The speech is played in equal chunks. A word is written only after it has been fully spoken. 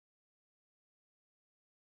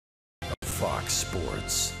Fox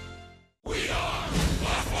Sports. We are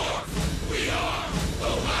Baltimore. We are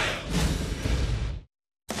Ohio.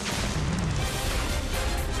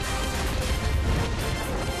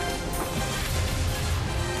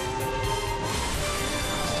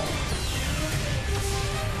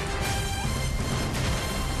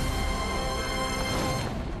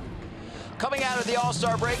 Coming out of the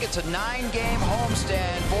All-Star break, it's a 9-game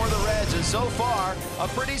homestand for the Reds, and so far, a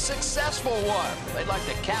pretty successful one. They'd like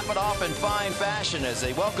to cap it off in fine fashion as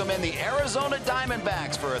they welcome in the Arizona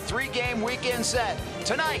Diamondbacks for a 3-game weekend set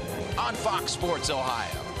tonight on Fox Sports Ohio.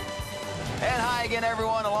 And hi again,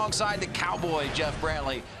 everyone, alongside the Cowboy, Jeff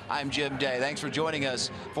Brantley. I'm Jim Day. Thanks for joining us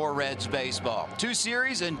for Reds baseball. 2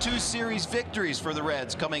 series and 2 series victories for the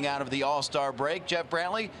Reds coming out of the All-Star break. Jeff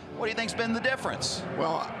Brantley, what do you think's been the difference?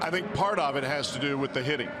 Well, I think part of it has to do with the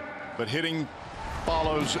hitting, but hitting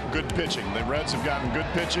follows good pitching. The Reds have gotten good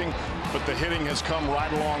pitching, but the hitting has come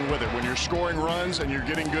right along with it. When you're scoring runs and you're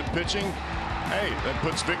getting good pitching, hey, that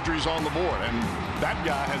puts victories on the board, and that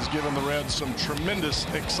guy has given the Reds some tremendous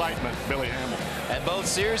excitement, Billy Hamilton. And both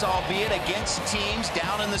series, albeit against teams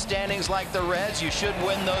down in the standings like the Reds, you should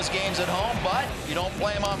win those games at home, but you don't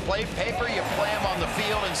play them on plate paper, you play them on the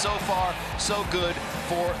field, and so far, so good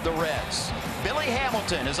for the Reds. Billy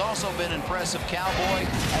Hamilton has also been an impressive Cowboy,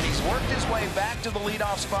 and he's worked his way back to the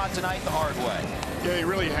leadoff spot tonight the hard way. Yeah, he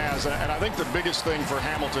really has, and I think the biggest thing for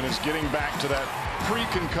Hamilton is getting back to that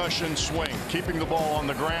pre-concussion swing, keeping the ball on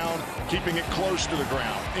the ground, keeping it close to the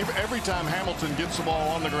ground. Every time Hamilton gets the ball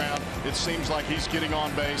on the ground, it seems like he's getting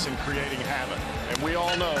on base and creating havoc. And we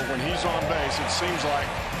all know when he's on base, it seems like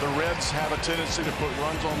the Reds have a tendency to put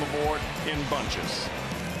runs on the board in bunches.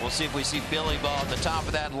 We'll see if we see Billy Ball at the top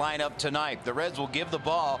of that lineup tonight. The Reds will give the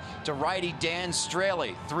ball to righty Dan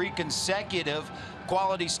Straley. 3 consecutive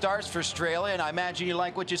quality starts for Straley, and I imagine you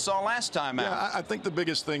like what you saw last time out. Yeah, I think the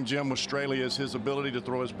biggest thing, Jim, with Straley is his ability to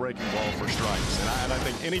throw his breaking ball for strikes. And I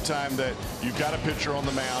think anytime that you've got a pitcher on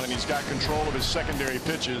the mound and he's got control of his secondary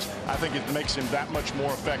pitches, I think it makes him that much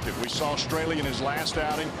more effective. We saw Straley in his last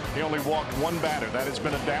outing. He only walked 1 batter. That has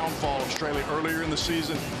been a downfall of Straley earlier in the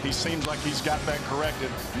season. He seems like he's got that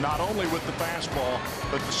corrected, not only with the fastball,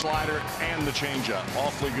 but the slider and the changeup.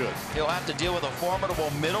 Awfully good. He'll have to deal with a formidable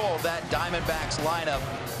middle of that Diamondbacks lineup,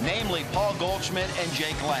 namely Paul Goldschmidt and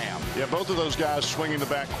Jake Lamb. Yeah, both of those guys swinging the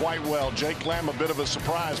bat quite well. Jake Lamb, a bit of a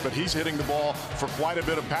surprise, but he's hitting the ball for quite a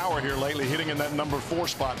bit of power here lately, hitting in that number 4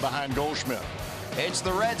 spot behind Goldschmidt. It's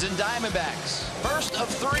the Reds and Diamondbacks. First of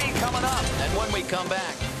 3 coming up. And when we come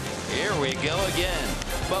back, here we go again.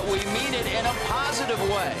 But we mean it in a positive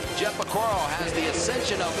way. Jeff McCorrell has the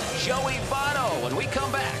ascension of Joey Votto when we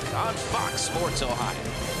come back on Fox Sports Ohio.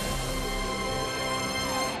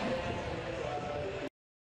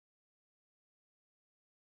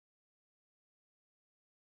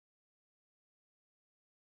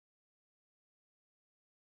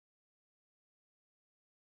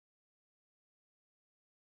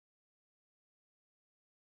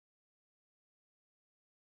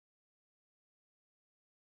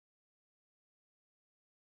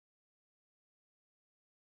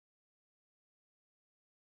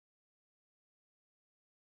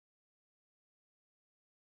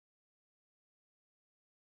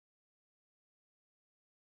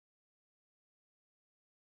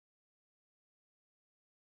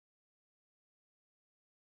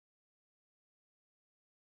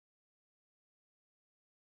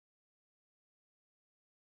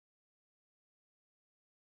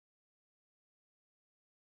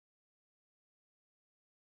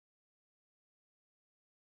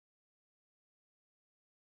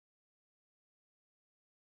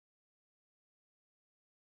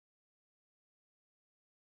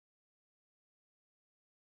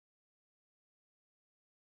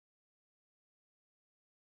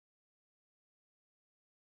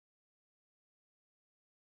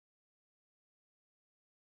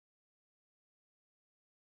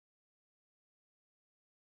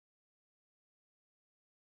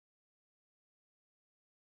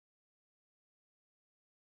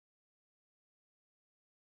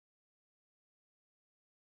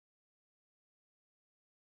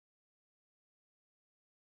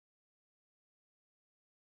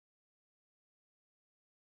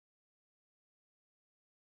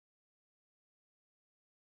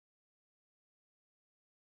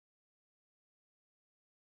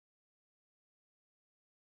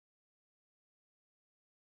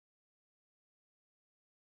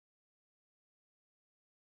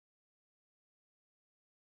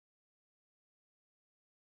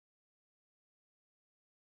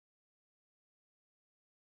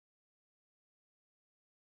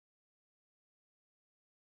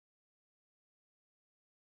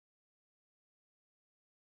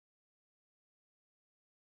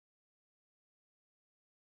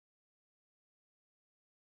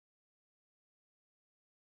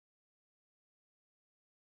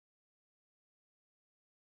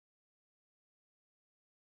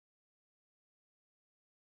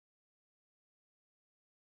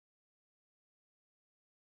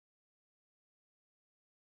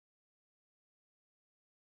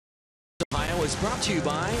 is brought to you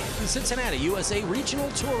by the Cincinnati USA Regional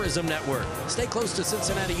Tourism Network. Stay close to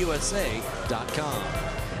CincinnatiUSA.com.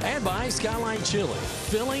 And by Skyline Chili.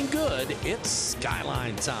 Feeling good, it's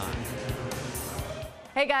Skyline time.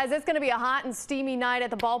 Hey guys, it's going to be a hot and steamy night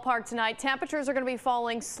at the ballpark tonight. Temperatures are going to be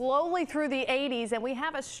falling slowly through the 80s, and we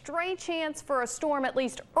have a stray chance for a storm at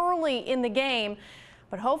least early in the game.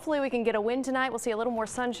 But hopefully we can get a win tonight. We'll see a little more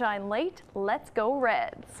sunshine late. Let's go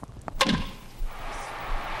Reds.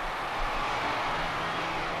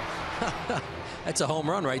 That's a home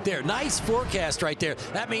run right there. Nice forecast right there.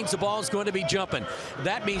 That means the ball's going to be jumping.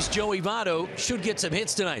 That means Joey Votto should get some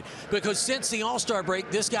hits tonight, because since the All-Star break,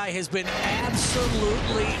 this guy has been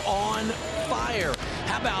absolutely on fire.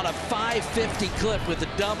 How about a 550 clip with a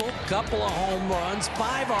double, couple of home runs,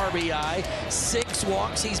 5 RBI, 6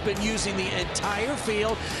 walks. He's been using the entire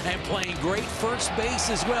field and playing great first base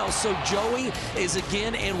as well. So Joey is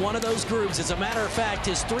again in one of those grooves. As a matter of fact,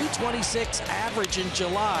 his .326 average in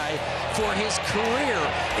July for his career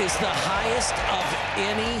is the highest of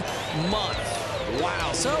any month.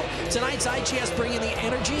 Wow. So tonight's IGS bringing the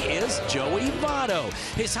energy is Joey Votto.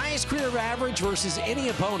 His highest career average versus any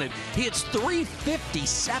opponent. He hits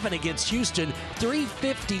 .357 against Houston,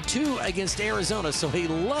 .352 against Arizona, so he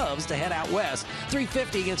loves to head out west.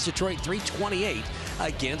 .350 against Detroit, .328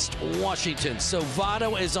 against Washington. So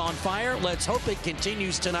Votto is on fire. Let's hope it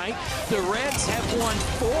continues tonight. The Reds have won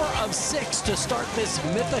 4 of 6 to start this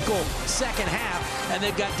mythical second half, and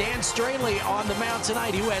they've got Dan Straley on the mound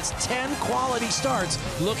tonight, who has 10 quality starts,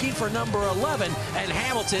 looking for number 11, and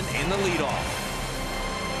Hamilton in the leadoff.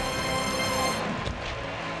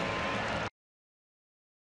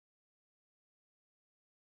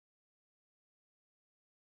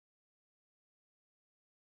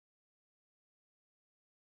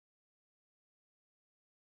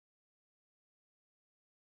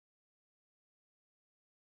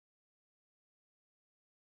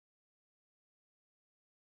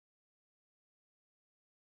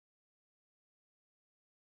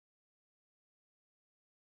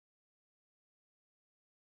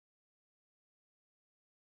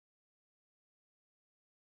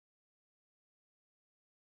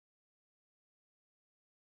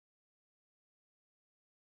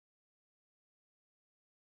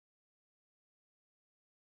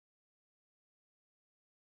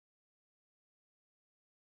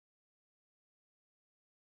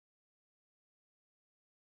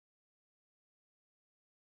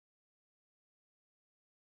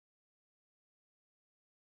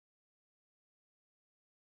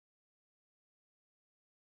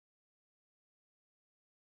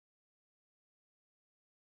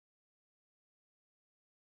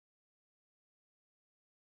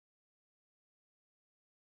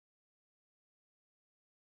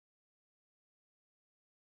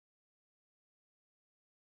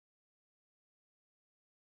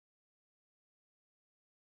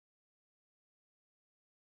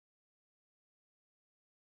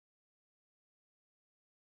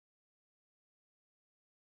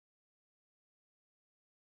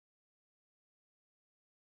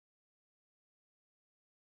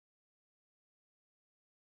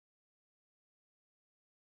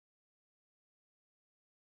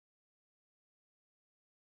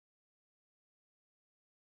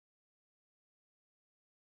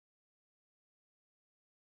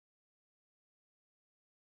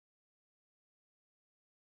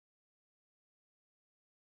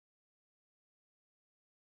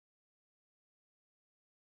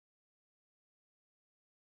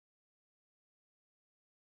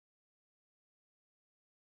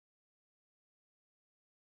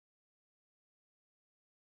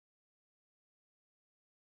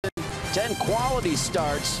 Ten quality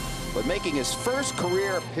starts, but making his first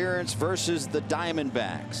career appearance versus the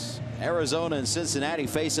Diamondbacks. Arizona and Cincinnati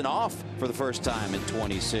facing off for the first time in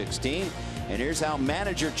 2016. And here's how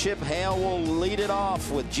manager Chip Hale will lead it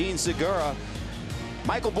off with Gene Segura.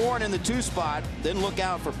 Michael Bourne in the 2 spot. Then look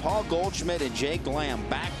out for Paul Goldschmidt and Jake Lamb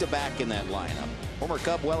back-to-back in that lineup. Former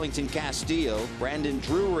Cub Wellington Castillo, Brandon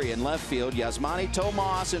Drury in left field, Yasmani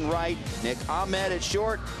Tomas in right, Nick Ahmed at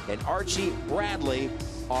short, and Archie Bradley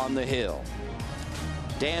on the hill.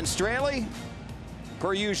 Dan Straley,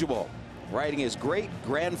 per usual, writing his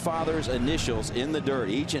great-grandfather's initials in the dirt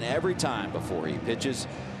each and every time before he pitches.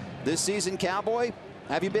 This season, Cowboy,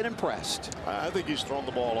 have you been impressed? I think he's thrown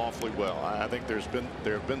the ball awfully well. I think there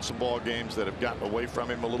have been some ball games that have gotten away from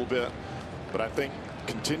him a little bit, but I think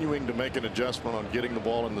continuing to make an adjustment on getting the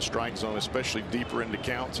ball in the strike zone, especially deeper into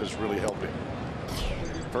counts, has really helped him.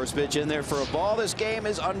 First pitch in there for a ball. This game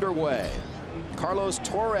is underway. Carlos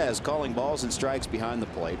Torres calling balls and strikes behind the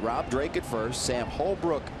plate. Rob Drake at first. Sam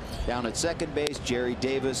Holbrook down at second base. Jerry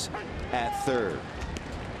Davis at third.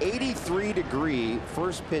 83-degree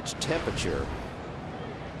first pitch temperature.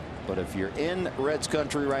 But if you're in Reds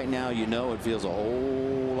country right now, you know it feels a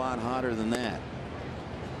whole lot hotter than that.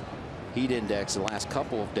 Heat index the last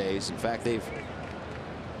couple of days. In fact, they've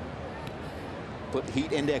put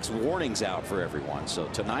heat index warnings out for everyone. So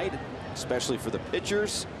tonight, especially for the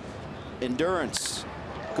pitchers, endurance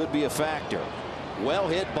could be a factor. Well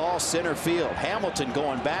hit ball center field. Hamilton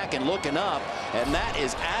going back and looking up, and that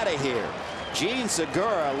is out of here. Gene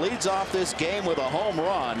Segura leads off this game with a home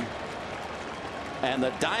run, and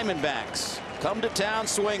the Diamondbacks come to town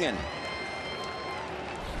swinging.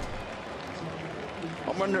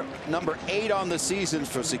 Home number 8 on the season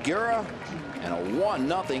for Segura, and a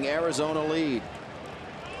 1-0 Arizona lead.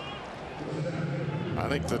 I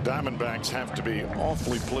think the Diamondbacks have to be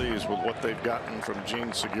awfully pleased with what they've gotten from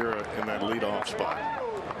Gene Segura in that leadoff spot.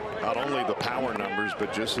 Not only the power numbers,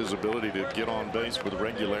 but just his ability to get on base with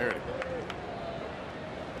regularity.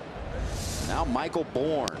 Now Michael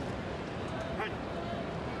Bourne,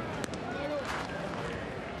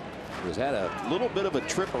 who's had a little bit of a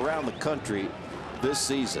trip around the country this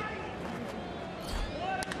season.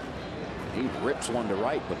 He rips one to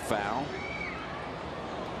right, but foul.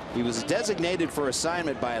 He was designated for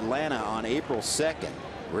assignment by Atlanta on April 2nd,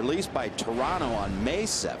 released by Toronto on May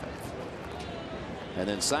 7th, and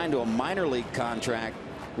then signed to a minor league contract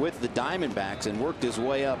with the Diamondbacks and worked his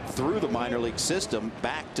way up through the minor league system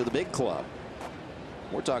back to the big club.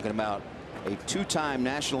 We're talking about a 2-time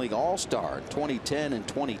National League All-Star in 2010 and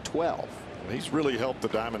 2012. He's really helped the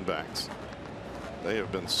Diamondbacks. They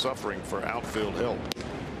have been suffering for outfield help.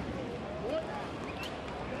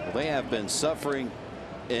 Well, they have been suffering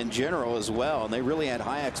in general as well, and they really had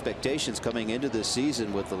high expectations coming into this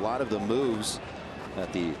season with a lot of the moves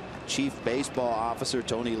that the chief baseball officer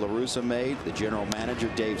Tony La Russa made, the general manager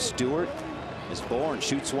Dave Stewart. As Bourne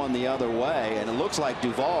shoots one the other way, and it looks like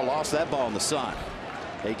Duvall lost that ball in the sun.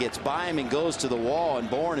 He gets by him and goes to the wall, and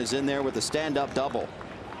Bourne is in there with a stand-up double.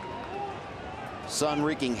 Sun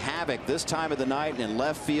wreaking havoc this time of the night, and in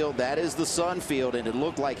left field, that is the Sun field, and it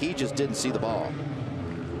looked like he just didn't see the ball.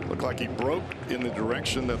 Looked like he broke in the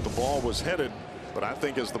direction that the ball was headed, but I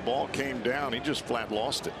think as the ball came down, he just flat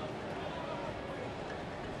lost it.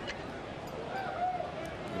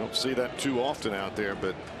 You don't see that too often out there,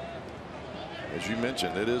 but as you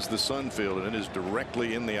mentioned, it is the Sun field, and it is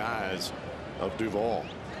directly in the eyes of Duvall.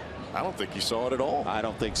 I don't think he saw it at all. I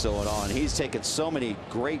don't think so at all, and he's taken so many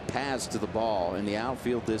great paths to the ball in the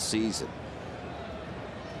outfield this season.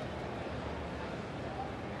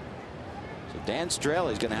 Dan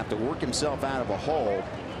Straley is going to have to work himself out of a hole,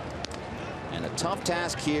 and a tough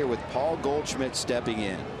task here with Paul Goldschmidt stepping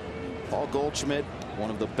in. Paul Goldschmidt,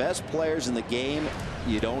 one of the best players in the game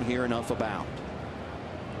you don't hear enough about.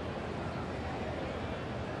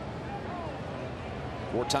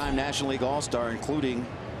 4-time National League All-Star, including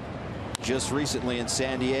just recently in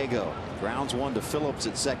San Diego. Grounds one to Phillips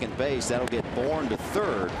at second base. That'll get Bourne to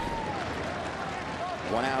third.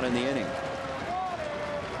 1 out in the inning.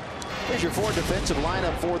 Here's your 4 defensive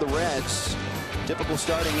lineup for the Reds. Typical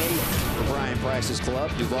starting 8 for Brian Price's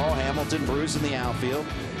club. Duvall, Hamilton, Bruce in the outfield.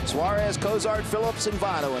 Suarez, Cozart, Phillips, and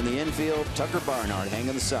Votto in the infield. Tucker Barnard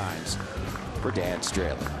hanging the signs for Dan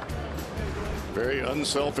Straley. Very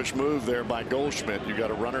unselfish move there by Goldschmidt. You got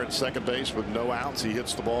a runner at second base with no outs. He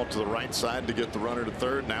hits the ball to the right side to get the runner to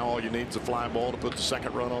third. Now all you need is a fly ball to put the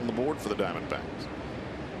second run on the board for the Diamondbacks.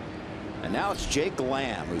 And now it's Jake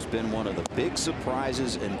Lamb, who's been one of the big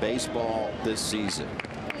surprises in baseball this season.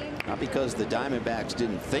 Not because the Diamondbacks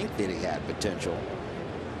didn't think that he had potential,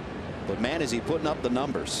 but man, is he putting up the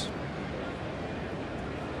numbers.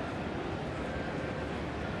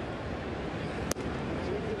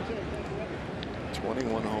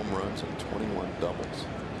 Home runs and 21 doubles.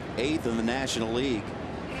 8th in the National League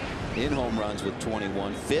in home runs with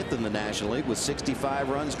 21. 5th in the National League with 65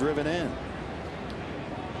 runs driven in.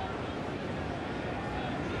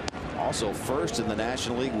 Also 1st in the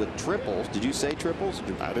National League with triples. Did you say triples?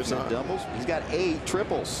 I did not. Doubles. He's got 8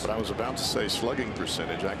 triples. But I was about to say slugging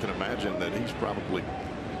percentage. I can imagine that he's probably,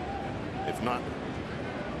 if not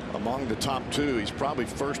among the top 2, he's probably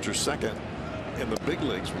 1st or 2nd in the big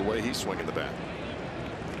leagues with the way he's swinging the bat.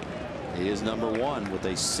 He is number 1 with a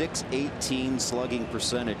 .618 slugging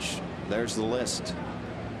percentage. There's the list.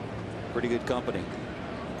 Pretty good company.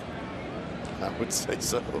 I would say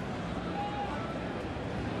so.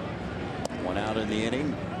 1 out in the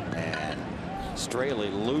inning, and Straley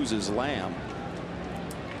loses Lamb.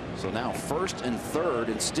 So now 1st and 3rd,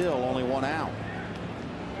 and still only 1 out.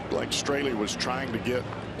 Like Straley was trying to get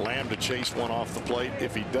Lamb to chase one off the plate.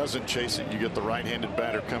 If he doesn't chase it, you get the right-handed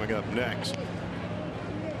batter coming up next.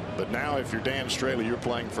 But now if you're Dan Straley, you're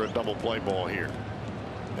playing for a double play ball here.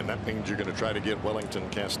 And that means you're going to try to get Wellington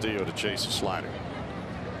Castillo to chase a slider.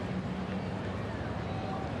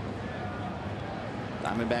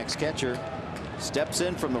 Diamondbacks catcher steps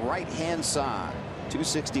in from the right-hand side.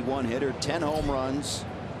 261 hitter, 10 home runs,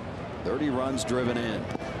 30 runs driven in.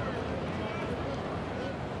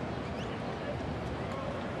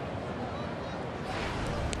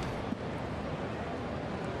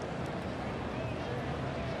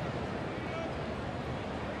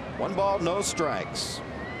 One ball, no strikes.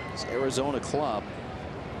 This Arizona club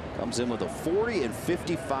comes in with a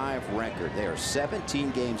 40-55 record. They are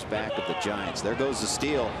 17 games back of the Giants. There goes the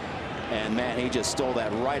steal. And man, he just stole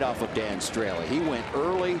that right off of Dan Straley. He went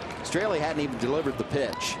early. Straley hadn't even delivered the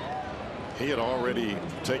pitch. He had already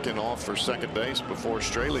taken off for second base before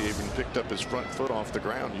Straley even picked up his front foot off the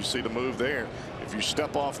ground. You see the move there. If you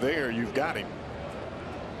step off there, you've got him.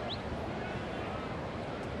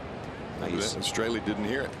 And Straley didn't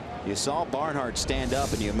hear it. You saw Barnhart stand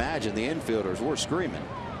up, and you imagine the infielders were screaming.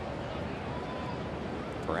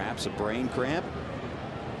 Perhaps a brain cramp.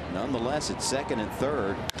 Nonetheless, it's second and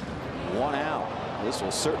third. One out. This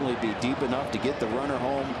will certainly be deep enough to get the runner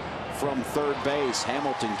home from third base.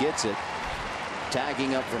 Hamilton gets it.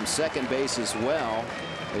 Tagging up from second base as well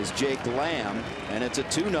is Jake Lamb, and it's a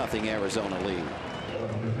 2-0 Arizona lead.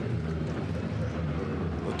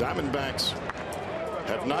 The Diamondbacks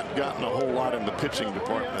have not gotten a whole lot in the pitching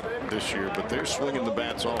department this year, but they're swinging the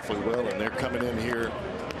bats awfully well, and they're coming in here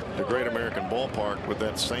to Great American Ballpark with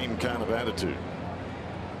that same kind of attitude.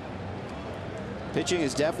 Pitching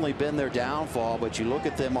has definitely been their downfall, but you look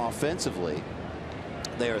at them offensively.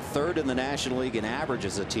 They are third in the National League in average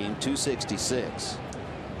as a team, 266.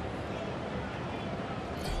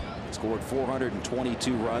 Scored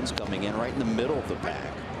 422 runs, coming in right in the middle of the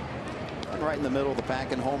pack. And right in the middle of the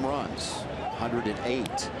pack in home runs,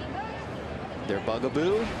 108. Their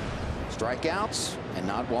bugaboo, strikeouts and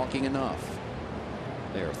not walking enough.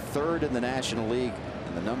 They are third in the National League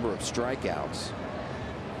in the number of strikeouts.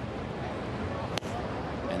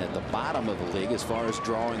 And at the bottom of the league as far as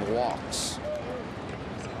drawing walks.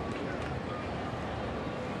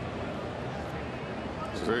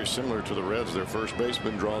 It's very similar to the Reds. Their first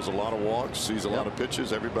baseman draws a lot of walks, sees a lot of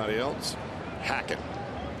pitches. Everybody else hacking.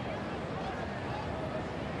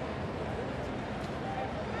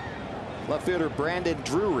 Left fielder Brandon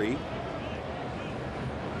Drury.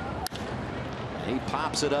 He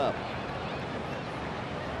pops it up.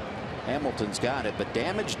 Hamilton's got it, but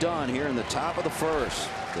damage done here in the top of the first.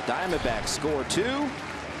 The Diamondbacks score 2,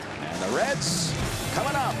 and the Reds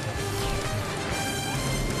coming up.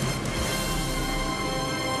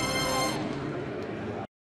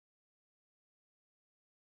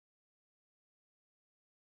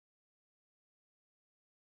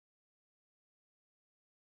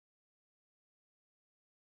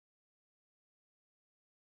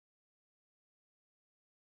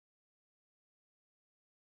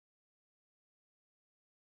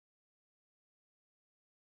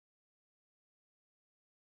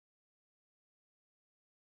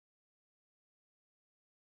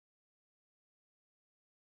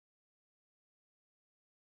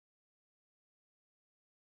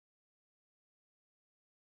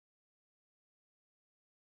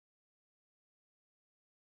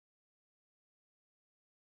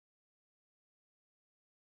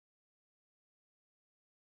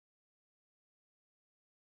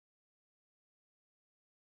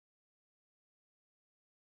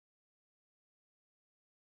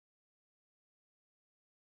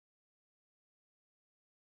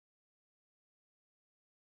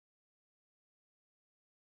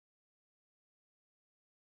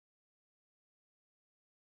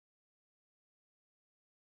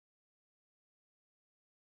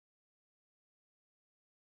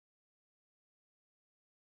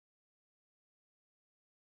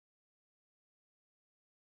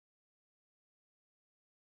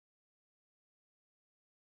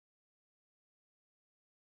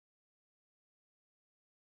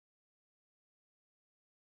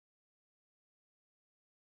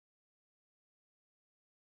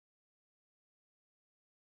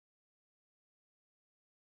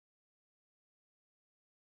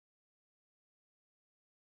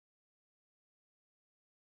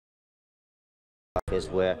 Is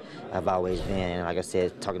where I've always been, and like I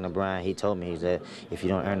said, talking to Brian, he told me that if you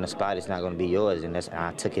don't earn the spot, it's not going to be yours, and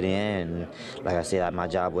I took it in. And like I said, my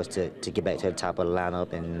job was to get back to the top of the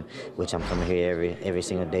lineup, and which I'm coming here every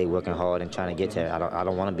single day, working hard and trying to get there. I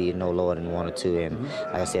don't want to be no lower than 1 or 2, and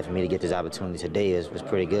like I said, for me to get this opportunity today was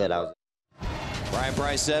pretty good. Brian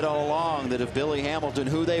Price said all along that if Billy Hamilton,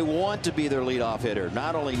 who they want to be their leadoff hitter,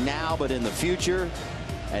 not only now but in the future,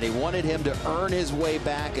 And he wanted him to earn his way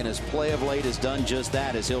back, and his play of late has done just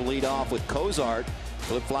that, as he'll lead off with Cozart.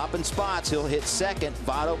 Flip-flopping spots. He'll hit second.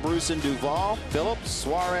 Votto, Bruce, and Duvall. Phillips,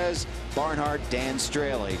 Suarez, Barnhart, Dan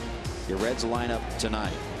Straley. Your Reds lineup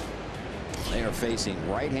tonight. They are facing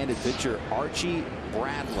right-handed pitcher Archie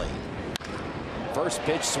Bradley. First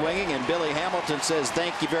pitch swinging, and Billy Hamilton says,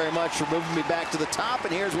 "Thank you very much for moving me back to the top,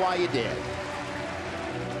 and here's why you did."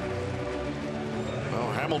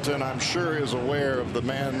 Well, Hamilton, I'm sure, is aware of the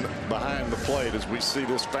man behind the plate as we see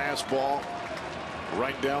this fastball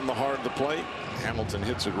right down the heart of the plate. Hamilton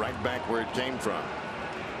hits it right back where it came from.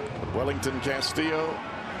 But Wellington Castillo,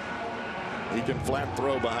 he can flat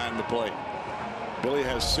throw behind the plate. Billy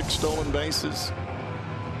has 6 stolen bases,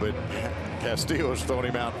 but Castillo's thrown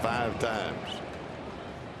him out 5 times.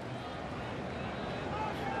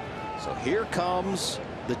 So here comes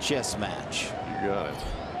the chess match. You got it.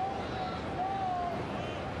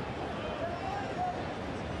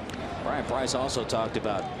 Brian Price also talked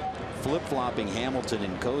about flip-flopping Hamilton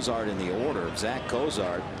and Cozart in the order. Zach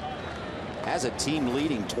Cozart has a team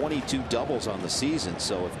leading 22 doubles on the season,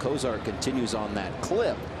 so if Cozart continues on that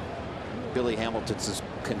clip, Billy Hamilton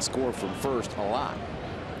can score from first a lot.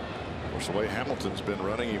 Of course, the way Hamilton's been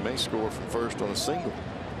running, he may score from first on a single.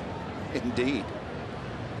 Indeed.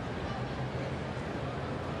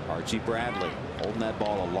 Archie Bradley holding that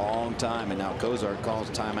ball a long time, and now Cozart calls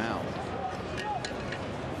timeout.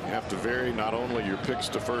 You have to vary not only your picks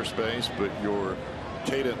to first base, but your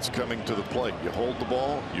cadence coming to the plate. You hold the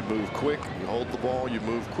ball, you move quick. You hold the ball, you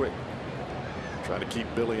move quick. Try to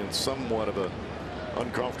keep Billy in somewhat of a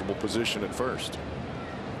uncomfortable position at first.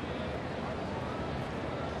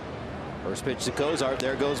 First pitch to Cozart.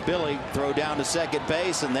 There goes Billy. Throw down to second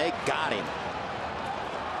base, and they got him.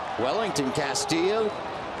 Wellington Castillo,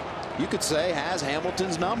 you could say, has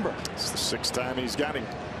Hamilton's number. It's the 6th time he's got him.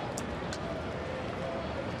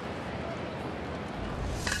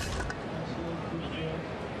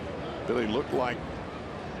 Billy looked like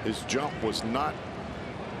his jump was not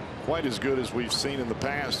quite as good as we've seen in the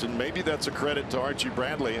past, and maybe that's a credit to Archie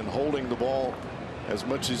Bradley in holding the ball as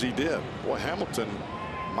much as he did. Boy, Hamilton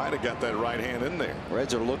might have got that right hand in there.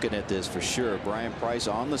 Reds are looking at this for sure. Brian Price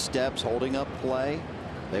on the steps holding up play.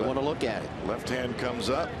 They want to look at it. Left hand comes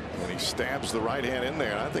up and he stabs the right hand in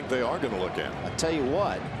there, and I think they are going to look at it. I tell you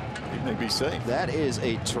what, he may be safe. That is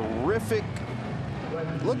a terrific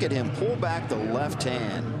look at him pull back the left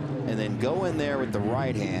hand and then go in there with the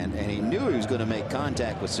right hand, and he knew he was going to make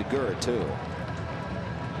contact with Segura too.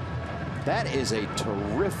 That is a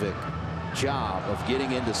terrific job of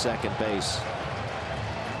getting into second base.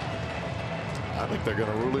 I think they're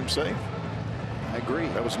going to rule him safe. I agree.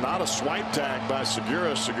 That was not a swipe tag by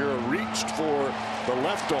Segura. Segura reached for the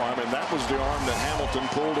left arm, and that was the arm that Hamilton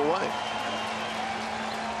pulled away.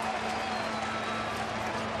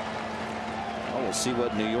 Well, we'll see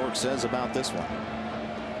what New York says about this one.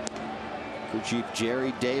 Crew chief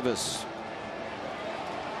Jerry Davis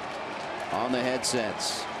on the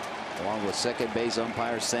headsets, along with second base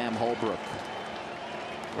umpire Sam Holbrook.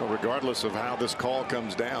 Well, regardless of how this call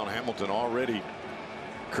comes down, Hamilton already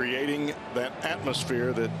creating that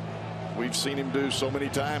atmosphere that we've seen him do so many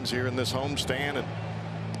times here in this homestand and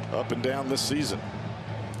up and down this season.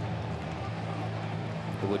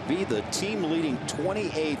 It would be the team leading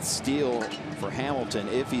 28th steal for Hamilton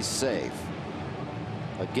if he's safe,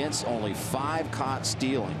 against only 5 caught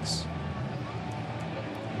stealings.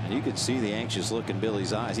 And you could see the anxious look in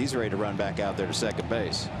Billy's eyes. He's ready to run back out there to second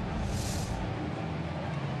base.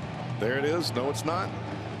 There it is. No, it's not.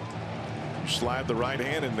 Slide the right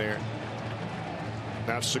hand in there.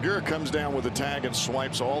 Now, if Segura comes down with a tag and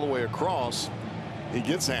swipes all the way across, he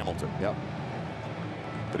gets Hamilton. Yep.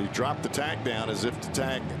 But he dropped the tag down as if to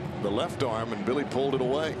tag the left arm, and Billy pulled it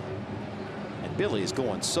away. And Billy is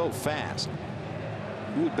going so fast.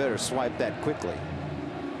 You would better swipe that quickly.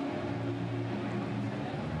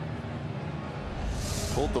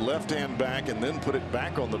 Pulled the left hand back and then put it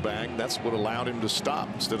back on the bag. That's what allowed him to stop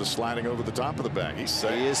instead of sliding over the top of the bag. He's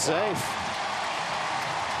safe. He is safe.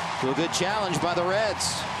 To a good challenge by the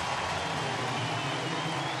Reds.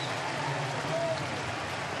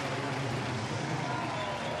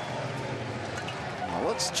 Now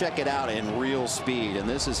let's check it out in real speed, and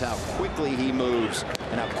this is how quickly he moves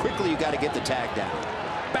and how quickly you got to get the tag down.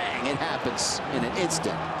 Bang, it happens in an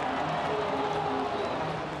instant.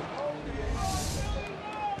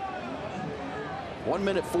 One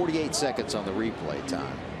minute 48 seconds on the replay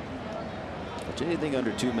time, which anything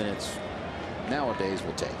under 2 minutes nowadays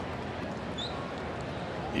will take.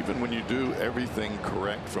 Even when you do everything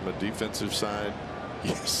correct from a defensive side,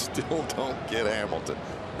 you still don't get Hamilton.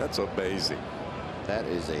 That's amazing. That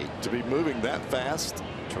is to be moving that fast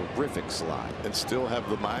Terrific slide. And still have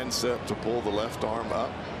the mindset to pull the left arm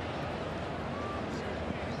up.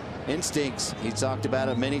 Instincts. He talked about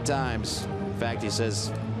it many times. In fact, he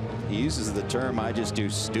says he uses the term, I just do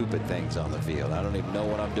stupid things on the field. I don't even know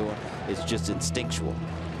what I'm doing. It's just instinctual.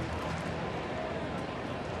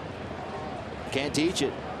 Can't teach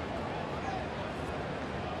it.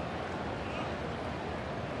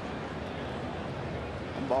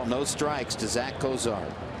 Ball, no strikes to Zach Cozart.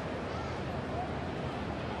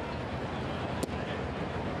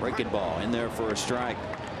 Breaking ball in there for a strike.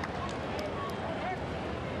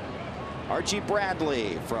 Archie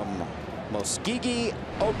Bradley from Muskogee,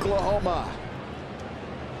 Oklahoma.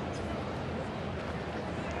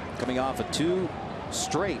 Coming off of 2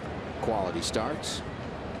 straight quality starts.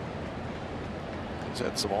 He's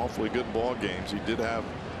had some awfully good ball games. He did have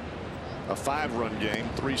a 5-run game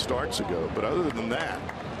 3 starts ago, but other than that,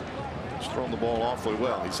 he's thrown the ball awfully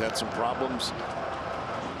well. He's had some problems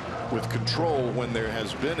with control when there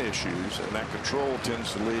has been issues, and that control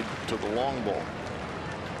tends to lead to the long ball.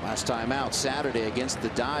 Last time out Saturday against the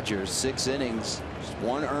Dodgers, 6 innings, just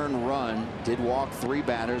 1 earned run, did walk 3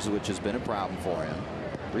 batters, which has been a problem for him.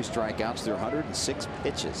 3 strikeouts through 106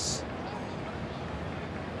 pitches.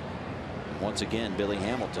 Once again, Billy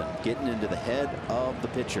Hamilton getting into the head of the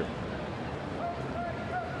pitcher.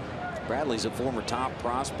 Bradley's a former top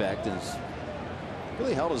prospect and has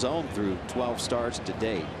really held his own through 12 starts to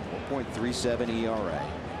date. 4.37 ERA.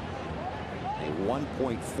 A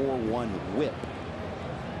 1.41 whip.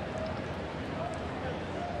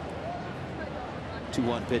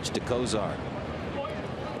 2-1 pitch to Cozart.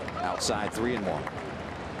 Outside 3-1.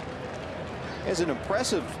 Has an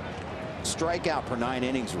impressive strikeout per 9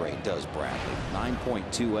 innings rate, does Bradley.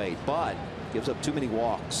 9.28, but gives up too many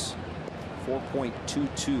walks.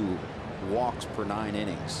 4.22 walks per 9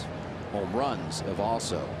 innings. Home runs have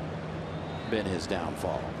also been his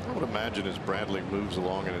downfall. I would imagine as Bradley moves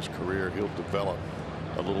along in his career, he'll develop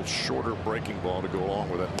a little shorter breaking ball to go along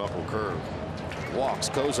with that knuckle curve. Walks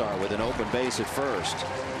Cozart with an open base at first.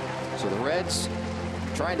 So the Reds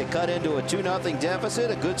trying to cut into a 2-0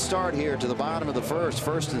 deficit. A good start here to the bottom of the first.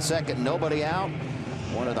 First and second, nobody out.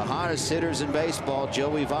 One of the hottest hitters in baseball,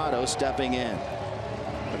 Joey Votto, stepping in.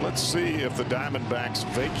 And let's see if the Diamondbacks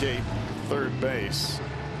vacate third base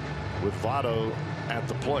with Votto at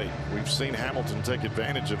the plate. We've seen Hamilton take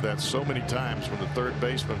advantage of that so many times when the third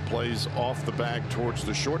baseman plays off the bag towards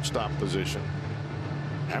the shortstop position.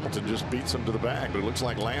 Hamilton just beats him to the bag, but it looks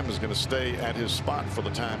like Lamb is going to stay at his spot for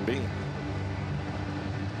the time being.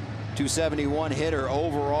 271 hitter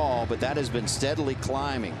overall, but that has been steadily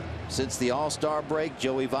climbing since the All-Star break.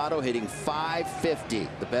 Joey Votto hitting .550,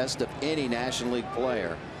 the best of any National League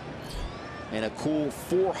player, and a cool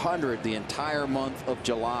 .400 the entire month of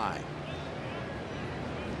July.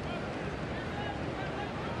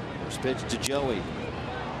 First pitch to Joey.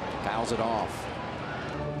 Fouls it off.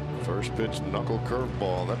 First pitch knuckle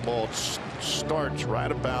curveball. That ball starts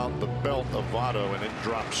right about the belt of Votto and it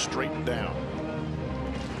drops straight down.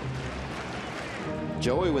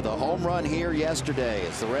 Joey with a home run here yesterday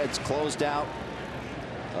as the Reds closed out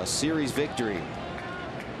a series victory.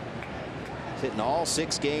 Hitting all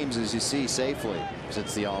 6 games, as you see, safely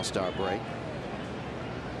since the All-Star break.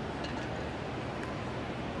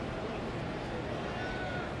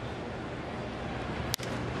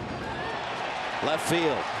 Left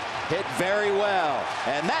field. Hit very well.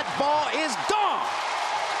 And that ball is gone.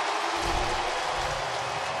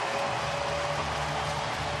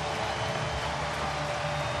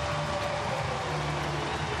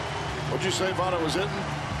 What'd you say Votto was hitting?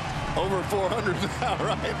 Over 400 now,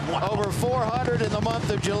 right? Wow. Over 400 in the month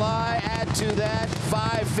of July. Add to that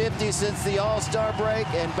 .550 since the All-Star break,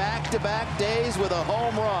 and back-to-back days with a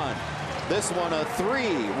home run. This one a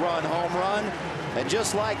 3-run home run. And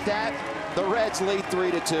just like that, the Reds lead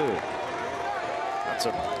 3-2. That's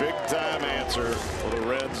a big-time answer for the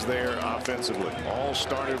Reds there offensively. All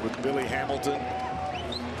started with Billy Hamilton.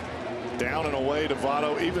 Down and away to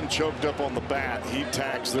Votto, even choked up on the bat. He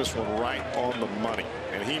tags this one right on the money,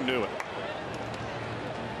 and he knew it.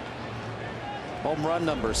 Home run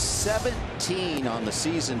number 17 on the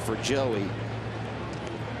season for Joey.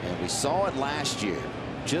 And we saw it last year,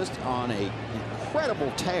 just on an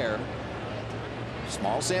incredible tear.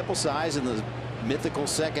 Small sample size in the mythical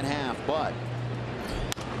second half, but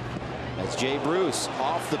that's Jay Bruce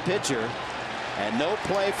off the pitcher, and no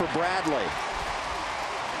play for Bradley.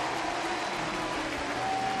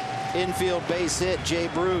 Infield base hit, Jay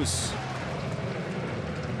Bruce.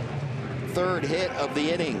 3rd hit of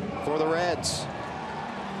the inning for the Reds.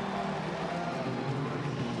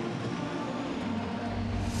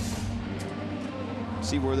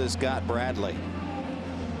 See where this got Bradley.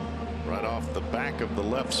 right off the back of the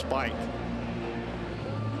left spike.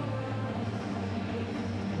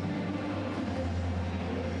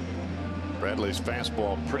 Bradley's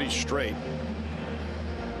fastball pretty straight.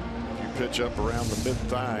 If you pitch up around the mid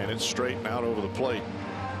thigh and it's straight and out over the plate,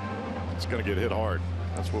 it's going to get hit hard.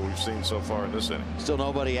 That's what we've seen so far in this inning. Still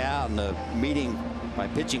nobody out in the meeting by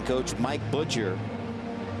pitching coach Mike Butcher,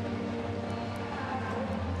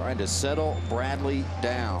 trying to settle Bradley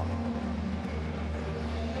down.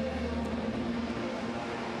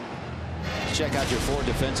 Check out your 4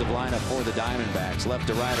 defensive lineup for the Diamondbacks. Left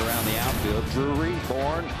to right around the outfield: Drury,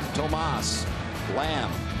 Bourne, Tomas,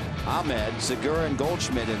 Lamb, Ahmed, Segura, and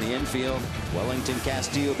Goldschmidt in the infield. Wellington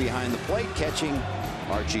Castillo behind the plate, catching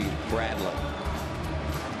Archie Bradley.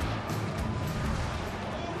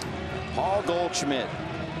 Paul Goldschmidt,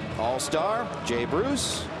 All-Star. Jay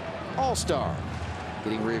Bruce, All-Star,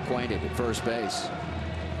 getting reacquainted at first base.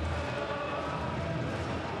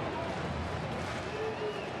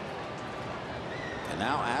 And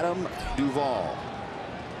now Adam Duvall.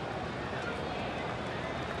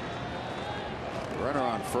 Runner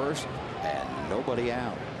on first and nobody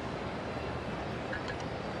out.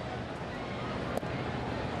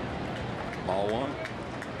 Ball 1.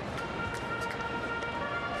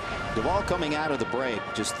 Duvall coming out of the break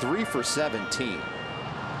just 3 for 17.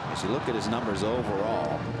 As you look at his numbers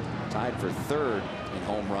overall, tied for 3rd in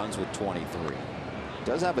home runs with 23.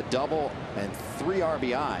 Does have a double and 3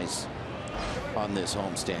 RBIs on this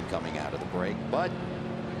homestand coming out of the break, but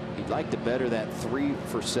he'd like to better that 3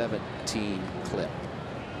 for 17 clip.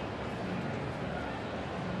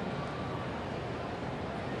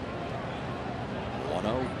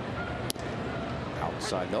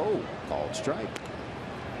 Outside, no, called strike.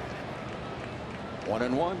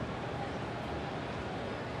 1-1.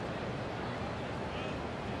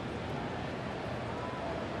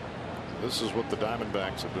 This is what the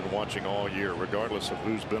Diamondbacks have been watching all year, regardless of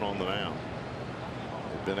who's been on the mound.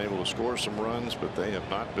 They've been able to score some runs, but they have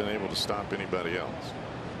not been able to stop anybody else.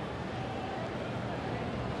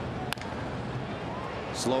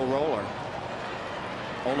 Slow roller.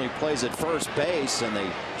 Only plays at first base, and they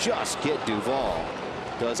just get Duvall.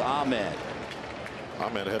 Does Ahmed.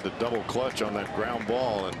 Ahmed had to double clutch on that ground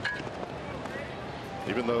ball, and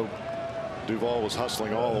even though Duvall was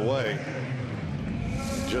hustling all the way,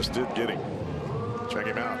 just did get him. Check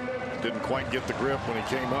him out. Didn't quite get the grip when he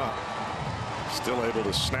came up. Still able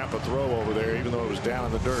to snap a throw over there, even though it was down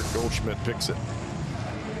in the dirt. Goldschmidt picks it.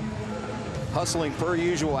 Hustling per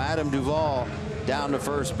usual, Adam Duvall down to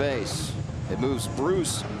first base. It moves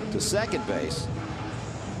Bruce to second base.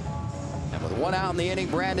 And with 1 out in the inning,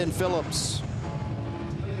 Brandon Phillips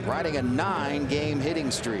riding a 9-game hitting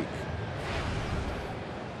streak.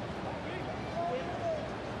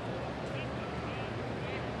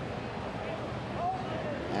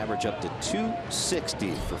 Average up to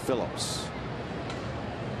 260 for Phillips.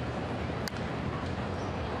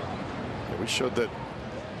 We showed that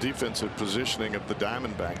defensive positioning of the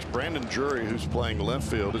Diamondbacks. Brandon Drury, who's playing left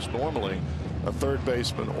field, is normally a 3rd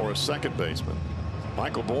baseman or a 2nd baseman.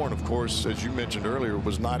 Michael Bourne, of course, as you mentioned earlier,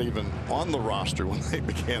 was not even on the roster when they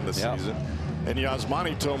began the season. And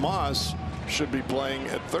Yasmani Tomas should be playing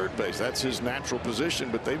at 3rd base. That's his natural position,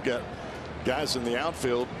 but they've got guys in the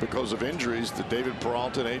outfield because of injuries to David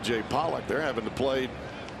Peralta and A.J. Pollock. They're having to play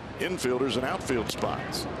infielders and outfield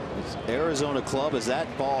spots. It's Arizona club as that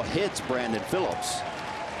ball hits Brandon Phillips.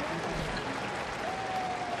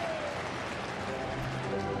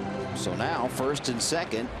 So now 1st and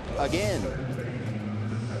 2nd again.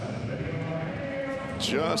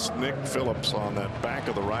 Just Nick Phillips on that back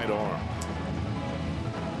of the right arm.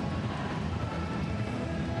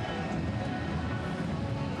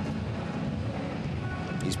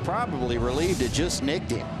 He's probably relieved it just nicked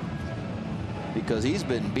him, because he's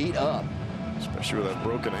been beat up. Especially with that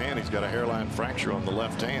broken hand. He's got a hairline fracture on the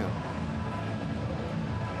left hand.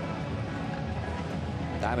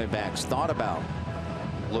 Diamondbacks thought about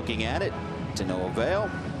looking at it, to no avail.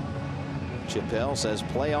 Chappelle says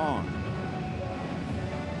play on.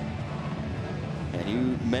 And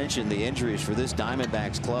you mentioned the injuries for this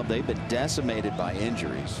Diamondbacks club. They've been decimated by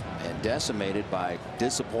injuries and decimated by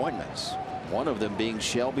disappointments. One of them being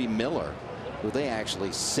Shelby Miller, who they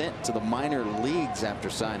actually sent to the minor leagues after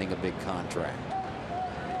signing a big contract.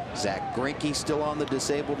 Zach Greinke still on the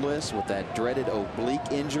disabled list with that dreaded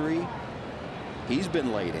oblique injury. He's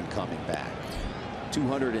been late in coming back.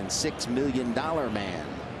 $206 million man,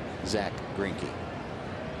 Zach Greinke.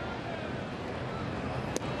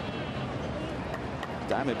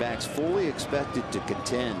 Diamondbacks fully expected to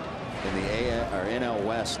contend in the NL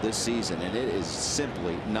West this season, and it has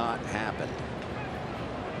simply not happened.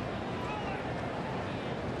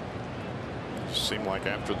 seemed like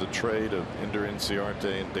after the trade of Ender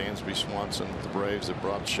Inciarte and Dansby Swanson, the Braves that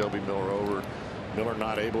brought Shelby Miller over, Miller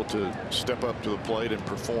not able to step up to the plate and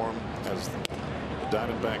perform as the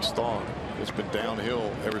Diamondbacks thought. It's been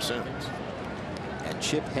downhill ever since. And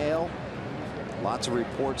Chip Hale, lots of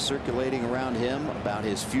reports circulating around him about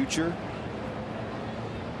his future.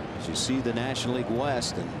 As you see the National League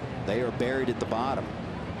West, and they are buried at the bottom.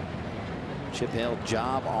 Chip Hale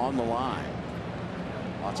job on the line.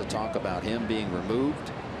 Lots of talk about him being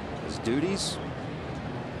removed, his duties.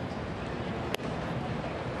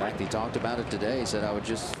 In fact, he talked about it today. He said, I would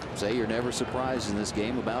just say you're never surprised in this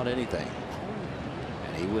game about anything.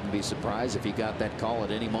 And he wouldn't be surprised if he got that call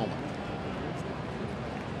at any moment.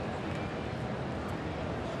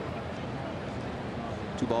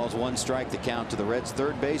 Two balls, one strike, the count to the Reds'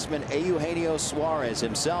 third baseman Eugenio Suarez,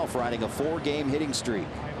 himself riding a 4-game hitting streak.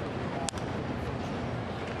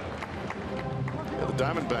 Yeah, the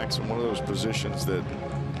Diamondbacks in one of those positions that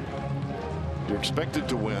you're expected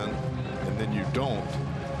to win and then you don't.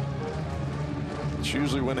 It's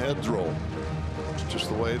usually when heads roll. It's just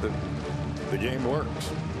the way that the game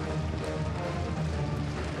works.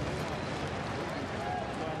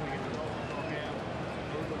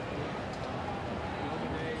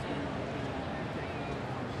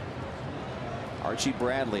 Archie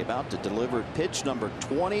Bradley about to deliver pitch number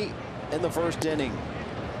 20 in the first inning.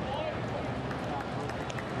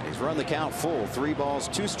 He's run the count full. 3 balls,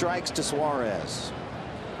 2 strikes to Suarez.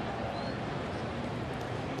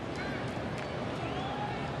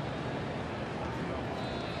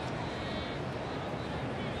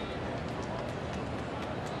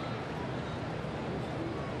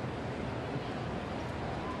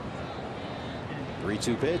 The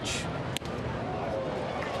 3-2 pitch.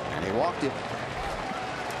 And he walked it.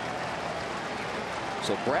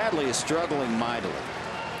 So Bradley is struggling mightily.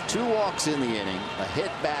 2 walks in the inning, a hit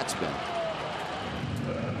batsman,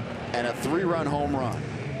 and a 3-run home run.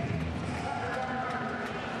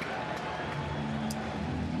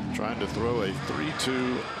 Trying to throw a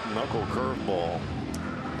 3-2 knuckle curveball.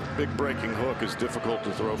 Big breaking hook is difficult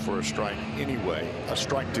to throw for a strike anyway. A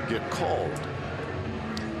strike to get called.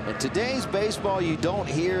 In today's baseball, you don't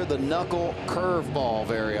hear the knuckle curveball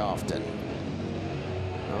very often.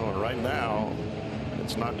 Oh, right now,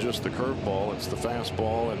 it's not just the curveball, it's the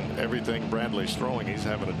fastball and everything Bradley's throwing he's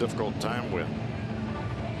having a difficult time with.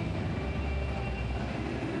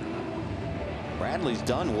 Bradley's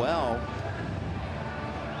done well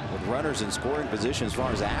with runners in scoring position as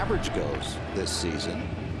far as average goes this season.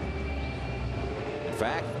 In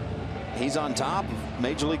fact, he's on top of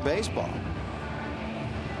Major League Baseball.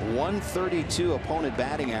 132 opponent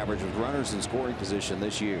batting average with runners in scoring position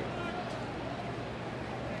this year.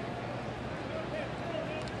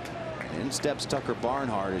 In steps Tucker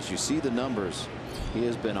Barnhart. As you see the numbers, he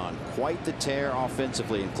has been on quite the tear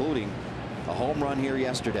offensively, including a home run here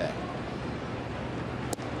yesterday.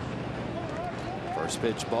 First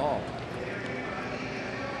pitch ball.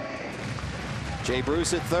 Jay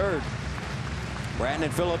Bruce at third.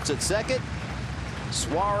 Brandon Phillips at second.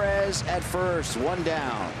 Suarez at first. 1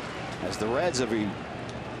 down as the Reds have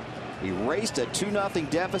erased a 2-0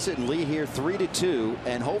 deficit and lead here 3-2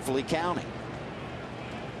 and hopefully counting.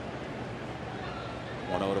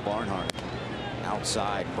 1-0 to Barnhart.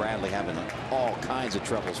 Outside, Bradley having all kinds of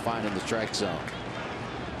troubles finding the strike zone.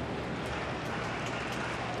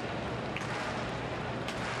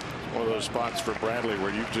 One of those spots for Bradley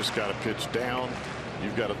where you've just got to pitch down.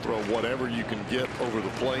 You've got to throw whatever you can get over the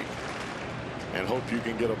plate and hope you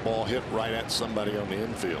can get a ball hit right at somebody on the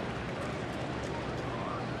infield.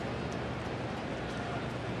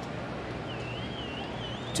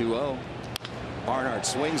 (2-0). Barnhart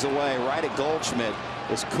swings away right at Goldschmidt.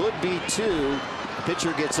 This could be 2. The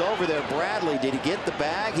pitcher gets over there. Bradley, did he get the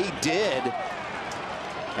bag? He did.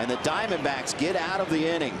 And the Diamondbacks get out of the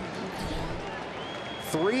inning.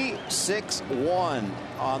 3-6-1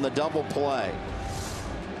 on the double play.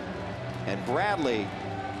 And Bradley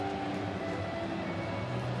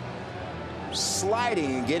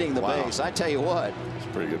sliding and getting the base. I tell you what. It's a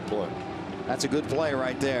pretty good play. That's a good play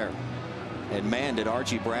right there. And man, did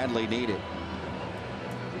Archie Bradley need it.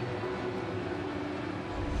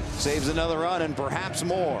 Saves another run and perhaps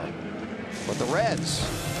more. But the Reds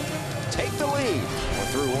take the lead. We're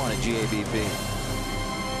through 1 at GABP.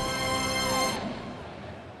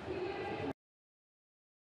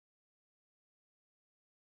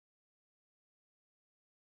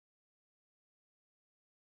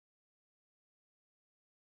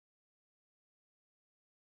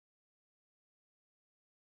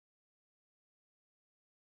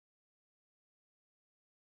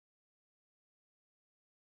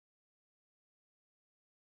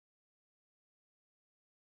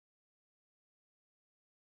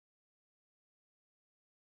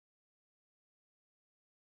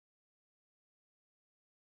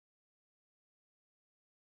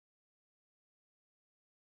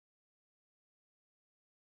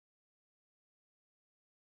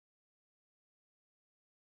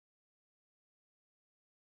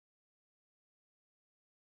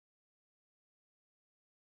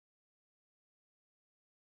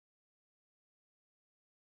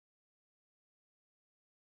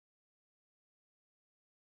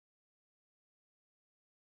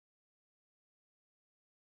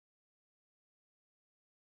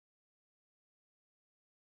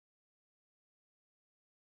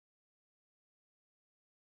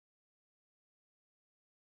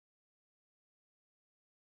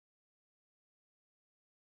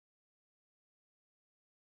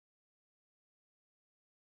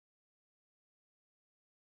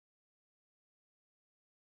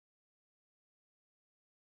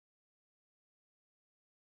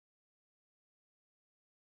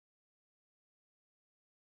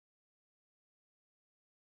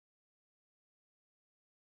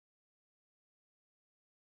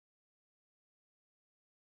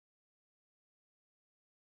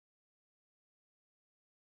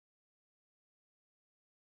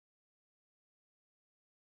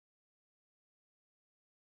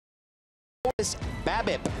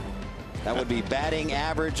 BABIP. That would be batting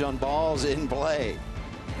average on balls in play,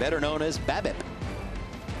 better known as BABIP.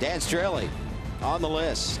 Dan Straley on the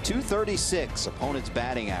list. 236 opponent's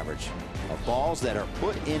batting average of balls that are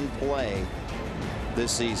put in play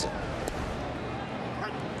this season.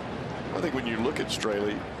 I think when you look at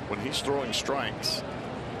Straley, when he's throwing strikes,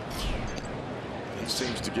 he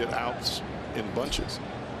seems to get outs in bunches.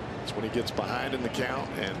 It's when he gets behind in the count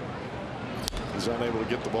and is unable to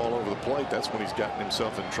get the ball over the plate. That's when he's gotten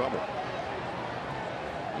himself in trouble.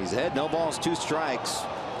 He's ahead, no balls, 2 strikes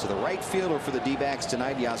to the right fielder for the D-backs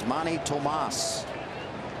tonight, Yasmani Tomas.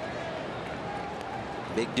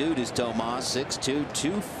 Big dude is Tomas, 6'2",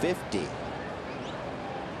 250.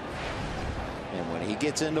 And when he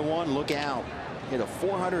gets into one, look out. Hit a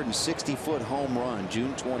 460-foot home run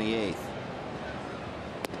June 28th.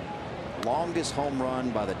 Longest home run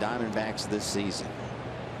by the Diamondbacks this season.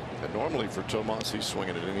 And normally for Tomas, he's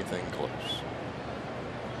swinging at anything close.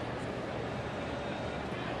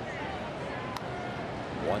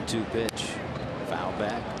 One-two pitch, foul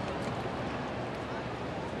back.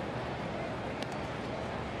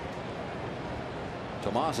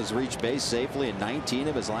 Tomas has reached base safely in 19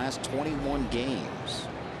 of his last 21 games.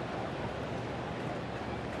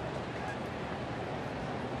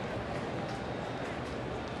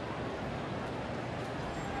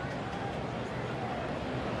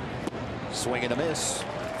 Swing and a miss.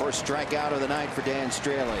 First strikeout of the night for Dan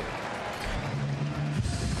Straley.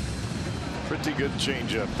 Pretty good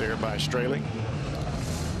changeup there by Straley.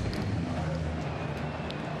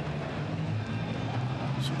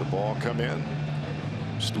 See the ball come in.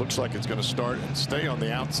 Just looks like it's going to start and stay on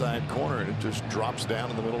the outside corner, and it just drops down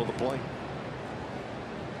in the middle of the plate.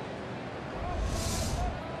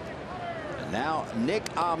 And now Nick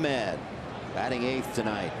Ahmed batting 8th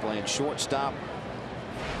tonight, playing shortstop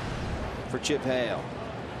for Chip Hale.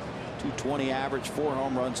 220 average, 4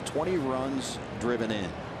 home runs, 20 runs driven in.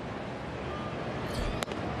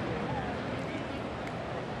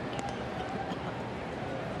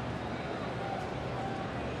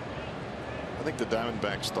 I think the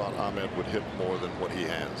Diamondbacks thought Ahmed would hit more than what he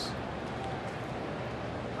has.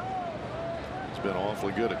 He's been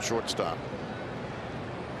awfully good at shortstop.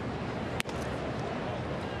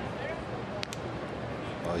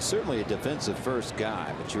 Well, he's certainly a defensive first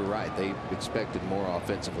guy, but you're right. They expected more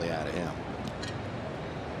offensively out of him.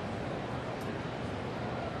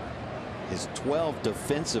 His 12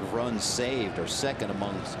 defensive runs saved are second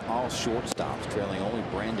amongst all shortstops, trailing only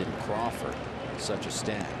Brandon Crawford. Such a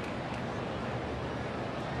stat.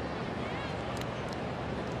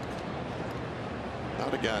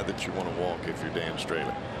 Not a guy that you want to walk if you're Dan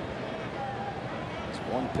Straley. He's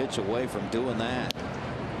 1 pitch away from doing that.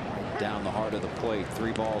 Right down the heart of the plate.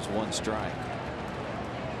 3 balls, 1 strike.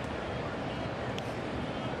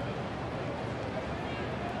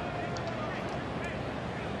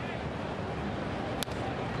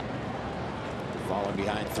 Falling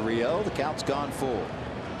behind 3-0. The count's gone full.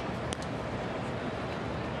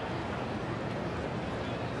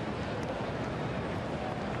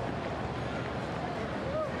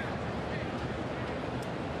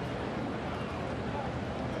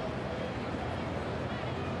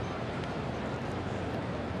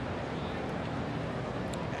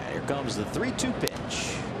 Comes the 3-2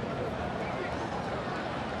 pitch.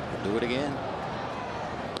 Do it again.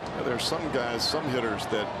 Yeah, there's some guys, some hitters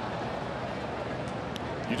that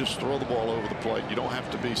you just throw the ball over the plate. You don't have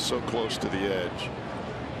to be so close to the edge.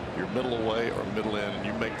 You're middle away or middle in, and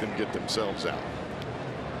you make them get themselves out.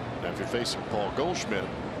 Now, if you're facing Paul Goldschmidt,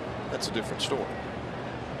 that's a different story.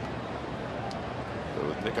 But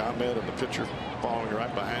with Nick Ahmed and the pitcher following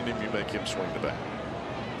right behind him, you make him swing the bat.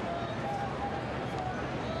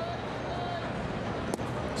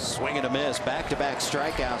 Swing and a miss. Back-to-back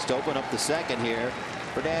strikeouts to open up the second here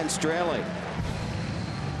for Dan Straley.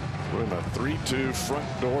 Put him a 3-2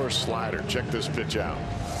 front door slider. Check this pitch out.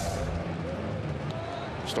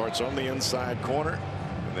 Starts on the inside corner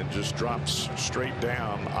and then just drops straight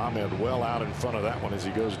down. Ahmed well out in front of that one as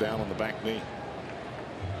he goes down on the back knee.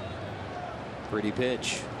 Pretty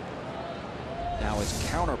pitch. Now his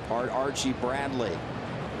counterpart, Archie Bradley.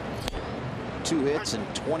 2 hits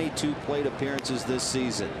and 22 plate appearances this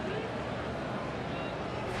season.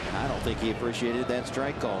 I don't think he appreciated that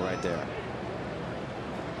strike call right there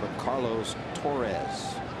from Carlos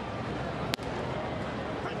Torres.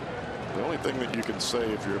 The only thing that you can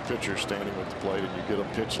say if you're a pitcher standing with the plate and you get a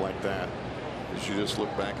pitch like that is you just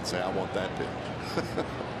look back and say, I want that pitch.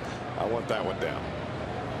 I want that one down.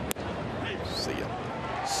 See ya.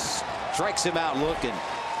 Strikes him out looking.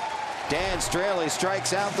 Dan Straley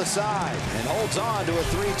strikes out the side and holds on to a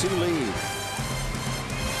 3-2 lead.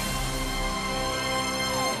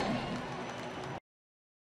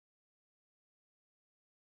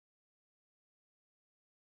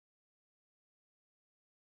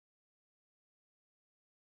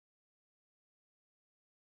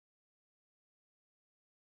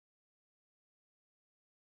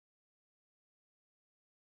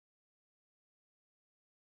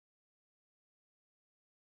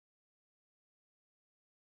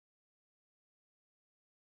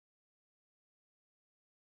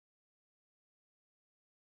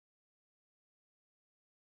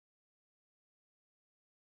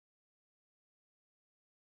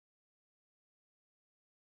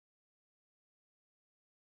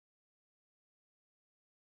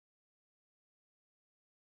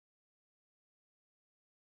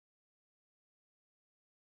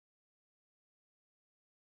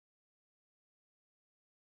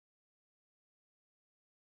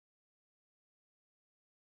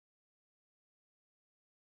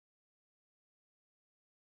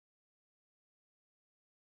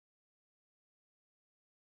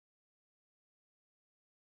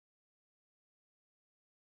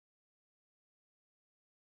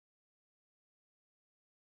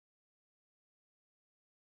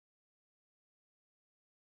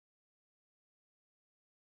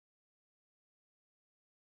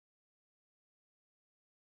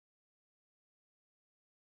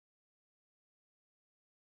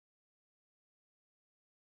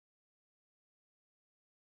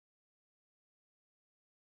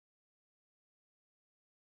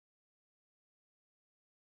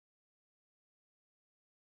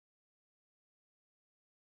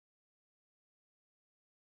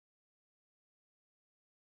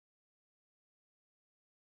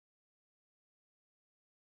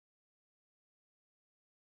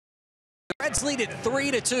 Reds lead it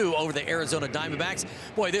 3-2 over the Arizona Diamondbacks.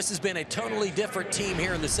 Boy, this has been a totally different team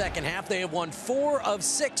here in the second half. They have won 4 of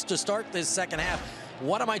 6 to start this second half.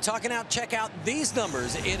 What am I talking about? Check out these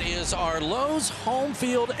numbers. It is our Lowe's home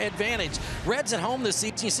field advantage. Reds at home this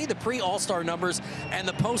season. You see the pre-All-Star numbers and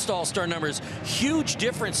the post-All-Star numbers. Huge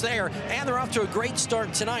difference there. And they're off to a great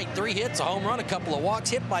start tonight. 3 hits, a home run, a couple of walks,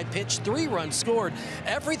 hit by pitch, 3 runs scored.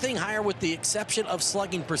 Everything higher with the exception of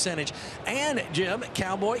slugging percentage. And, Jim,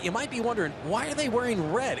 Cowboy, you might be wondering, why are they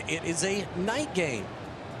wearing red? It is a night game.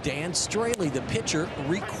 Dan Straley, the pitcher,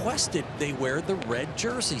 requested they wear the red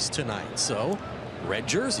jerseys tonight. So, red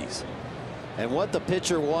jerseys. And what the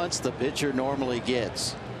pitcher wants, the pitcher normally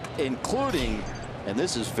gets, including, and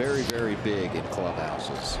this is very, very big in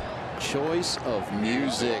clubhouses, choice of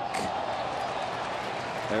music.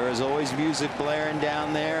 There is always music blaring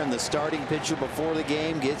down there, and the starting pitcher before the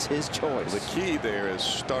game gets his choice. The key there is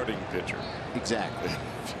starting pitcher. Exactly.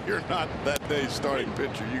 If you're not that day's starting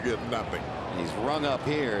pitcher, you get nothing. And he's rung up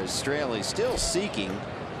here as Straley still seeking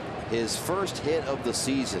his first hit of the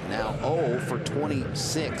season, now 0 for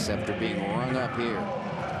 26 after being rung up here.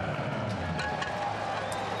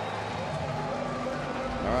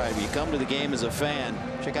 All right, when you come to the game as a fan,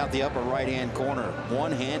 check out the upper right-hand corner.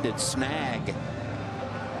 One-handed snag.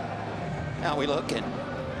 How we looking?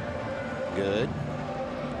 Good.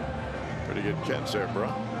 Pretty good catch there, bro.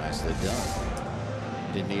 Nicely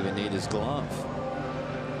done. Didn't even need his glove.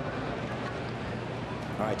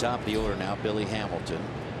 All right, top of the order now, Billy Hamilton.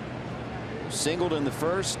 Singled in the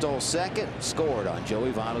first, stole second, scored on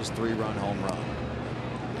Joey Votto's 3-run home run.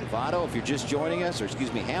 And Votto, if you're just joining us, or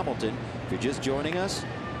excuse me, Hamilton, if you're just joining us,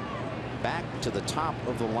 back to the top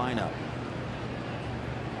of the lineup.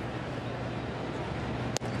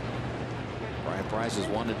 Brian Price has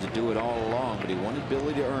wanted to do it all along, but he wanted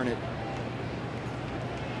Billy to earn it.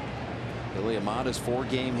 Billy, a modest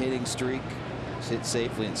 4-game hitting streak. He's hit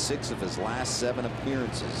safely in 6 of his last 7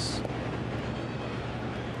 appearances.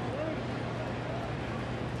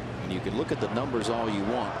 You can look at the numbers all you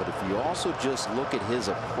want, but if you also just look at his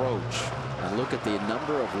approach and look at the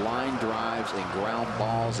number of line drives and ground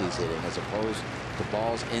balls he's hitting as opposed to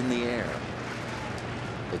balls in the air,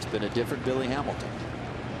 it's been a different Billy Hamilton.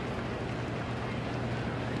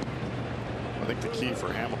 I think the key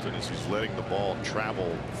for Hamilton is he's letting the ball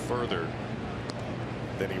travel further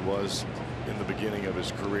than he was in the beginning of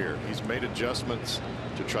his career. He's made adjustments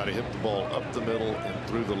to try to hit the ball up the middle and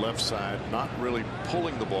through the left side, not really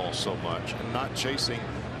pulling the ball so much and not chasing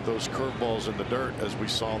those curveballs in the dirt as we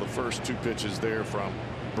saw the first 2 pitches there from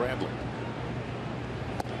Bradley.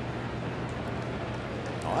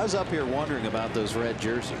 Well, I was up here wondering about those red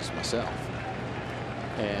jerseys myself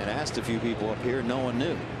and asked a few people up here. No one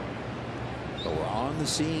knew, but we're on the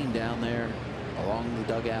scene down there along the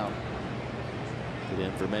dugout. Good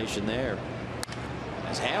information there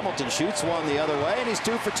as Hamilton shoots one the other way, and he's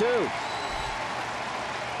 2 for 2.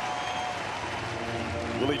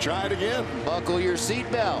 Will he try it again? Buckle your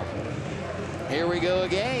seatbelt. Here we go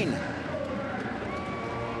again.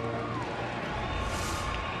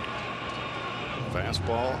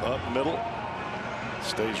 Fastball up middle,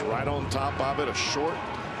 stays right on top of it. A short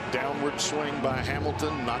downward swing by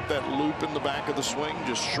Hamilton, not that loop in the back of the swing,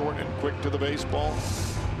 just short and quick to the baseball.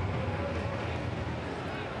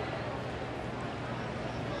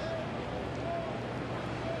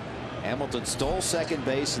 Hamilton stole second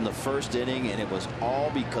base in the first inning, and it was all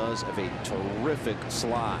because of a terrific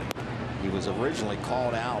slide. He was originally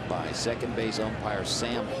called out by second base umpire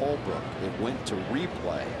Sam Holbrook. It went to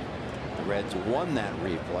replay. The Reds won that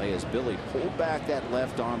replay as Billy pulled back that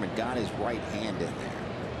left arm and got his right hand in there.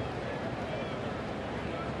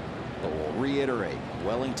 But we'll reiterate,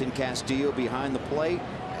 Wellington Castillo behind the plate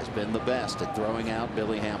has been the best at throwing out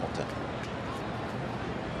Billy Hamilton.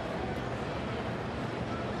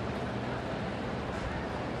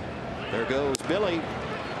 There goes Billy.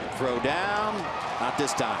 Throw down. Not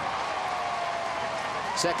this time.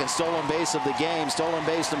 Second stolen base of the game. Stolen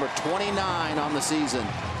base number 29 on the season.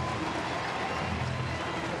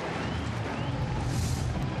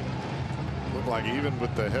 Looked like even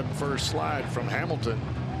with the head first slide from Hamilton,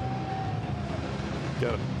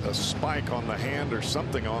 got a spike on the hand or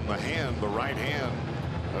something on the hand, the right hand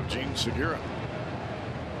of Gene Segura.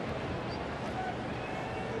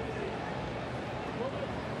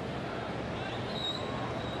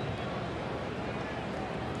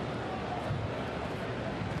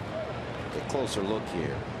 Closer look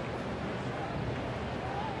here.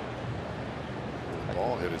 The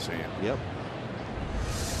ball hit his hand. Yep.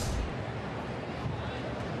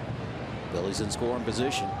 Billy's in scoring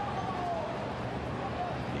position.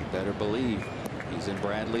 You better believe he's in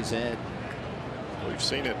Bradley's head. We've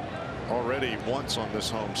seen it already once on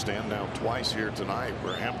this homestand, now twice here tonight,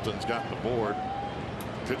 where Hamilton's gotten the board.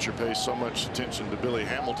 Pitcher pays so much attention to Billy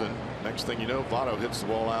Hamilton. Next thing you know, Votto hits the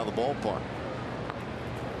ball out of the ballpark.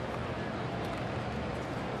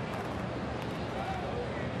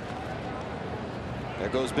 There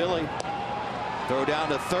goes Billy. Throw down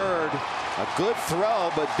to third. A good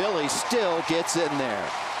throw, but Billy still gets in there.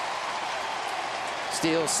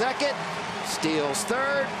 Steals second. Steals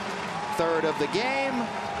third. Third of the game.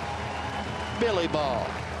 Billy ball.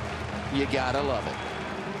 You gotta love it.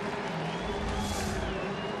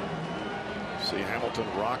 See Hamilton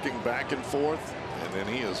rocking back and forth, and then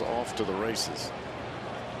he is off to the races.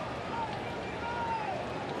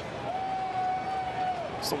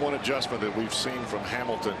 It's the one adjustment that we've seen from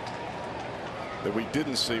Hamilton that we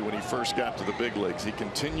didn't see when he first got to the big leagues. He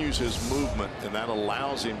continues his movement, and that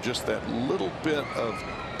allows him just that little bit of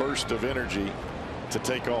burst of energy to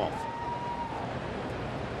take off.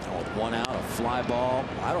 With one out, a fly ball.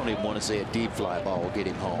 I don't even want to say a deep fly ball will get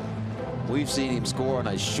him home. We've seen him score on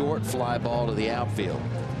a short fly ball to the outfield.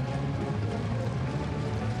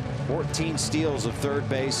 14 steals of third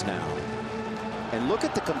base now. And look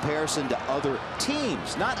at the comparison to other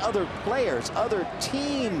teams, not other players, other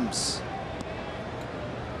teams.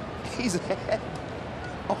 He's ahead,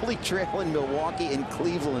 only trailing Milwaukee and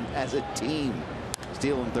Cleveland as a team,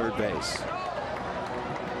 stealing third base.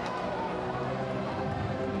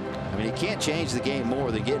 I mean, you can't change the game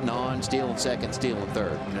more than getting on, stealing second, stealing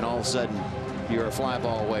third, and then all of a sudden you're a fly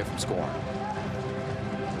ball away from scoring.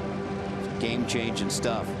 Game-changing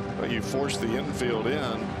stuff. But you force the infield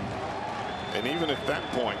in, and even at that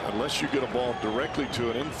point, unless you get a ball directly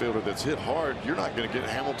to an infielder that's hit hard, you're not going to get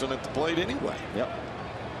Hamilton at the plate anyway. Yep.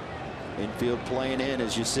 Infield playing in,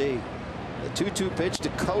 as you see. The 2-2 pitch to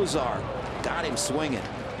Kozar. Got him swinging.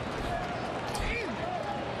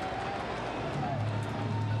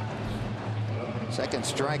 Second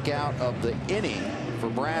strikeout of the inning for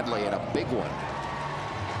Bradley, and a big one.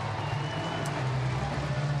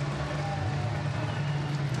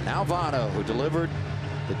 Now Votto, who delivered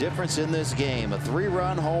the difference in this game. A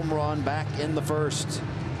 3-run home run back in the first.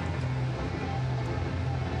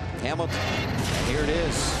 Hamilton, and here it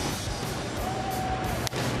is.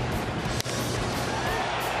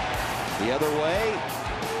 The other way.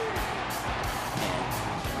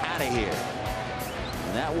 And out of here.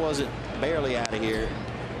 And that wasn't barely out of here.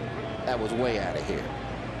 That was way out of here.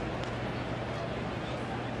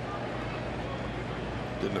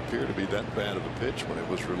 Didn't appear to be that bad of a pitch when it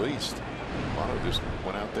was released. Votto just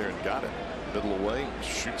went out there and got it. Middle away,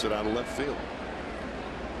 shoots it out of left field.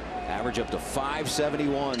 Average up to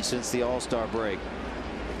 .571 since the All-Star break.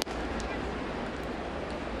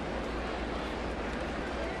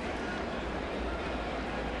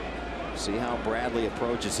 See how Bradley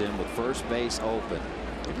approaches him with first base open.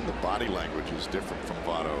 Even the body language is different from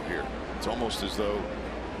Votto here. It's almost as though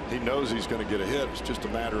he knows he's going to get a hit. It's just a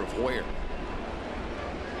matter of where.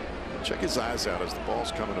 Check his eyes out as the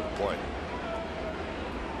ball's coming to the plate.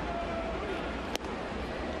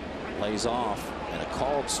 Lays off, and a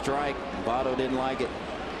called strike. Votto didn't like it.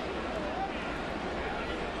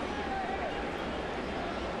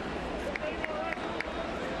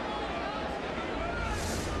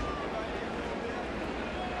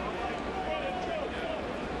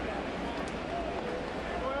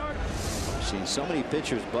 Seen so many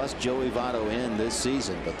pitchers bust Joey Votto in this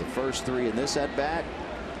season, but the first 3 in this at bat,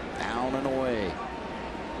 down and away.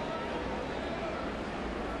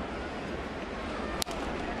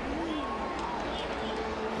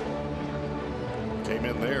 Came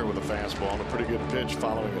in there with a fastball and a pretty good pitch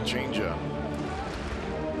following a changeup.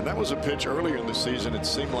 And that was a pitch earlier in the season. It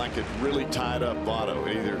seemed like it really tied up Votto.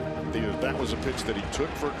 Either that was a pitch that he took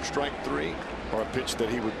for strike 3 or a pitch that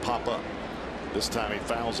he would pop up. This time he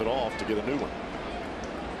fouls it off to get a new one.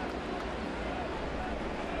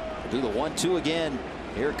 Do the 1-2 again.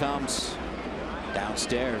 Here it comes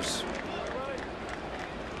downstairs.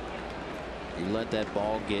 You let that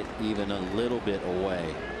ball get even a little bit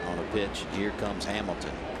away on a pitch. Here comes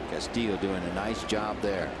Hamilton. Castillo doing a nice job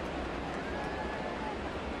there.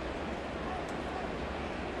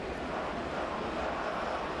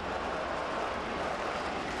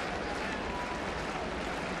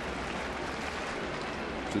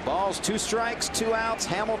 Two balls, 2 strikes, 2 outs.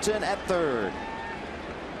 Hamilton at third.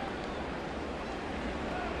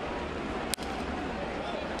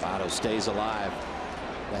 Votto stays alive.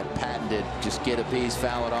 That patented just get a piece,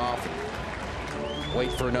 foul it off,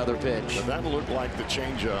 wait for another pitch. But that looked like the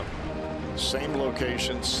changeup. Same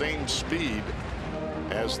location, same speed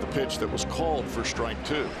as the pitch that was called for strike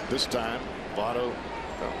 2. This time, Votto,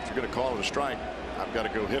 well, if you're going to call it a strike, I've got to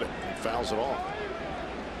go hit it. He fouls it off.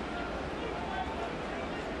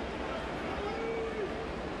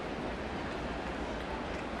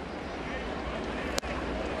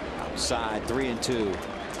 side, 3-2.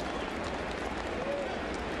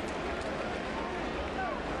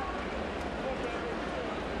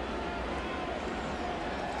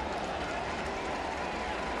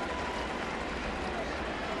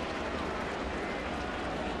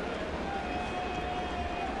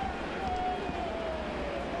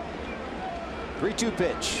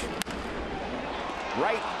 Pitch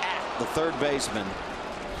right at the third baseman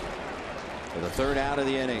for the third out of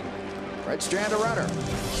the inning. Red strand a runner,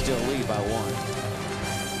 still lead by 1.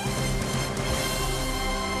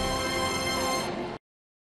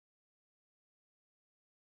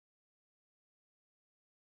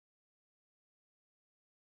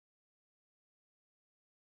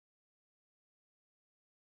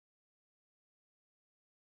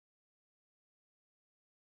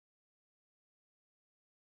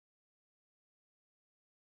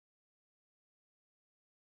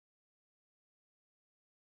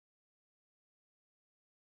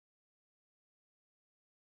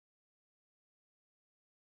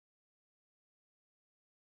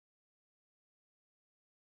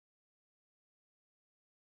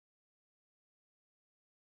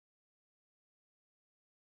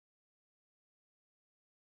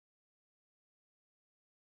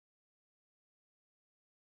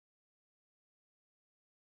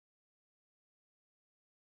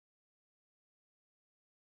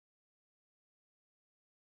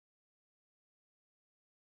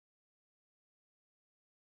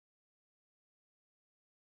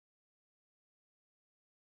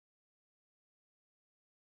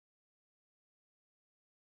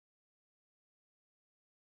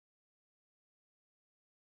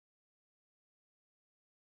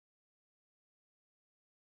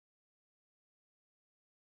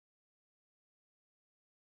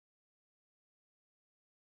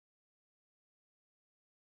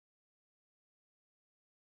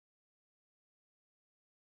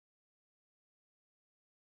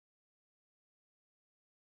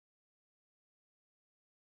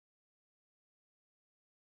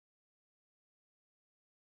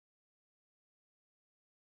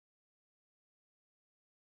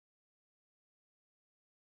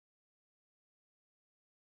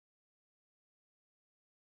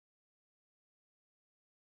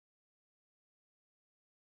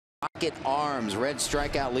 Rocket arms, Red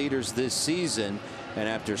strikeout leaders this season, and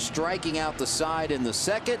after striking out the side in the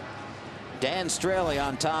second, Dan Straley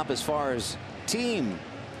on top as far as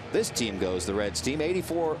this team goes. The Reds team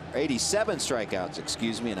 87 strikeouts,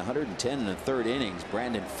 excuse me, in 110 and a third innings.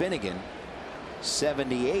 Brandon Finnegan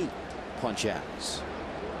 78 punch outs.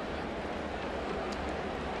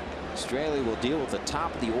 Straley will deal with the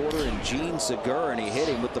top of the order and Gene Segura, and he hit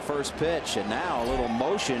him with the first pitch, and now a little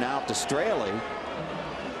motion out to Straley.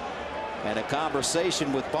 And a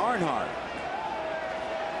conversation with Barnhart.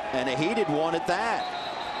 And a heated one at that.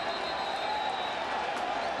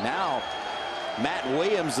 Now, Matt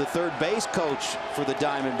Williams, the third base coach for the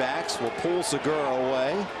Diamondbacks, will pull Segura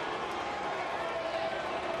away.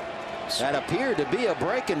 That appeared to be a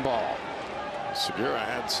breaking ball. Segura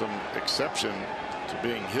had some exception to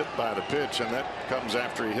being hit by the pitch, and that comes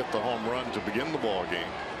after he hit the home run to begin the ball game.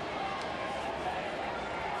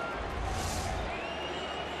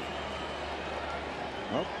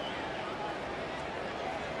 Oh.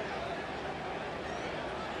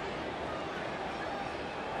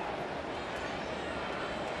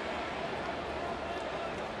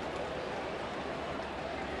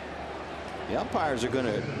 The umpires are going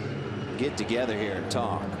to get together here and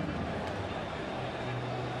talk.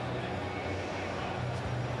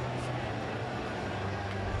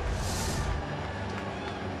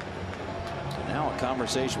 So now a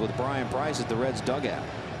conversation with Brian Price at the Reds dugout.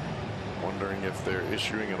 Wondering if they're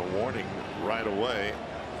issuing it a warning right away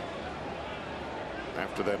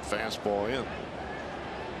after that fastball in.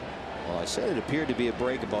 Well, I said it appeared to be a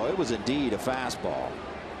breaking ball. It was indeed a fastball.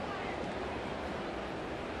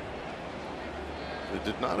 It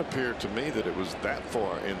did not appear to me that it was that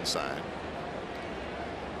far inside.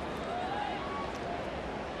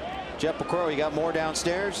 Jeff McCrow, you got more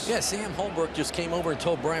downstairs? Yeah, Sam Holbrook just came over and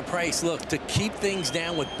told Brian Price, look, to keep things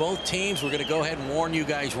down with both teams, we're going to go ahead and warn you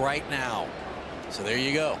guys right now. So there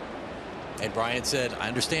you go. And Brian said, I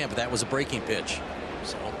understand, but that was a breaking pitch.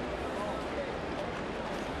 So.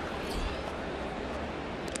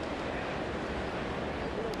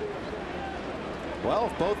 Well,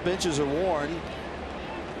 if both benches are warned,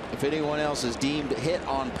 if anyone else is deemed hit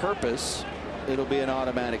on purpose, it'll be an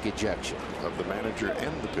automatic ejection of the manager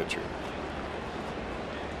and the pitcher.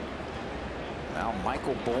 Now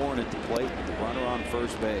Michael Bourne at the plate with the runner on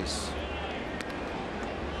first base.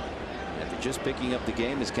 After just picking up the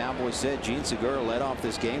game, as Cowboys said, Gene Segura led off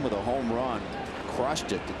this game with a home run.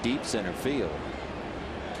 crushed it to deep center field.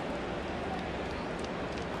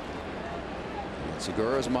 In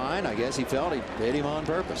Segura's mind, I guess he felt he hit him on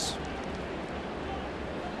purpose.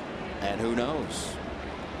 And who knows?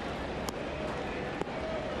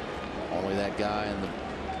 Only that guy in the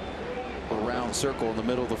round circle in the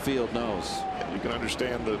middle of the field knows. And you can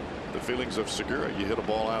understand the feelings of Segura. You hit a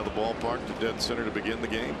ball out of the ballpark to dead center to begin the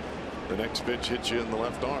game. The next pitch hits you in the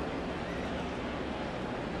left arm.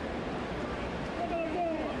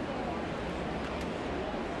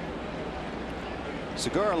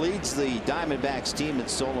 Segura leads the Diamondbacks team in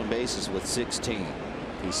stolen bases with 16.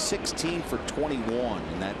 He's 16 for 21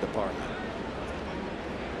 in that department.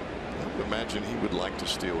 I would imagine he would like to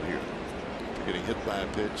steal here. Getting hit by a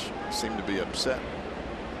pitch, seemed to be upset.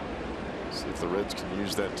 See if the Reds can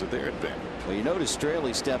use that to their advantage. Well, you notice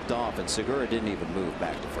Straley stepped off and Segura didn't even move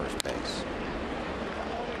back to first base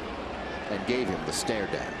and gave him the stare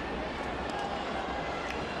down,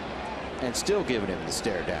 and still giving him the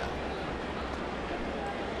stare down.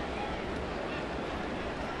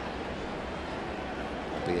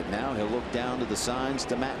 Albeit now he'll look down to the signs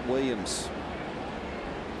to Matt Williams.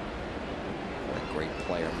 What a great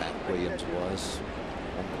player Matt Williams was.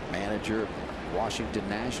 Former manager of the Washington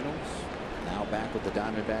Nationals. Now back with the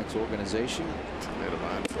Diamondbacks organization. Made a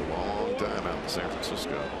mind for a long time out in San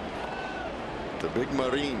Francisco. The big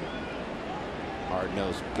Marine.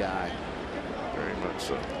 Hard-nosed guy. Very much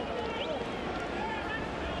so.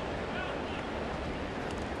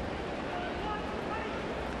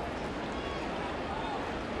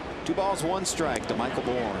 Two balls, one strike to Michael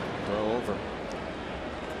Bourne. Throw over.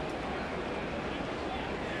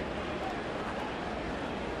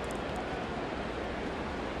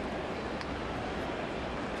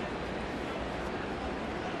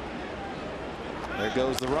 There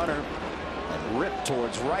goes the runner. And ripped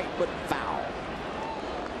towards right, but foul.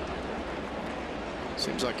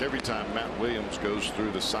 Seems like every time Matt Williams goes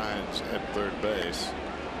through the signs at third base,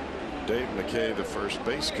 Dave McKay, the first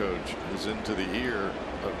base coach, is into the ear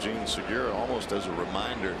of Gene Segura almost as a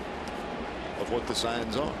reminder of what the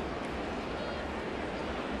signs are.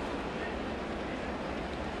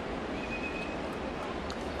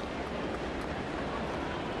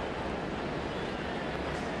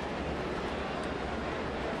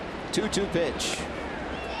 Two-two pitch.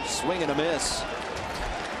 Swing and a miss.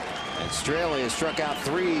 And Straley has struck out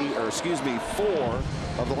four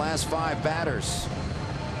of the last 5 batters.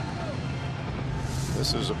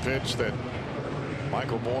 This is a pitch that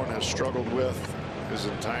Michael Bourne has struggled with his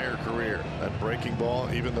entire career. That breaking ball,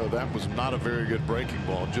 even though that was not a very good breaking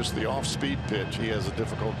ball, just the off-speed pitch he has a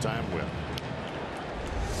difficult time with.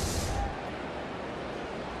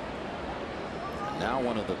 Now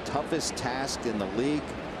one of the toughest tasks in the league.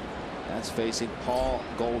 That's facing Paul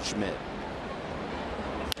Goldschmidt.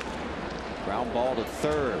 Ground ball to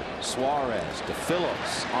third. Suarez to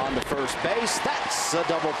Phillips on to first base. That's a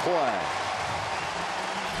double play.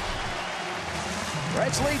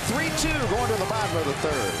 Reds lead 3-2 going to the bottom of the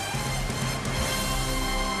third.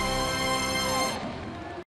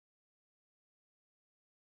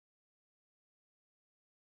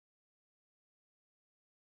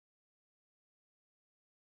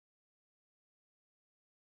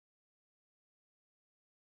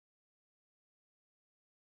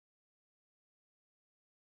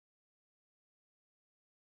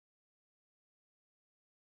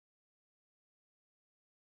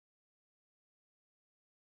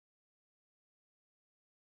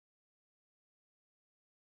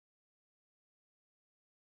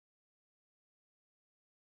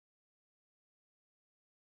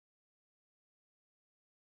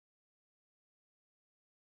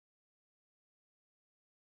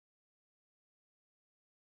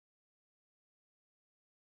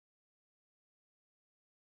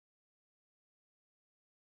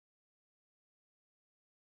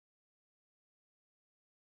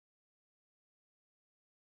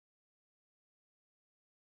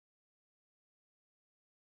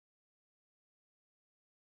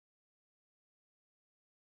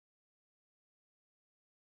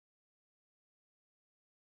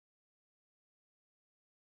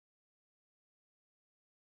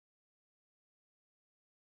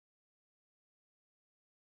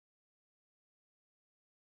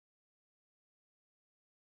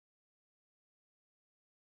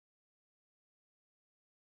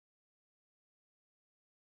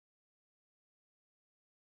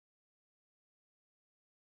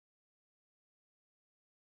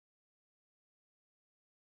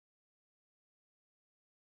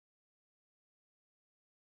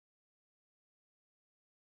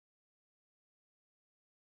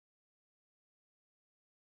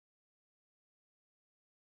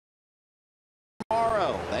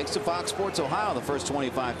 Thanks to Fox Sports Ohio, the first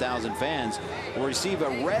 25,000 fans will receive a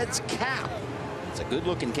Reds cap. It's a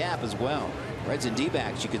good-looking cap as well. Reds and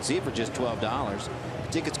D-backs, you can see it for just $12.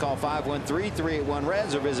 Tickets, call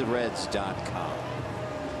 513-381-REDS or visit reds.com.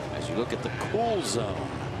 As you look at the cool zone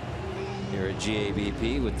here at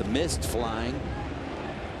GABP with the mist flying.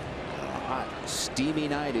 A hot, steamy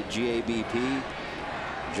night at GABP.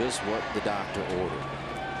 Just what the doctor ordered.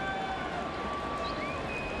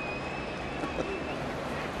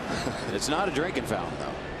 It's not a drinking fountain,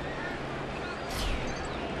 though.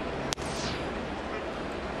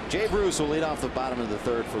 Jay Bruce will lead off the bottom of the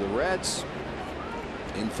third for the Reds.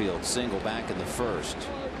 Infield single back in the first.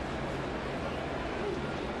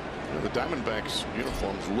 The Diamondbacks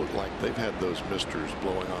uniforms look like they've had those misters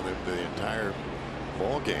blowing on them the entire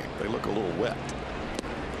ball game. They look a little wet.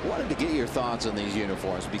 Wanted to get your thoughts on these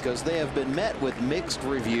uniforms because they have been met with mixed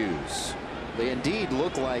reviews. They indeed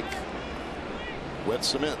look like wet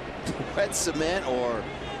cement. Wet cement, or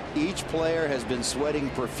each player has been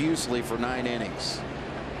sweating profusely for 9 innings.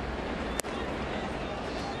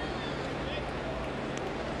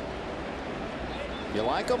 You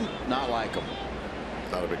like them? Not like them?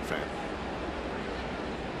 Not a big fan.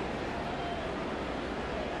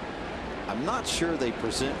 I'm not sure they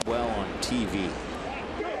present well on TV.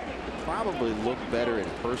 Probably look better in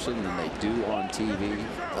person than they do on TV.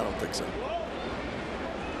 I don't think so.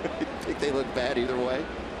 You think they look bad either way?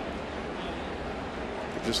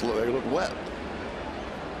 They look wet.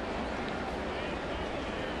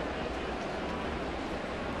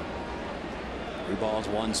 3 balls,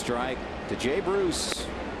 1 strike to Jay Bruce.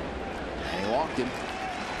 And he walked him.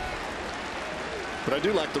 But I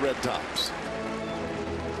do like the red tops.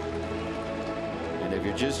 And if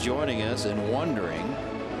you're just joining us and wondering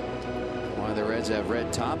why the Reds have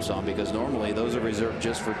red tops on, because normally those are reserved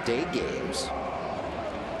just for day games.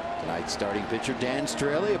 Tonight's starting pitcher Dan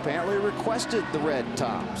Straley apparently requested the red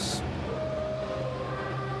tops.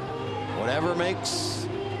 Whatever makes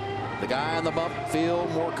the guy on the bump feel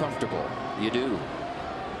more comfortable, you do.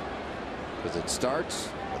 Because it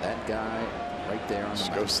starts with that guy right there on the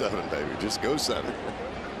mound. Just go 7, baby. Just go 7.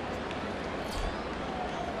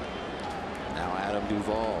 Now Adam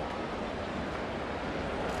Duvall.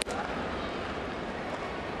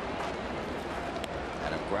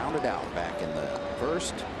 Adam grounded out back in the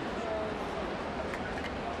first.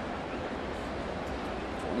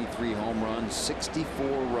 23 home runs, 64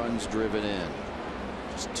 runs driven in.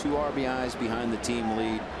 Just 2 RBIs behind the team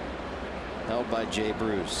lead held by Jay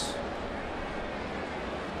Bruce.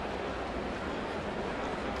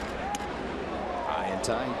 High and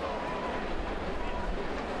tight.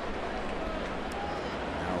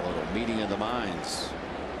 Now a little meeting of the minds.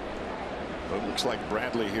 Well, it looks like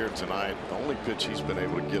Bradley here tonight, the only pitch he's been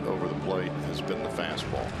able to get over the plate has been the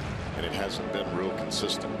fastball, and it hasn't been real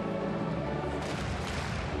consistent.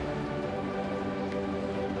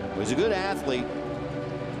 He was a good athlete.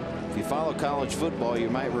 If you follow college football, you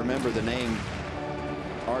might remember the name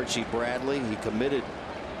Archie Bradley. He committed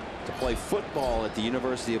to play football at the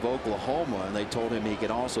University of Oklahoma, and they told him he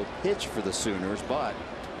could also pitch for the Sooners, but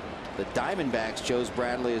the Diamondbacks chose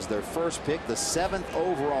Bradley as their first pick, the 7th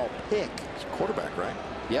overall pick. He's a quarterback, right?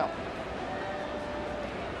 Yep.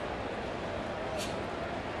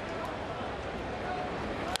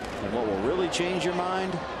 And what will really change your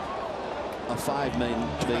mind? A $5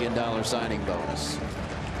 million signing bonus.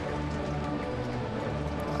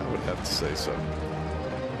 I would have to say so.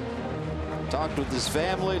 Talked with his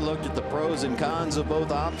family, looked at the pros and cons of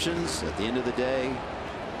both options. At the end of the day,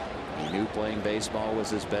 he knew playing baseball was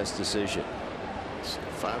his best decision.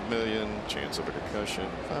 $5 million, chance of a concussion.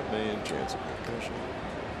 $5 million, chance of a concussion.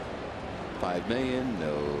 $5 million,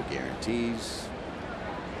 no guarantees.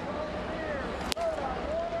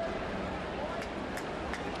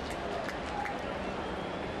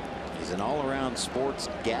 He's an all-around sports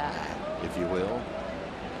guy, if you will.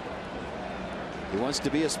 He wants to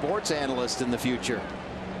be a sports analyst in the future.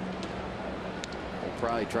 We'll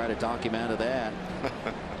probably try to talk him out of that.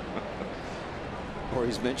 Or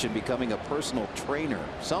he's mentioned becoming a personal trainer,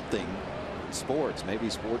 something in sports, maybe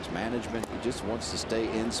sports management. He just wants to stay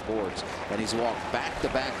in sports, and he's walked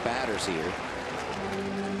back-to-back batters here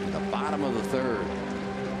in the bottom of the third.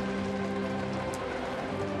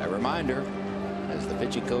 A reminder, as the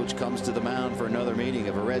pitching coach comes to the mound for another meeting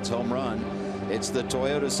of a Reds home run, it's the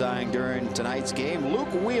Toyota sign during tonight's game.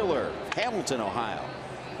 Luke Wheeler, Hamilton, Ohio,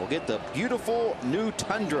 will get the beautiful new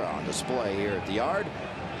Tundra on display here at the Yard.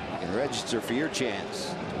 You can register for your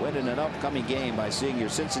chance to win in an upcoming game by seeing your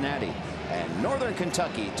Cincinnati and Northern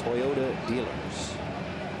Kentucky Toyota dealers.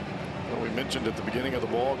 Well, we mentioned at the beginning of the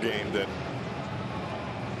ball game that,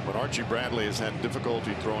 But Archie Bradley has had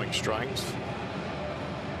difficulty throwing strikes.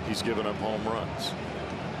 He's given up home runs.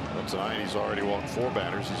 But tonight he's already walked 4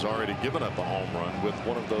 batters. He's already given up a home run with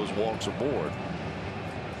one of those walks aboard.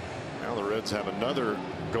 Now the Reds have another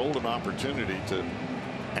golden opportunity to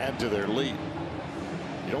add to their lead.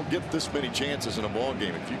 You don't get this many chances in a ball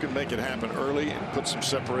game. If you can make it happen early and put some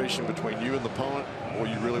separation between you and the opponent, or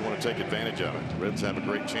you really want to take advantage of it. The Reds have a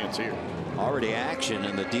great chance here. Already action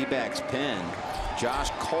in the D-backs pen. Josh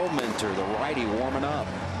Coleminter, the righty, warming up.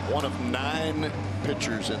 One of 9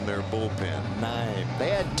 pitchers in their bullpen. 9. They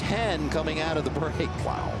had 10 coming out of the break.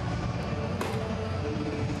 Wow.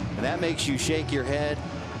 And that makes you shake your head.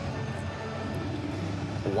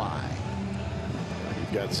 Why?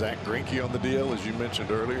 You've got Zach Greinke on the deal, as you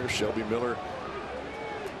mentioned earlier. Shelby Miller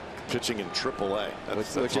pitching in AAA.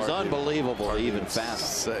 Which is unbelievable, even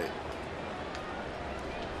faster. Say.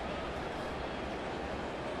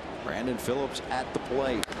 Brandon Phillips at the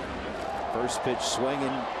plate. First pitch swinging,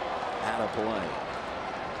 out of play.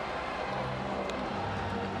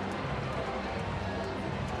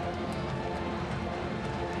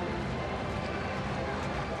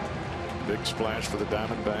 Big splash for the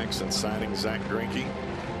Diamondbacks and signing Zach Greinke.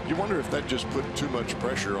 You wonder if that just put too much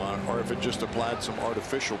pressure on, or if it just applied some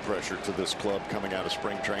artificial pressure to this club coming out of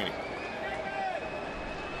spring training.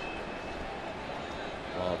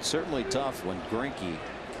 Well, it's certainly tough when Greinke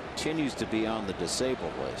continues to be on the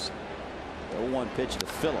disabled list. The 0-1 pitch to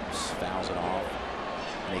Phillips, fouls it off.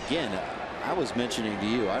 And again, I was mentioning to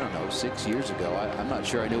you, I don't know, 6 years ago, I'm not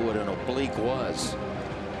sure I knew what an oblique was.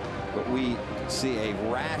 But we see a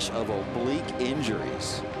rash of oblique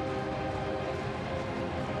injuries,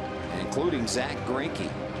 including Zach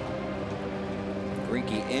Greinke.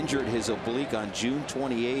 Greinke injured his oblique on June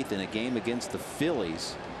 28th in a game against the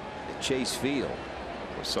Phillies at Chase Field.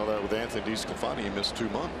 We saw that with Anthony DeSclafani. He missed 2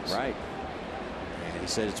 months. Right. And he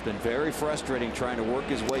said it's been very frustrating trying to work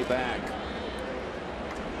his way back.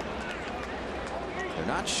 They're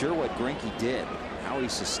not sure what Greinke did, how he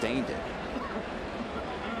sustained it.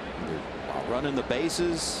 While running the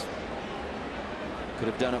bases, could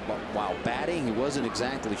have done it while batting. He wasn't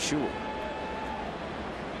exactly sure.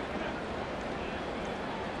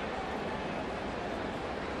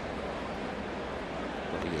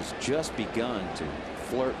 But he has just begun to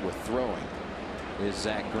flirt with throwing, is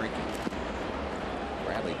Zach Greinke.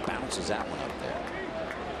 Bradley bounces that one up there.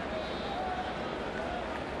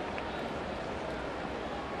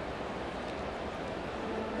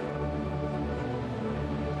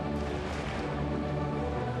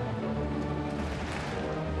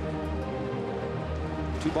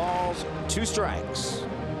 Two balls, 2 strikes.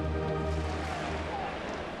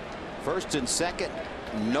 First and second,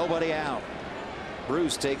 nobody out.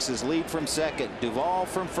 Bruce takes his lead from second. Duvall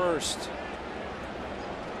from first.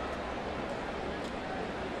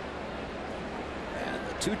 And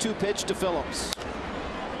the 2-2 pitch to Phillips.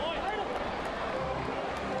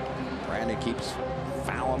 Brandon keeps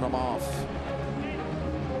fouling them off.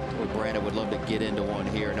 Well, Brandon would love to get into one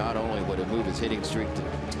here. Not only would it move his hitting streak to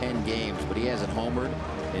 10 games, but he hasn't homered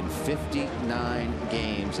in 59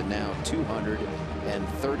 games and now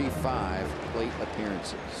 235 plate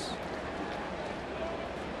appearances.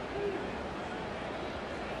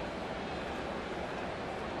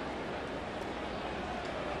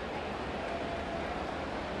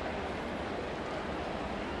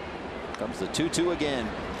 Comes the 2-2 again.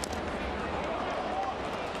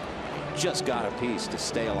 Just got a piece to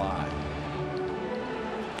stay alive.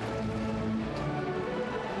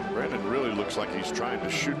 Brandon really looks like he's trying to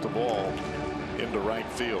shoot the ball into right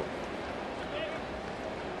field.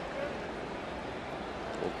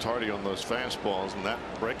 A little tardy on those fastballs, and that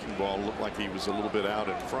breaking ball looked like he was a little bit out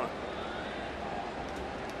in front.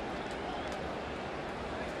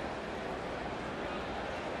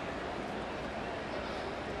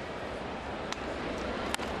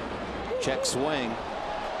 Check swing.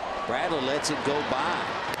 Bradley lets it go by.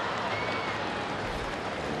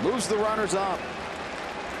 Moves the runners up.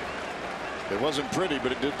 It wasn't pretty,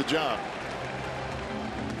 but it did the job.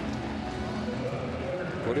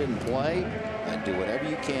 Put it in play and do whatever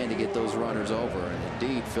you can to get those runners over. And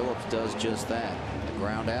indeed, Phillips does just that. The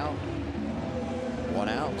ground out. 1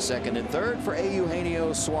 out. Second and third for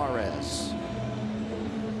Eugenio Suarez.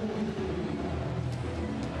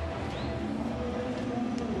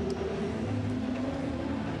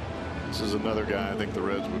 This is another guy I think the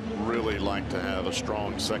Reds would really like to have a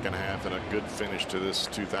strong second half and a good finish to this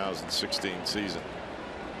 2016 season.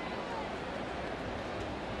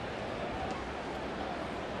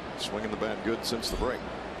 Swinging the bat good since the break.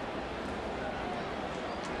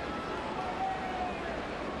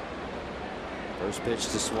 First pitch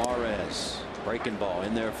to Suarez. Breaking ball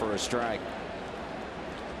in there for a strike.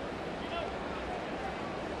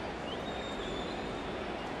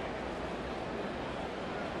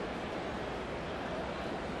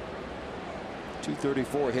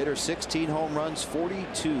 .234 hitter, 16 home runs,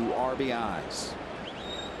 42 RBIs.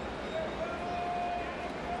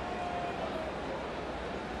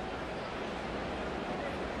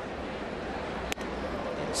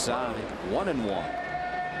 Inside, 1-1.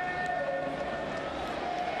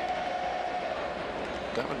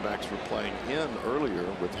 Diamondbacks were playing in earlier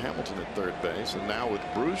with Hamilton at third base, and now with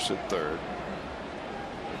Bruce at third.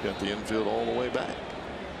 They've got the infield all the way back.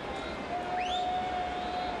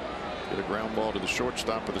 Get a ground ball to the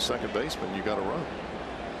shortstop or the second baseman, you got to run.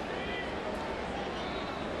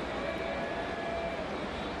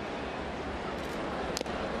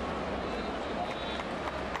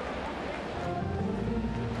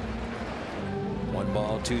 One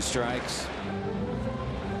ball, 2 strikes.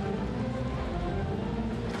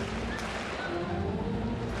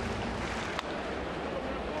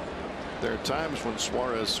 There are times when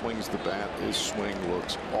Suarez swings the bat, his swing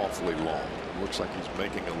looks awfully long. It looks like he's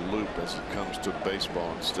making a loop as he comes to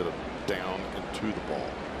baseball instead of down and to the ball.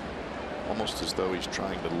 Almost as though he's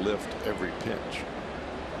trying to lift every pitch.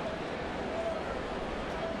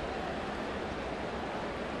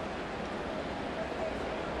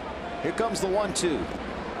 Here comes the 1-2.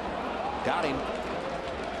 Got him.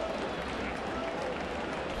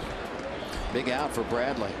 Big out for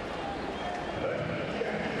Bradley.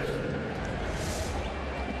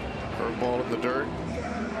 Curveball in the dirt.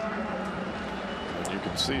 And you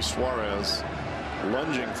can see Suarez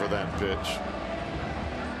lunging for that pitch.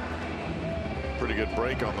 Pretty good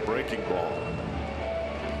break on the breaking ball.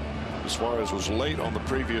 Suarez was late on the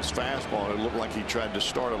previous fastball. It looked like he tried to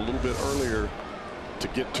start a little bit earlier to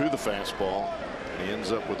get to the fastball. And he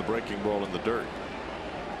ends up with the breaking ball in the dirt.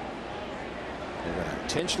 They're going to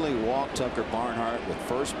intentionally walk Tucker Barnhart with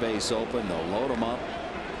first base open. They'll load him up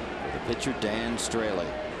with the pitcher Dan Straley.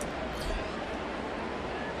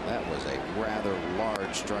 That was a rather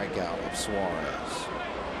large strikeout of Suarez.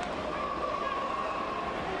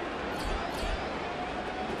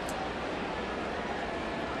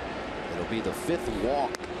 It'll be the 5th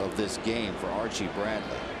walk of this game for Archie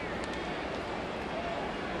Bradley.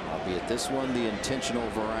 Albeit this one the intentional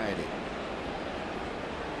variety.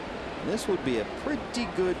 This would be a pretty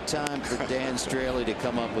good time for Dan Straley to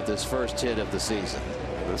come up with his first hit of the season.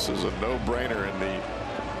 This is a no-brainer in the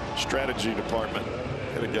strategy department.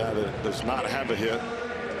 And a guy that does not have a hit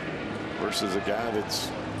versus a guy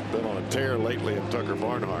that's been on a tear lately in Tucker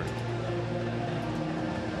Barnhart.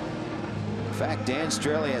 In fact, Dan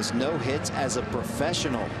Straley has no hits as a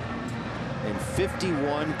professional in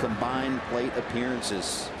 51 combined plate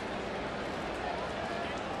appearances.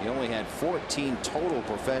 He only had 14 total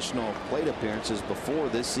professional plate appearances before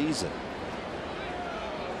this season.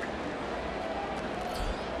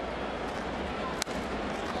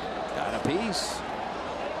 Got a piece.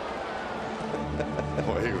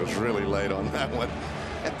 Boy, he was really late on that one.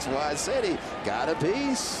 That's why I said he got a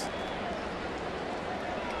piece.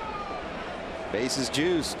 Base is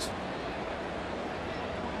juiced.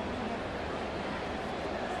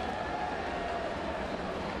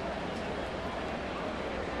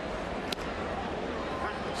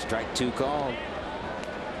 Strike 2 called.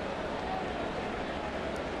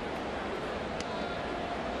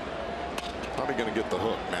 Probably going to get the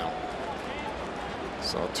hook now.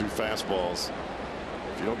 Saw 2 fastballs.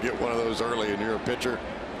 If you don't get one of those early and you're a pitcher,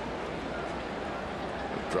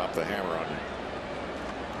 it'll drop the hammer on you.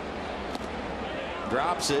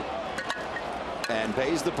 Drops it and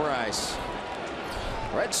pays the price.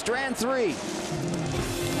 Red Strand 3.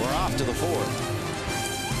 We're off to the 4th.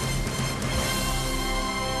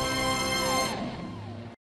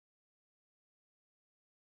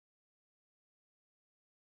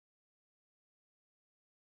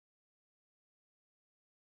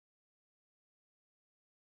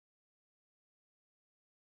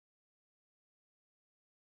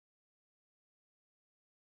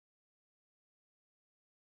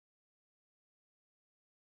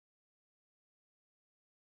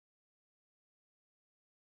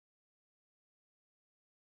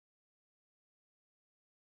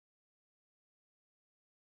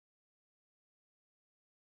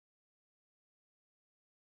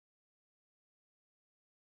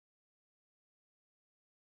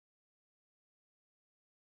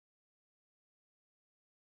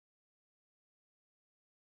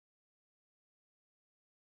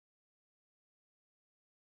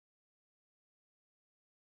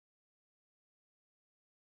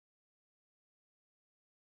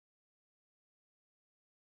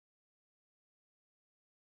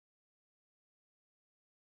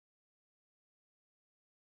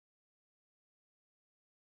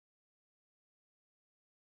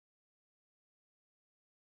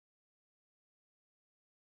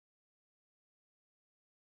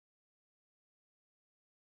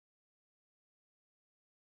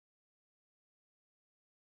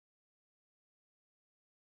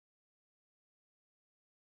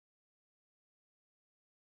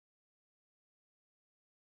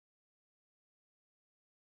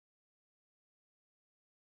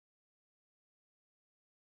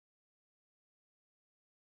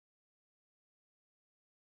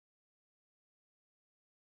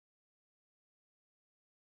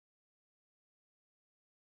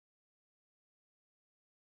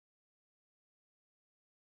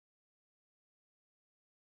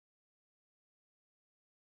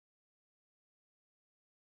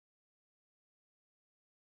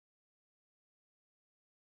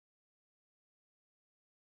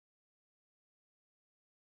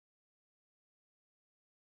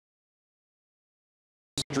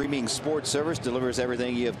 Streaming sports service delivers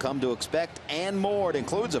everything you have come to expect and more. It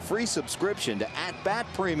includes a free subscription to At Bat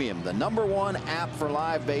Premium, the #1 app for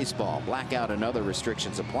live baseball. Blackout and other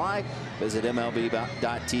restrictions apply. Visit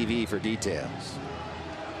MLB.tv for details.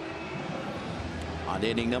 On to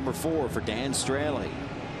inning number 4 for Dan Straley.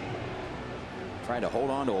 Trying to hold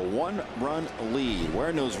on to a 1-run lead.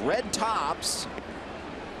 Wearing those red tops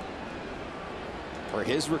for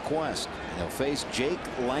his request. And he'll face Jake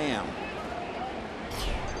Lamb.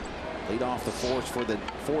 Lead off the fourth for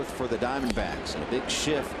the Diamondbacks, and a big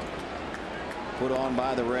shift put on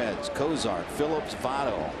by the Reds. Cozart, Phillips,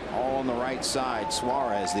 Votto all on the right side.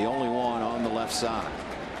 Suarez the only one on the left side.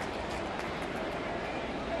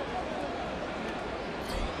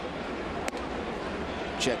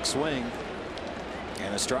 Check swing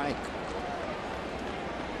and a strike.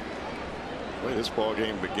 The way this ball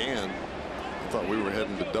game began, I thought we were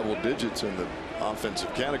heading to double digits in the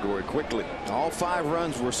offensive category quickly. All 5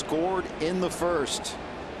 runs were scored in the first.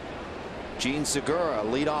 Gene Segura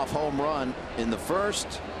leadoff home run in the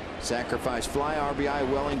first. Sacrifice fly RBI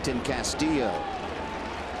Wellington Castillo.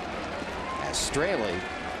 As Straley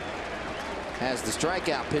has the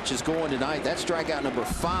strikeout pitches going tonight. That's strikeout number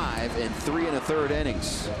 5 in 3 1/3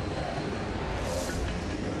 innings.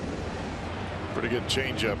 Pretty good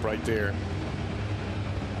changeup right there.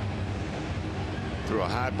 Threw a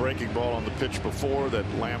high breaking ball on the pitch before that.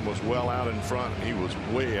 Lamb was well out in front. He was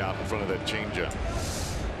way out in front of that changeup.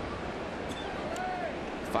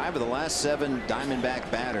 5 of the last 7 Diamondback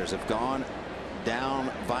batters have gone down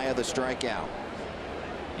via the strikeout.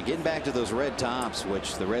 And getting back to those red tops,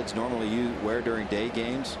 which the Reds normally wear during day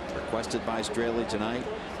games, requested by Straley tonight.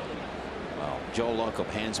 Well, Joe Luckham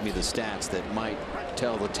hands me the stats that might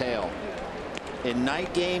tell the tale. In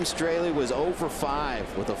night games, Straley was 0 for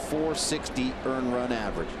 5 with a .460 earned run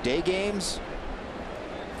average. Day games,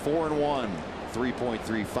 4-1,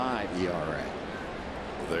 3.35 ERA.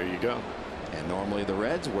 Well, there you go. And normally the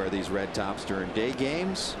Reds wear these red tops during day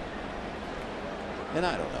games. And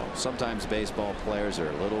I don't know, sometimes baseball players are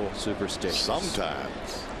a little superstitious.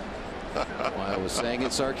 Sometimes. Well, I was saying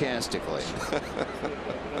it sarcastically.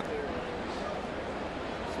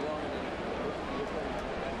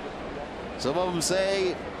 Some of them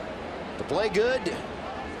say to play good,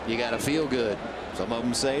 you got to feel good. Some of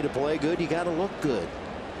them say to play good, you got to look good.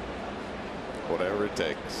 Whatever it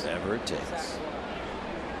takes. Whatever it takes.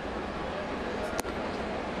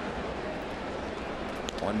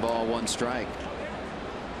 1 ball, 1 strike.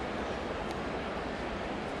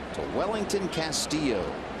 To Wellington Castillo.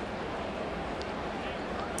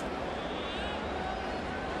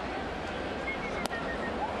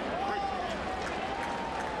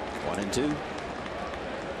 One and 2.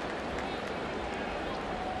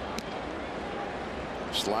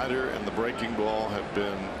 Slider and the breaking ball have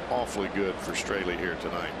been awfully good for Straley here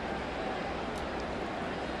tonight.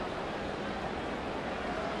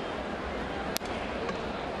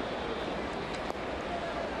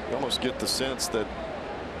 You almost get the sense that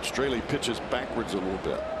Straley pitches backwards a little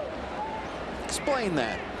bit. Explain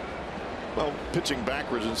that. Well, pitching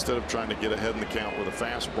backwards instead of trying to get ahead in the count with a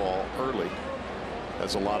fastball early,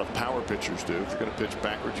 as a lot of power pitchers do. If you're going to pitch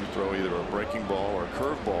backwards, you throw either a breaking ball or a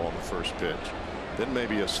curveball on the first pitch, then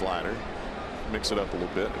maybe a slider, mix it up a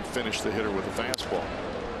little bit, and finish the hitter with a fastball.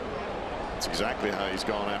 That's exactly how he's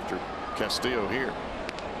gone after Castillo here.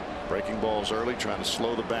 Breaking balls early, trying to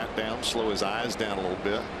slow the bat down, slow his eyes down a little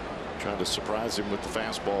bit, trying to surprise him with the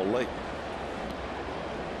fastball late.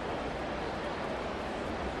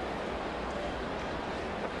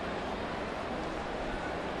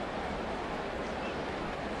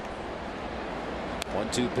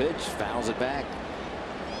 One-two pitch, fouls it back.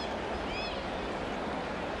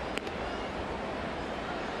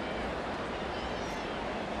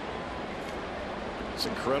 It's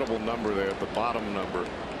an incredible number there, the bottom number.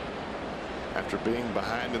 After being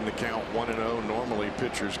behind in the count 1-0, normally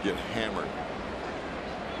pitchers get hammered.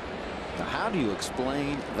 Now, how do you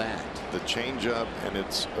explain that? The changeup and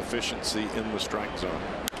its efficiency in the strike zone.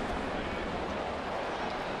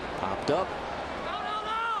 Popped up.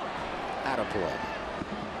 Out of play.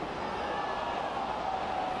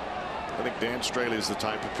 I think Dan Straley is the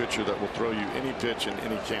type of pitcher that will throw you any pitch in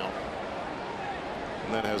any count.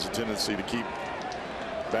 And that has a tendency to keep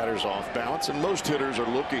batters off balance. And most hitters are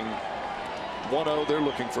looking 1-0, they're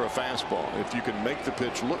looking for a fastball. If you can make the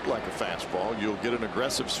pitch look like a fastball, you'll get an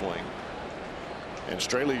aggressive swing. And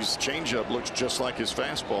Straley's changeup looks just like his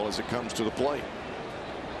fastball as it comes to the plate.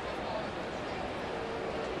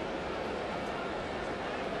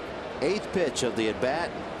 Eighth pitch of the at bat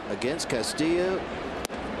against Castillo,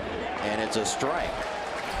 and it's a strike.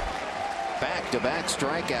 Back-to-back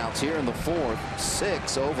strikeouts here in the fourth.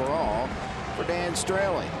 6 overall for Dan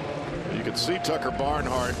Straley. You could see Tucker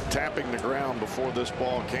Barnhart tapping the ground before this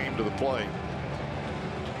ball came to the plate.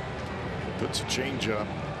 Puts a changeup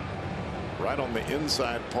right on the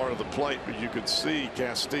inside part of the plate, but you could see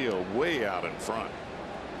Castillo way out in front.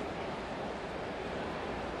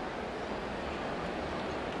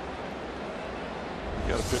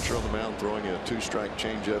 Got a pitcher on the mound throwing a 2-strike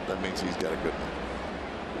changeup. That means he's got a good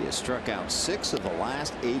one. He has struck out 6 of the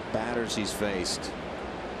last 8 batters he's faced.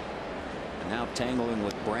 And now tangling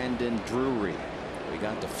with Brandon Drury. We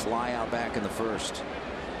got to fly out back in the first.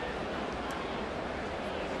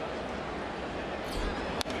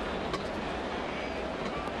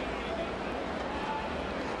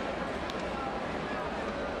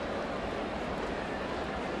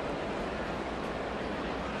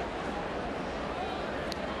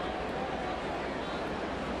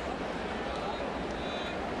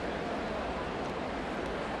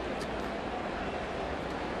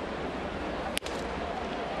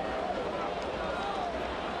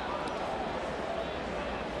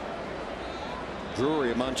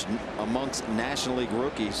 Drury amongst National League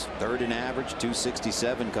rookies, 3rd in average,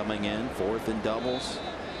 267 coming in, 4th in doubles.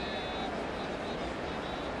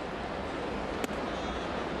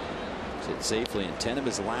 He's hit safely in 10 of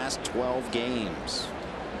his last 12 games.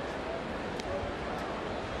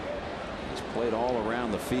 He's played all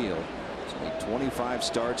around the field. He's made 25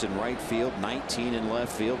 starts in right field, 19 in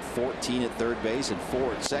left field, 14 at third base, and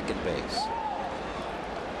 4 at second base.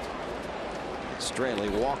 Straley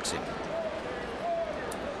walks him.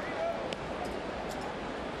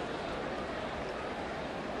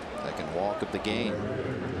 Second walk of the game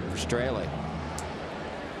for Straley.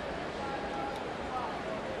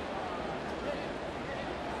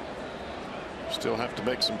 Still have to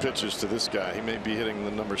make some pitches to this guy. He may be hitting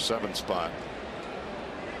the number 7 spot.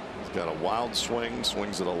 He's got a wild swing,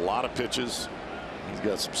 swings at a lot of pitches. He's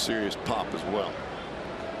got some serious pop as well.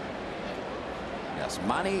 Yes,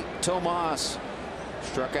 Manny Tomas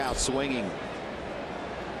struck out swinging.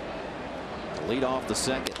 Lead off the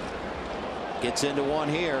second. Gets into one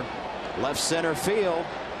here. Left center field.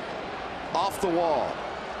 Off the wall.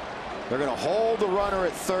 They're going to hold the runner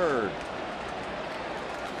at third.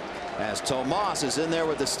 As Tomas is in there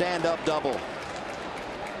with the stand-up double.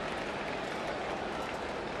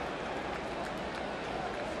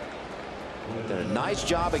 Did a nice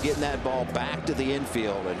job of getting that ball back to the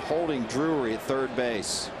infield and holding Drury at third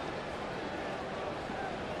base.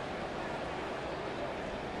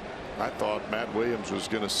 I thought Matt Williams was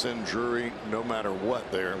going to send Drury no matter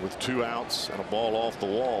what there with 2 outs and a ball off the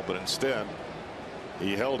wall, but instead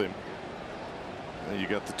he held him. And you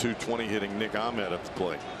got the 220 hitting Nick Ahmed at the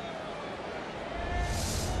plate.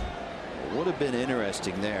 It would have been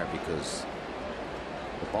interesting there because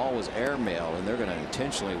the ball was airmailed and they're going to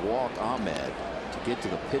intentionally walk Ahmed to get to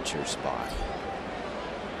the pitcher spot.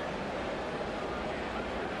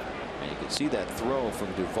 And you can see that throw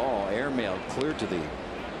from Duvall airmailed clear to the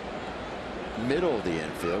middle of the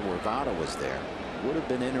infield where Votto was there. Would have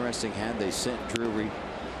been interesting had they sent Drury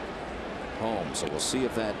home. So we'll see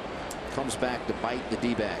if that comes back to bite the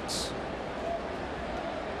D-backs.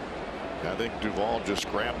 I think Duvall just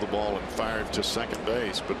grabbed the ball and fired to second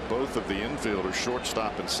base, but both of the infielders,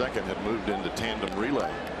 shortstop and second, had moved into tandem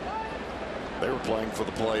relay. They were playing for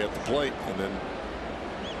the play at the plate, and then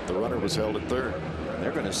the runner was held at third.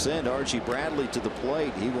 They're going to send Archie Bradley to the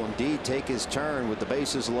plate. He will indeed take his turn with the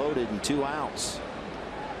bases loaded and 2 outs.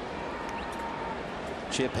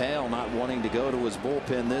 Chip Hale not wanting to go to his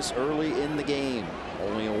bullpen this early in the game.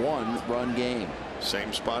 Only a 1-run game.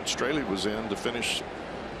 Same spot Straley was in to finish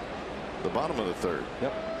the bottom of the third.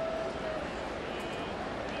 Yep.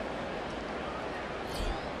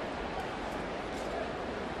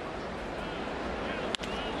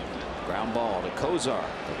 Ground ball to Kozar.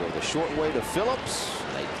 They'll go the short way to Phillips.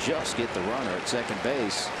 They just get the runner at second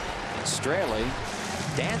base. And Straley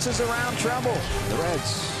dances around Trumbull. The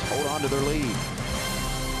Reds hold on to their lead.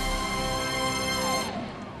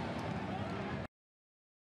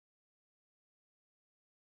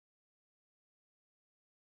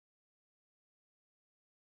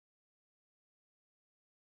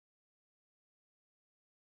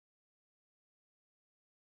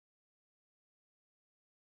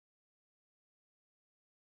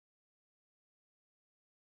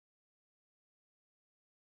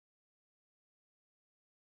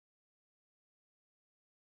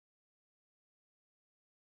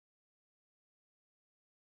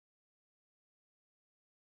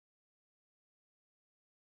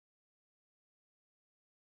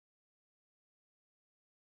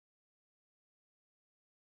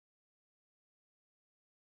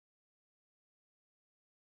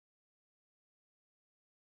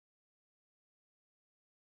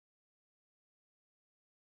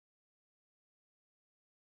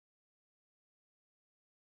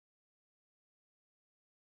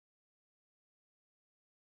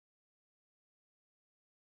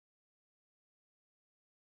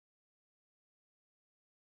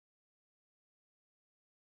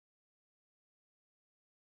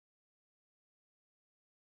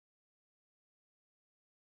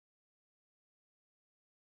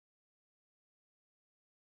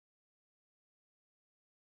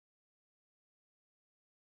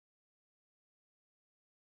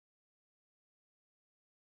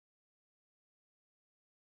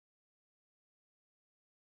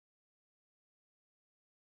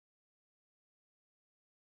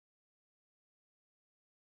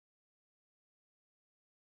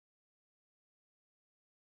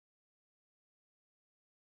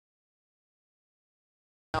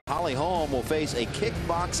 Holly Holm will face a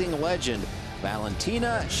kickboxing legend,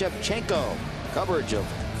 Valentina Shevchenko. Coverage of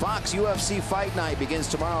Fox UFC Fight Night begins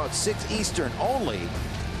tomorrow at 6 Eastern, only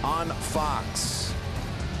on Fox.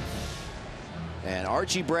 And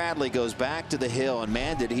Archie Bradley goes back to the hill, and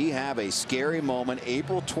man, did he have a scary moment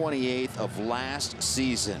April 28th of last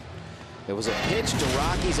season. It was a pitch to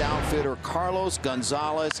Rockies outfielder Carlos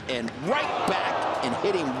Gonzalez, and right back and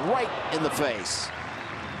hit him right in the face.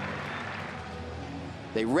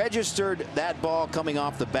 They registered that ball coming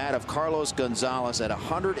off the bat of Carlos Gonzalez at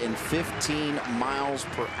 115 miles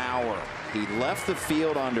per hour. He left the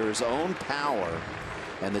field under his own power,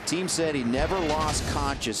 and the team said he never lost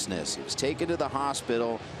consciousness. He was taken to the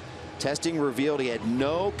hospital. Testing revealed he had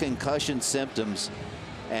no concussion symptoms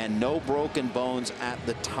and no broken bones at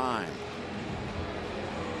the time.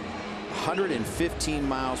 115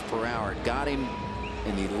 miles per hour. It got him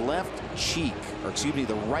in the left cheek, or excuse me,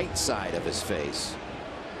 the right side of his face.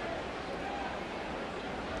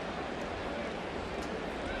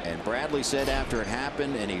 And Bradley said after it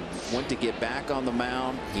happened and he went to get back on the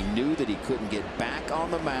mound, he knew that he couldn't get back on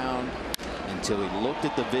the mound until he looked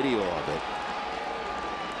at the video of it.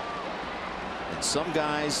 And some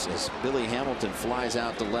guys, as Billy Hamilton flies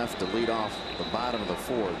out to left to lead off the bottom of the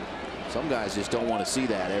fourth, some guys just don't want to see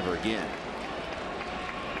that ever again.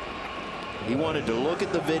 He wanted to look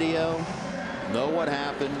at the video, know what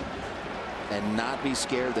happened, and not be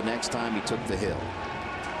scared the next time he took the hill.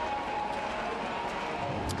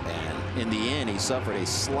 And in the end, he suffered a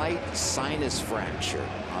slight sinus fracture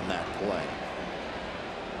on that play.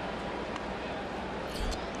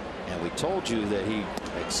 And we told you that he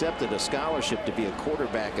accepted a scholarship to be a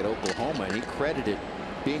quarterback at Oklahoma, and he credited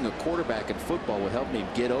being a quarterback in football with helping him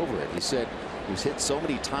get over it. He said he was hit so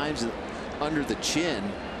many times under the chin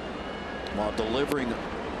while delivering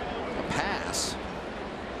a pass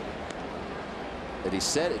that he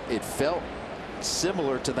said it felt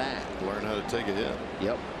similar to that. Learn how to take a hit.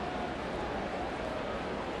 Yep.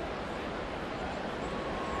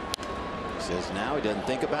 He says now he doesn't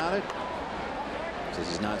think about it. Says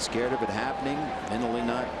he's not scared of it happening, mentally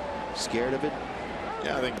not scared of it.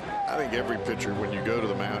 Yeah, I think every pitcher, when you go to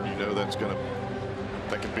the mound, you know that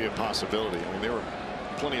can be a possibility. I mean, there were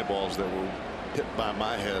plenty of balls that were hit by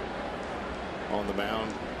my head on the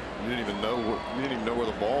mound. You didn't even know where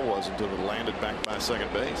the ball was until it landed back by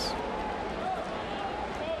second base.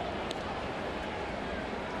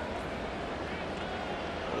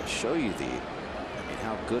 Well, to show you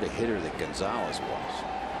how good a hitter that Gonzalez was.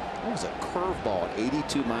 It was a curveball at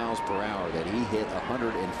 82 miles per hour that he hit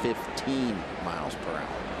 115 miles per hour.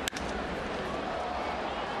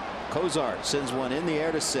 Cozart sends one in the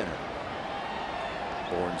air to center.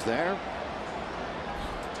 Bourne's there.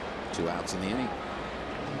 2 outs in the inning.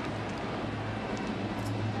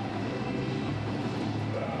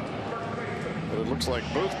 But it looks like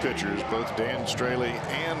both pitchers, both Dan Straley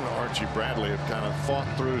and Archie Bradley, have kind of fought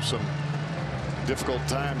through some difficult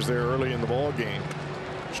times there early in the ball game.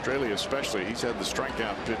 Straley especially, he's had the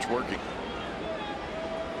strikeout pitch working.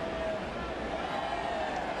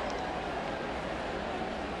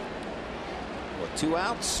 Well, 2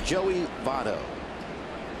 outs, Joey Votto.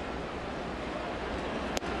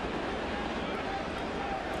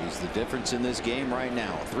 He's the difference in this game right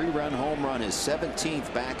now. A 3-run home run, his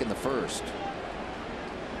 17th back in the first.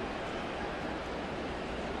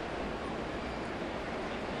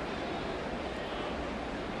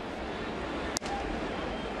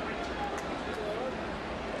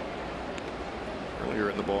 Earlier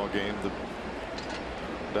in the ball game, the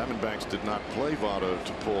Diamondbacks did not play Votto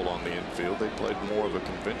to pull on the infield. They played more of a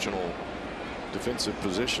conventional defensive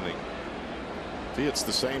positioning. If he hits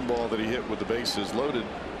the same ball that he hit with the bases loaded,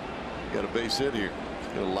 you got a base hit here.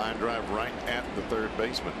 Get a line drive right at the third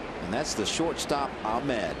baseman. And that's the shortstop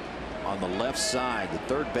Ahmed on the left side. The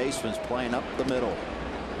third baseman's playing up the middle.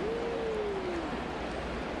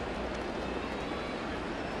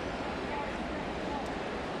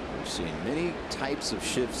 We've seen many types of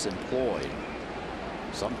shifts employed.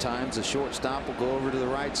 Sometimes the shortstop will go over to the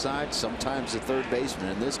right side. Sometimes the third baseman.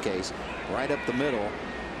 In this case, right up the middle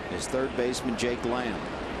is third baseman Jake Lamb.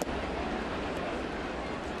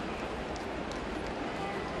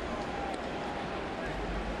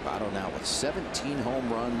 Votto now with 17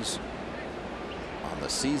 home runs on the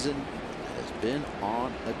season. Has been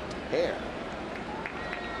on a tear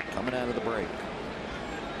coming out of the break.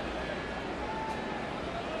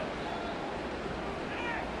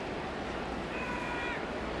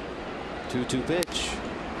 2-2 pitch.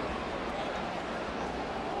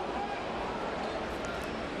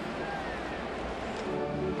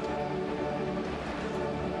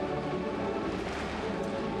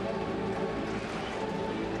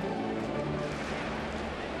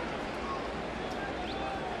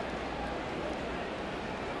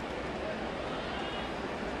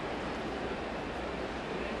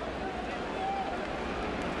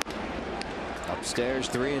 Upstairs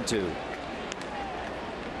 3-2.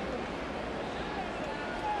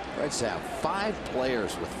 Reds have 5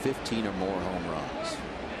 players with 15 or more home runs.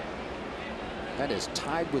 That is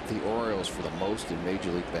tied with the Orioles for the most in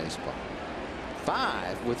Major League Baseball.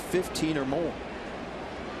 5 with 15 or more.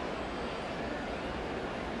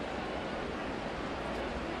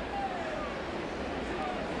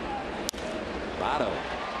 Votto,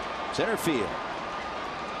 center field.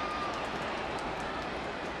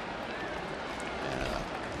 And a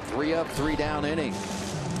 3 up, 3 down inning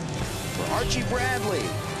for Archie Bradley.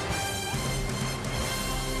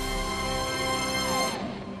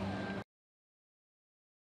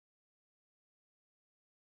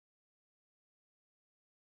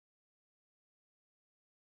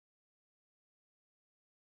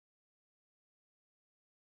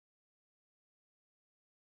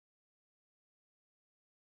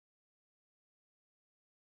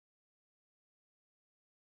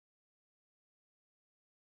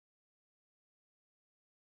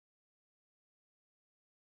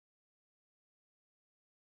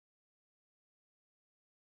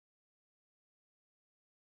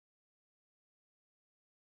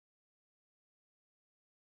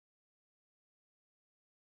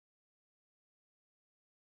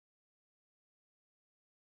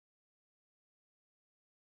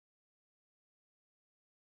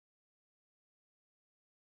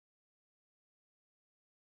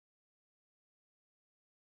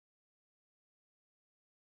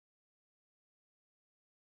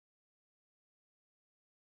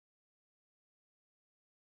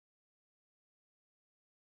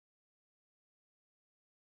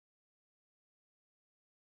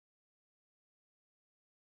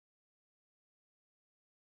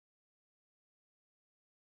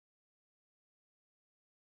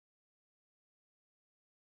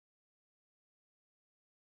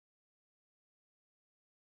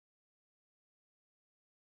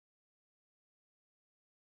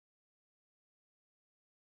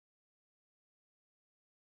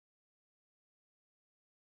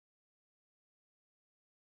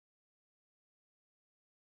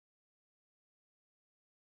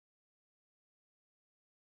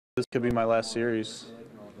 This could be my last series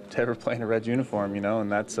to ever play in a Reds uniform, you know,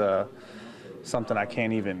 and that's something I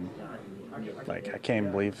can't even, I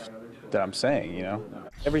can't believe that I'm saying, you know.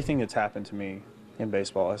 Everything that's happened to me in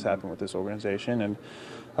baseball has happened with this organization,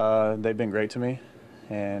 and they've been great to me,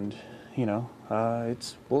 and, you know,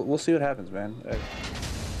 we'll see what happens, man.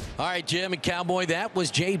 All right, Jim and Cowboy, that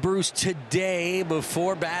was Jay Bruce today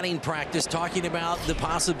before batting practice talking about the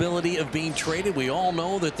possibility of being traded. We all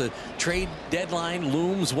know that the trade deadline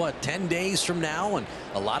looms, 10 days from now, and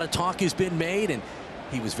a lot of talk has been made, and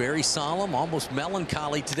he was very solemn, almost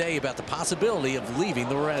melancholy today about the possibility of leaving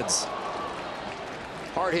the Reds.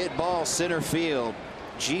 Hard hit ball center field.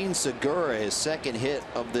 Gene Segura, his second hit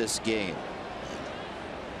of this game,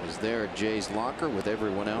 was there at Jay's locker with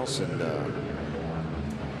everyone else, and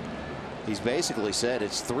he's basically said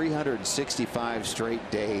it's 365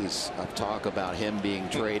 straight days of talk about him being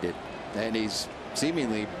traded, and he's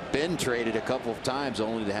seemingly been traded a couple of times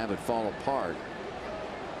only to have it fall apart.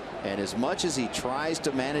 And as much as he tries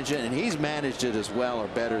to manage it, and he's managed it as well or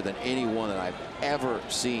better than anyone that I've ever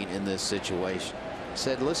seen in this situation, he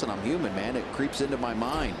said, listen, I'm human, man. It creeps into my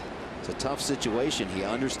mind. It's a tough situation. He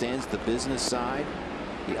understands the business side.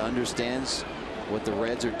 He understands what the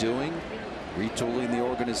Reds are doing, retooling the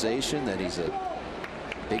organization, that he's a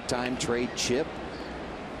big-time trade chip.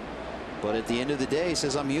 But at the end of the day, he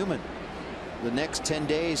says, I'm human. The next 10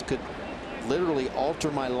 days could literally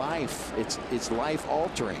alter my life. It's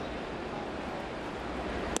life-altering.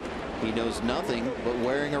 He knows nothing but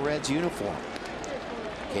wearing a Reds uniform.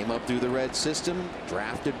 Came up through the Reds system,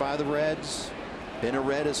 drafted by the Reds, been a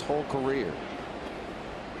Red his whole career.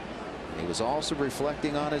 He was also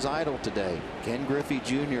reflecting on his idol today, Ken Griffey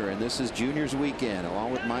Jr., and this is Junior's weekend.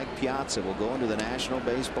 Along with Mike Piazza, will go into the National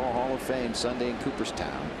Baseball Hall of Fame Sunday in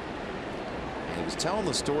Cooperstown. And he was telling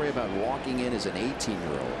the story about walking in as an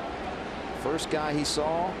 18-year-old. First guy he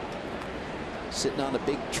saw sitting on a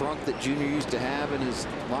big trunk that Junior used to have in his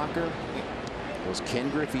locker was Ken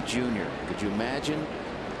Griffey Jr. Could you imagine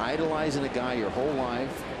idolizing a guy your whole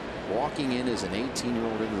life, walking in as an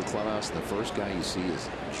 18-year-old into the clubhouse, and the first guy you see is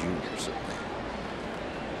Junior sitting there.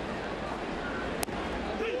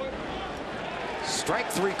 Strike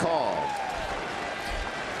 3 called.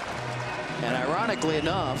 And ironically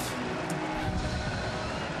enough,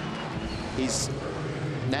 he's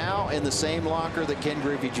now in the same locker that Ken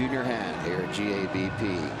Griffey Jr. had here at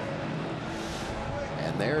GABP.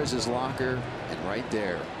 And there's his locker, and right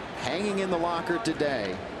there, hanging in the locker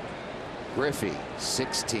today, Griffey,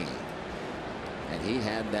 16. and he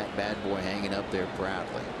had that bad boy hanging up there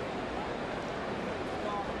proudly.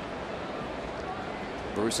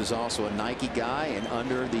 Bruce is also a Nike guy and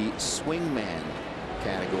under the swingman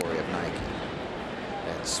category of Nike.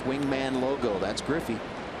 That swingman logo, that's Griffey.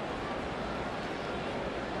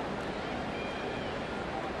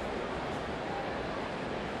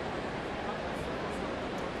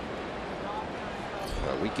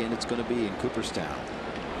 What a weekend it's going to be in Cooperstown.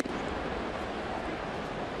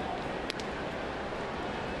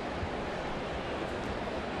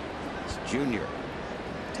 It's Junior.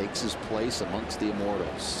 Takes his place amongst the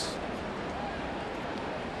immortals.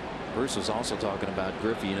 Bruce was also talking about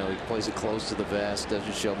Griffey. You know, he plays it close to the vest,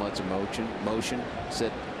 doesn't show much emotion.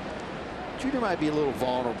 Said Junior might be a little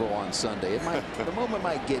vulnerable on Sunday. It might, the moment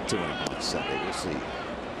might get to him on Sunday. We'll see.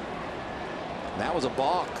 And that was a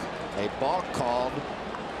balk. A balk called.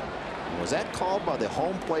 Was that called by the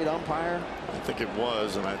home plate umpire? I think it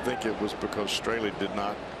was, and I think it was because Straley did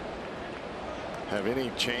not have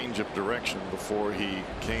any change of direction before he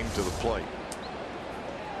came to the plate.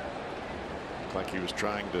 Looked like he was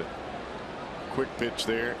trying to quick pitch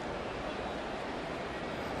there.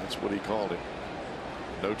 That's what he called it.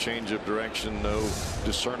 No change of direction, no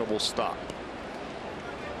discernible stop.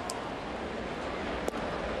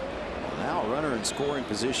 Well, now a runner in scoring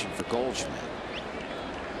position for Goldschmidt.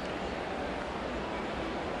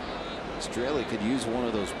 Straley could use one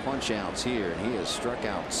of those punch outs here, and he has struck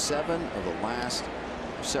out 7 of the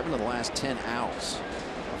last 10 outs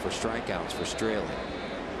for strikeouts for Straley.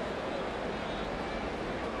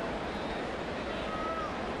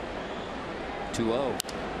 (2-0).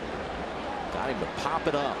 Got him to pop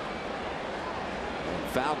it up. And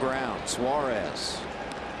foul ground, Suarez.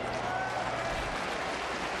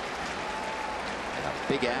 And a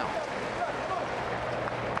big out.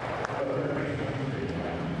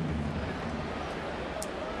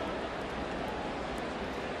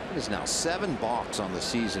 It is now 7 balks on the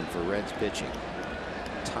season for Reds pitching,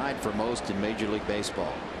 tied for most in Major League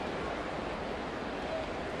Baseball.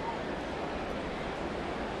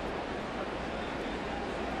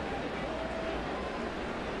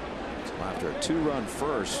 So after a 2-run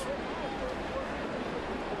first,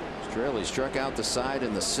 Straley struck out the side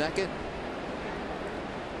in the second.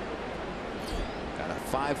 Got a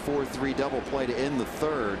 5-4-3 double play to end the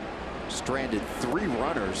third. Stranded 3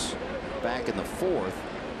 runners back in the fourth.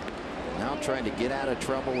 Now trying to get out of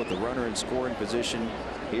trouble with the runner in scoring position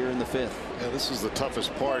here in the fifth. Yeah, this is the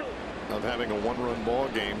toughest part of having a 1-run ball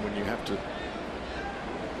game, when you have to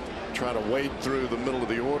try to wade through the middle of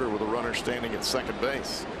the order with a runner standing at second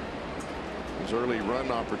base. Those early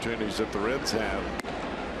run opportunities that the Reds have,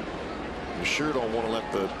 you sure don't want to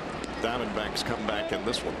let the Diamondbacks come back in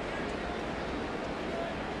this one.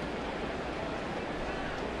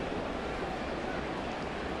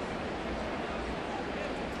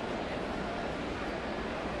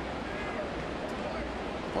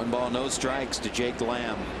 One ball, no strikes to Jake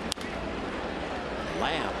Lamb.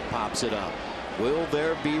 Lamb pops it up. Will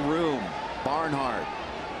there be room? Barnhart.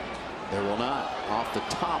 There will not. Off the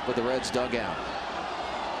top of the Reds dugout.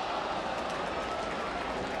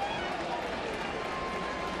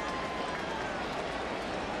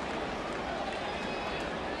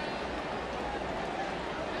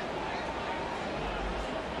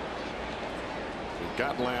 We've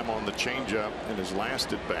got Lamb on the changeup in his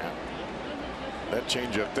last at bat. That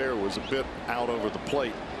changeup there was a bit out over the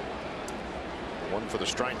plate. The one for the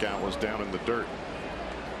strikeout was down in the dirt.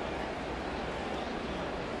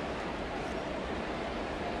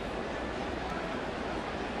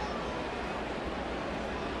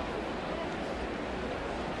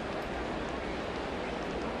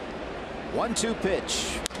 One-two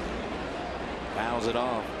pitch. Fouls it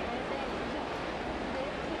off.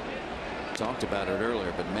 Talked about it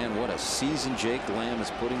earlier, but man, what a season Jake Lamb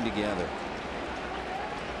is putting together.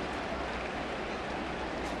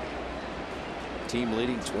 Team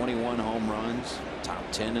leading 21 home runs, top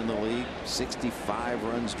 10 in the league, 65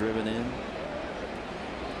 runs driven in,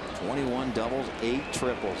 21 doubles, 8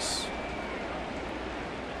 triples.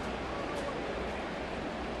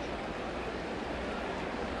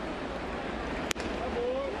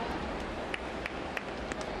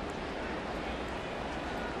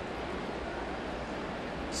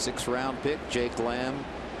 Sixth-round pick, Jake Lamb,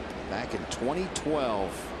 back in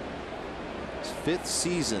 2012. His 5th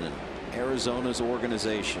season in Arizona's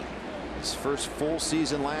organization. His first full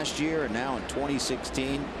season last year, and now in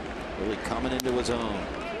 2016, really coming into his own.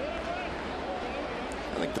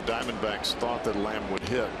 I think the Diamondbacks thought that Lamb would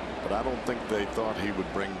hit, but I don't think they thought he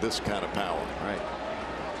would bring this kind of power. Right.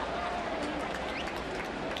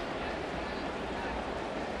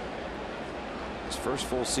 His first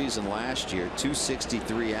full season last year,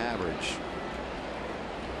 263 average,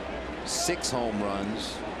 6 home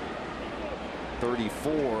runs,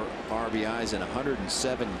 34 RBIs in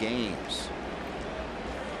 107 games.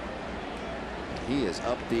 He is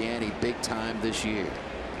up the ante big time this year.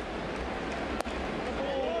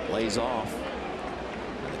 Lays off.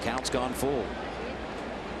 The count's gone full.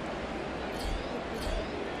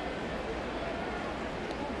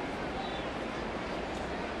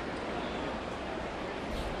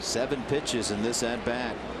 Seven pitches in this at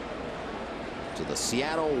bat to the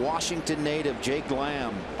Seattle, Washington native Jake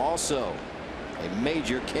Lamb, also a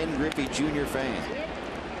major Ken Griffey Jr. fan.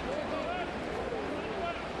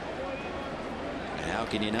 And how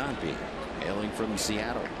can you not be, hailing from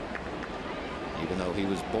Seattle, even though he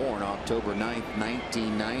was born October 9th,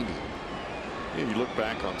 1990. Yeah, you look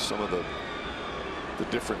back on some of the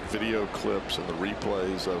different video clips and the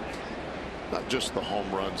replays of not just the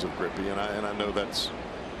home runs of Griffey, and I know that's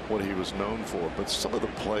what he was known for, but some of the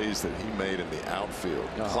plays that he made in the outfield,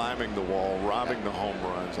 climbing the wall, robbing the home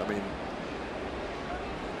runs. I mean,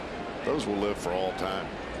 those will live for all time.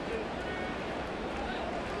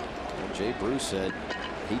 Well, Jay Bruce said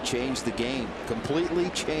he changed the game, completely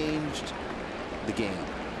changed the game,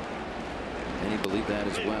 and he believed that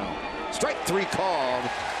as well. Strike 3 called.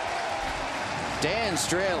 Dan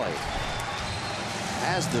Straley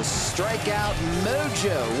has the strikeout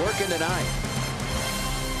mojo working tonight.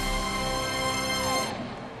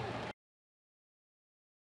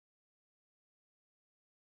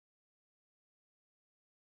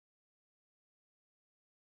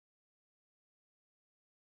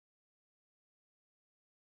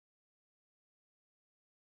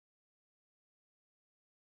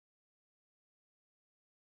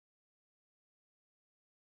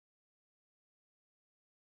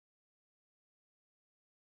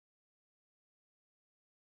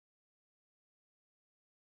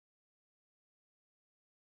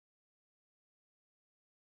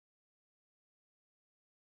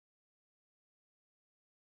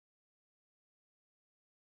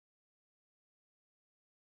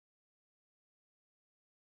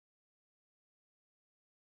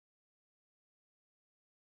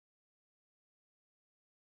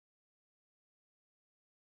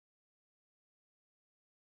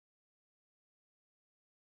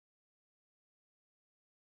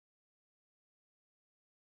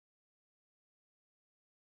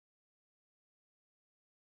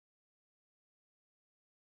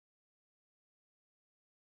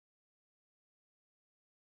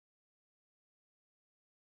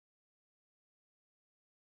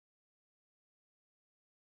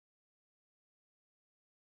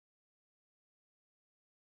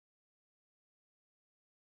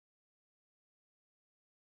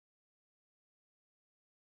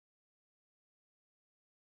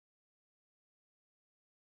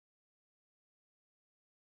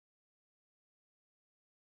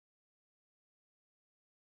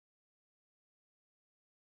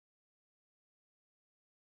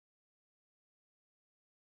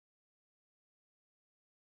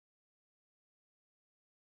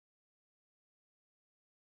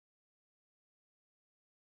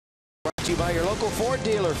 Brought to you by your local Ford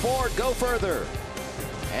dealer. Ford, go further.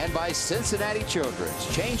 And by Cincinnati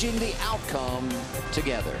Children's, changing the outcome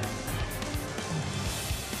together.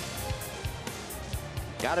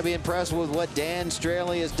 Got to be impressed with what Dan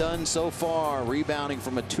Straley has done so far, rebounding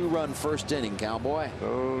from a 2-run first inning, Cowboy.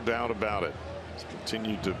 No doubt about it. He's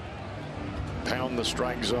continued to pound the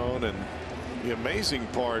strike zone, and the amazing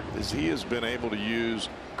part is he has been able to use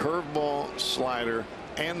curveball, slider,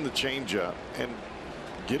 and the changeup, and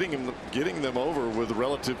getting them over with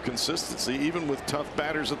relative consistency, even with tough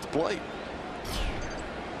batters at the plate.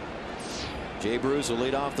 Jay Bruce will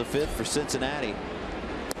lead off the 5th for Cincinnati.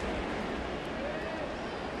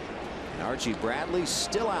 And Archie Bradley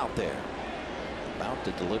still out there, about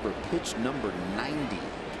to deliver pitch number 90.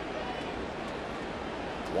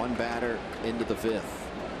 One batter into the 5th.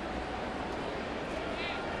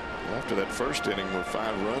 After that first inning where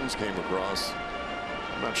 5 runs came across,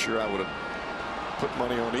 I'm not sure I would have put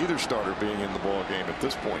money on either starter being in the ball game at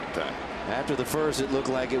this point in time. After the first, it looked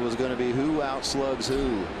like it was going to be who outslugs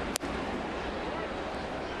who.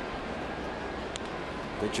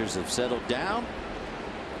 Pitchers have settled down.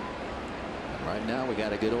 And right now we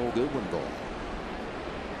got a good old Goodwin goal.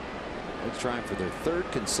 They're trying for their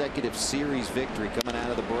 3rd consecutive series victory coming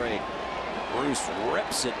out of the break. Bruce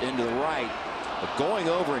rips it into the right, but going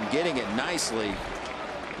over and getting it nicely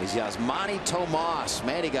is Yasmani Tomas.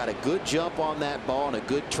 Man, he got a good jump on that ball and a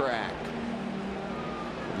good track.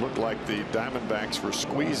 It looked like the Diamondbacks were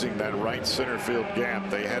squeezing that right center field gap.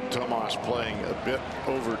 They had Tomas playing a bit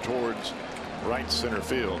over towards right center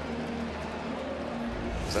field.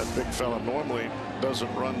 That big fella normally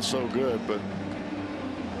doesn't run so good, but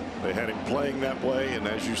they had him playing that way, and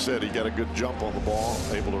as you said, he got a good jump on the ball,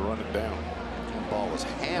 able to run it down. The ball was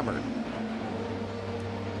hammered.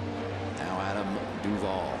 Now Adam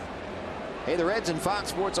Duvall. Hey, the Reds and Fox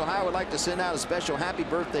Sports Ohio would like to send out a special happy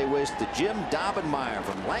birthday wish to Jim Daubenmeier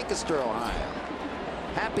from Lancaster, Ohio.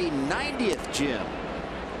 Happy 90th, Jim.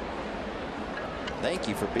 Thank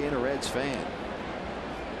you for being a Reds fan.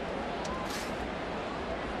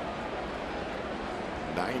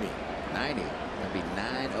 90. That'd be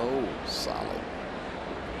 9-0. Solid.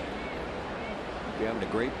 You're having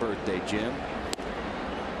a great birthday, Jim.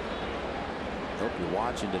 Hope you're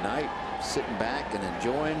watching tonight, sitting back and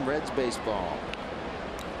enjoying Reds baseball.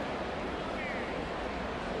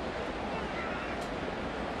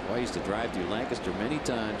 Well, I used to drive through Lancaster many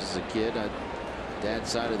times as a kid. Dad's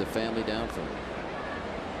side of the family down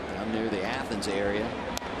near the Athens area,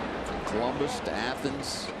 from Columbus to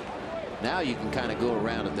Athens. Now you can kind of go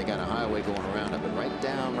around it. They got a highway going around it, but right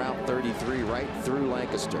down Route 33, right through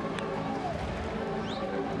Lancaster.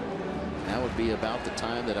 That would be about the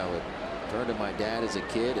time that I would turn to my dad as a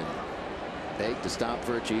kid and beg to stop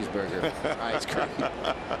for a cheeseburger, ice cream.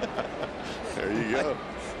 There you go.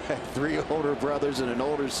 I had 3 older brothers and an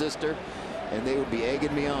older sister, and they would be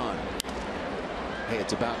egging me on. Hey,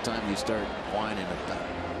 it's about time you start whining about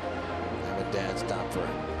having Dad stop for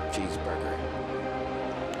a cheeseburger.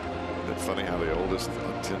 Isn't it funny how the oldest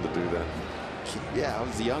tend to do that? Yeah, I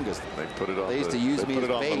was the youngest. They put it on. They used to use me as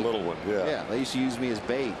bait. The little one. Yeah. Yeah, they used to use me as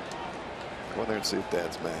bait. Go in there and see if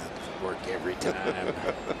Dad's mad. Work every time.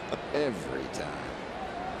 Every time.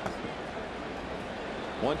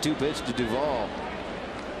 1-2 pitch to Duvall.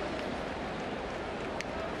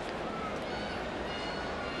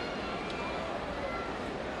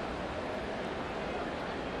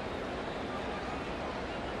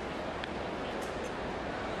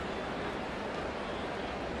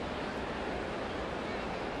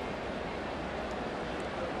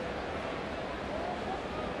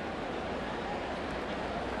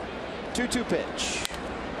 Two pitch.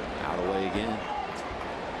 Out away again.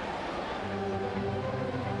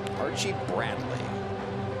 Archie Bradley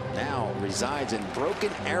now resides in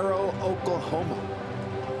Broken Arrow, Oklahoma.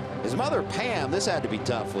 His mother, Pam, this had to be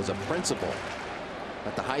tough, was a principal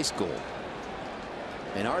at the high school.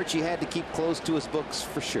 And Archie had to keep close to his books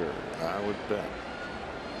for sure. I would bet.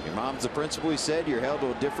 Your mom's the principal, he said. You're held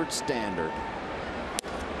to a different standard.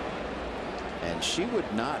 And she would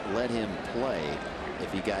not let him play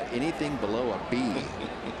if he got anything below a B.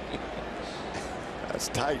 That's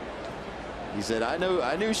tight. He said, I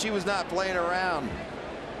knew she was not playing around.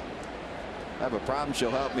 I have a problem, she'll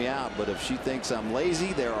help me out, but if she thinks I'm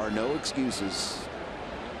lazy, there are no excuses.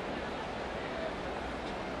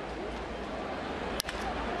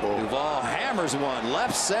 Duvall hammers one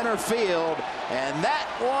left center field, and that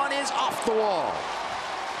one is off the wall.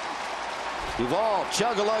 Duvall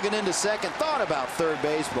chug-a-lugging into second, thought about third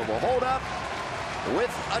base, but will hold up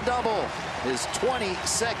with a double, his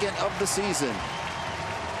 22nd of the season.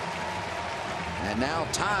 And now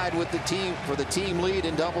tied with the team for the team lead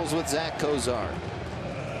in doubles with Zach Cozart.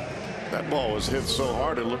 That ball was hit so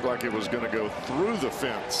hard it looked like it was going to go through the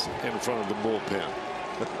fence in front of the bullpen.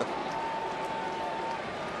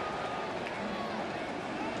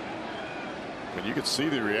 And you could see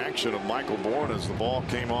the reaction of Michael Bourne as the ball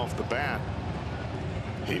came off the bat.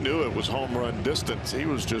 He knew it was home run distance. He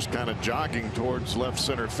was just kind of jogging towards left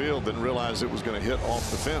center field, didn't realize it was going to hit off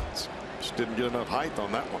the fence. Just didn't get enough height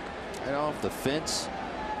on that one. Right off the fence.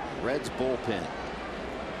 Reds bullpen.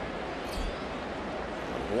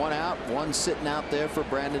 One out, one sitting out there for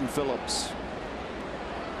Brandon Phillips.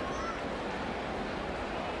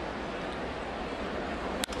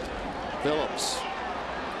 Phillips,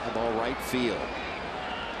 the ball right field.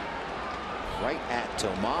 Right at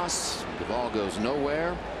Tomas. The ball goes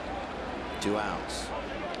nowhere. 2 outs.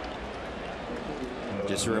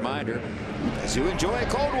 Just a reminder, as you enjoy a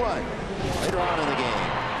cold one later on in the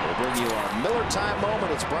game, we'll bring you our Miller Time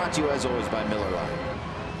moment. It's brought to you as always by Miller Lite.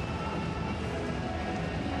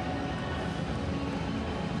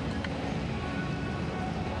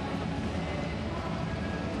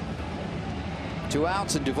 Two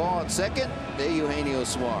outs and Duvall at second. Eugenio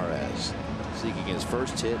Suarez seeking his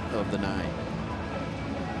first hit of the night.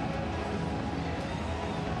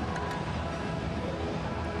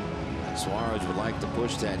 Suarez would like to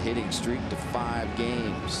push that hitting streak to 5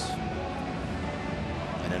 games.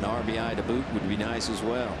 And an RBI to boot would be nice as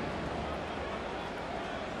well.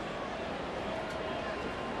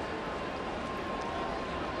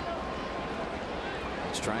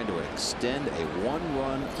 He's trying to extend a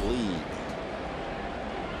 1-run lead.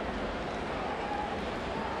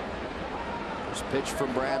 First pitch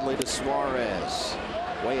from Bradley to Suarez.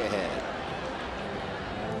 Way ahead.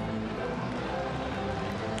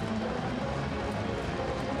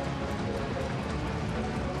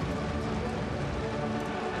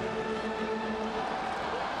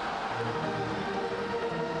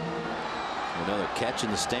 Another catch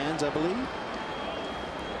in the stands, I believe. Nice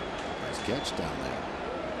catch down there.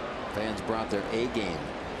 Fans brought their A game.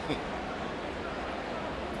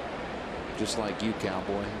 Just like you,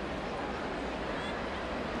 Cowboy.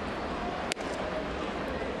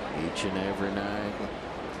 Each and every night.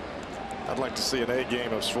 I'd like to see an A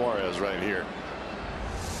game of Suarez right here.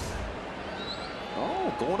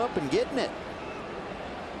 Oh, going up and getting it.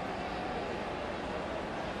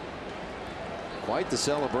 Quite the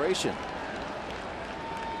celebration.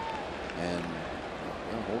 And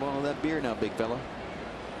well, hold on to that beer now, big fella.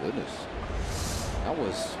 Goodness. That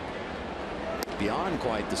was beyond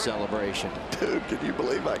quite the celebration. Dude, can you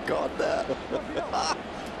believe I caught that?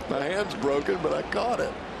 My hand's broken, but I caught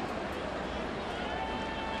it.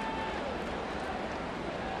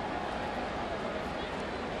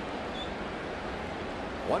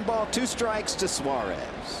 One ball, two strikes to Suarez.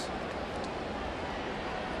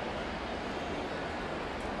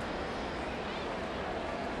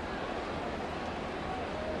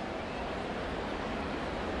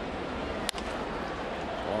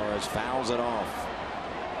 Suarez fouls it off.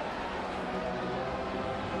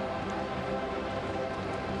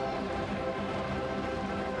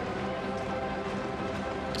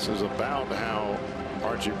 This is about how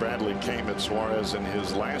Archie Bradley came at Suarez in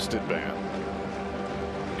his last at bat.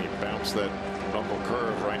 He bounced that bumble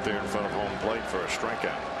curve right there in front of home plate for a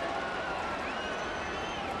strikeout.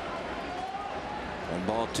 One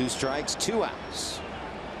ball, two strikes, two outs.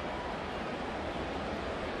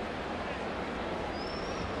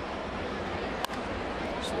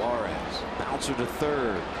 Suarez, bouncer to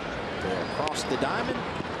third. Throw across the diamond.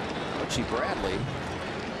 Archie Bradley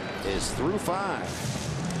is through 5.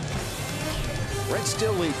 Reds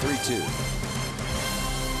still lead 3-2.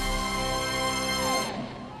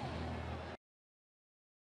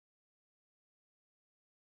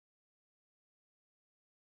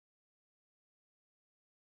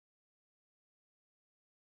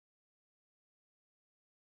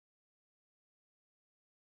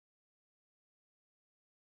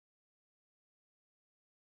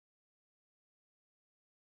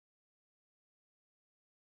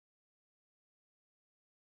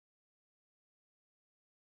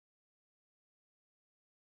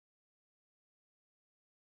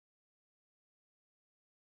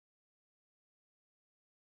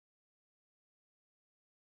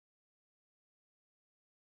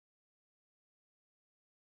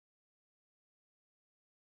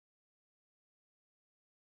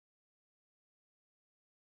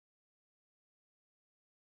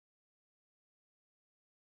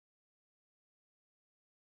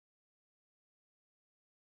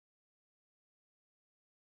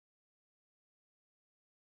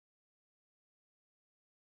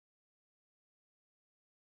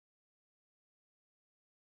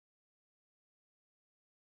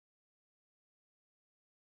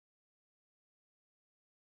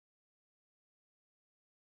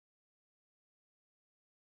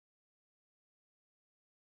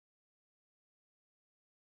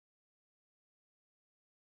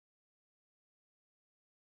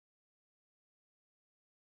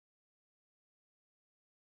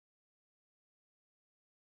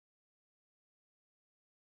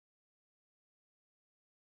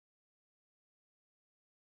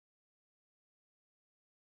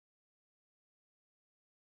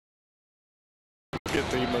 Get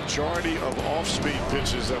the majority of off-speed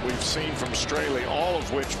pitches that we've seen from Straley, all of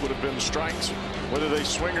which would have been strikes, whether they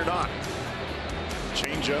swing or not.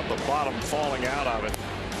 Change up, the bottom falling out of it.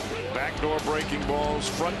 Backdoor breaking balls,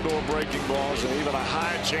 front door breaking balls, and even a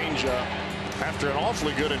high changeup. After an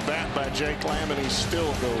awfully good at bat by Jake Lamb, and he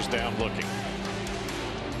still goes down looking.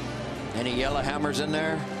 Any yellow hammers in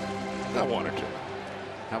there? I wanted to.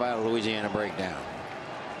 How about a Louisiana breakdown?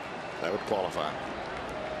 That would qualify.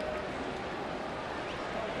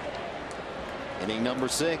 Inning number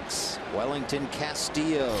 6, Wellington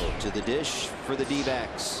Castillo to the dish for the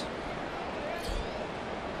D-backs.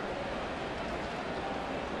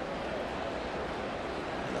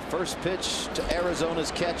 And the first pitch to Arizona's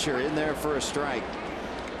catcher in there for a strike.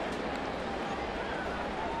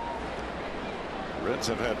 Reds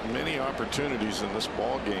have had many opportunities in this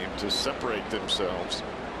ball game to separate themselves.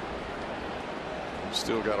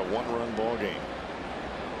 Still got a 1-run ball game.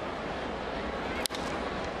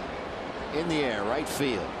 In the air, right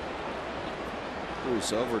field.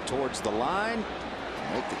 Bruce over towards the line.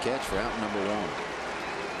 Make the catch for out number 1.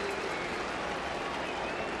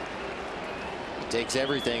 takes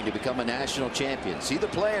everything to become a national champion. See the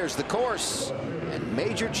players, the course, and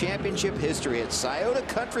major championship history at Scioto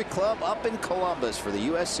Country Club up in Columbus for the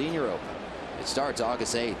U.S. Senior Open. It starts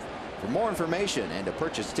August 8th. For more information and to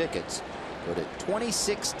purchase tickets, go to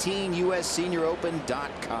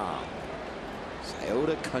 2016USSeniorOpen.com.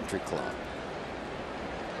 Scioto Country Club.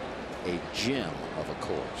 A gem of a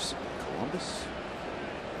course. Columbus.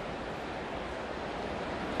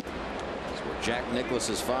 That's where Jack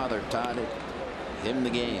Nicklaus's father taught him the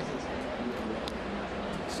game.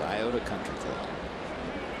 Scioto Country Club.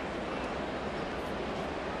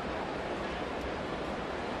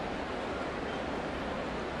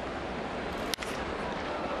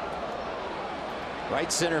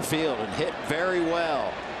 Right center field and hit very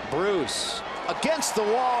well. Bruce against the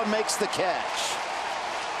wall and makes the catch.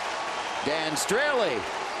 Dan Straley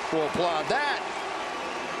will applaud that.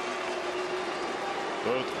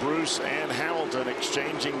 Both Bruce and Hamilton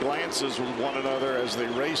exchanging glances with one another as they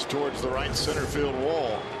race towards the right center field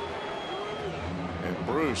wall. And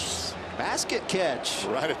Bruce, basket catch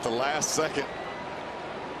right at the last second.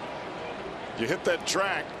 You hit that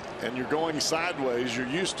track and you're going sideways. You're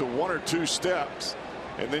used to one or two steps,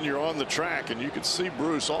 and then you're on the track, and you could see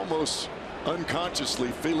Bruce almost unconsciously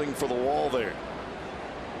feeling for the wall there.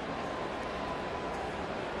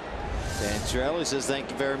 Dan Straley says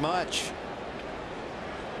thank you very much.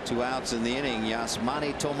 2 outs in the inning.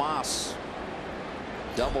 Yasmani Tomas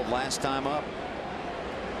doubled last time up.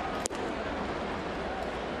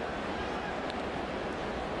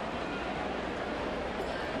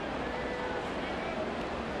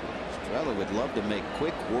 Straley would love to make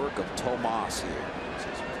quick work of Tomas here.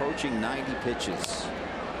 He's approaching 90 pitches.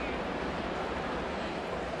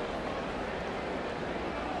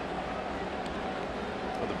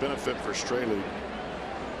 Well, the benefit for Straley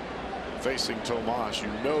facing Tomas, you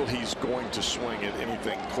know he's going to swing at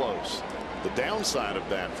anything close. The downside of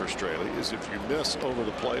that for Straley is if you miss over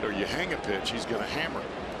the plate or you hang a pitch, he's going to hammer.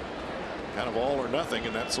 Kind of all or nothing,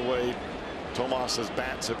 and that's the way Tomas's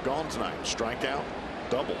bats have gone tonight. Strikeout,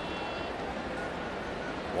 double.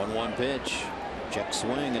 1-1 pitch. Check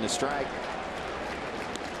swing and a strike.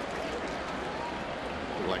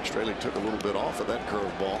 Looked like Straley took a little bit off of that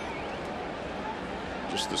curveball.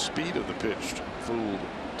 Just the speed of the pitch fooled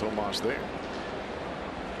Tomas there.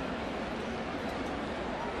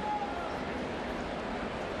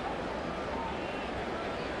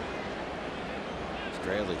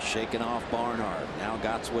 Straley shaking off Barnhart. Now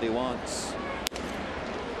got what he wants.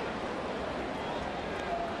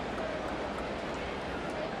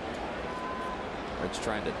 Reds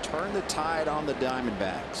trying to turn the tide on the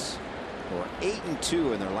Diamondbacks, who are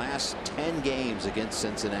 8-2 in their last 10 games against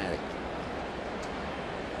Cincinnati.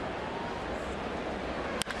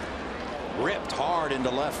 Ripped hard into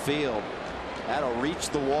left field. That'll reach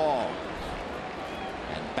the wall.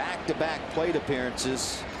 And back-to-back plate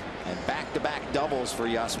appearances and back-to-back doubles for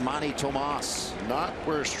Yasmani Tomas. Not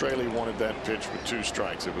where Straley wanted that pitch with 2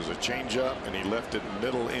 strikes. It was a changeup, and he left it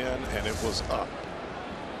middle in, and it was up.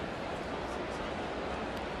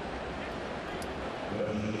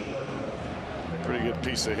 Pretty good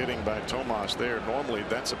piece of hitting by Tomas there. Normally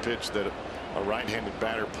that's a pitch that a right-handed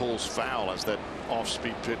batter pulls foul as that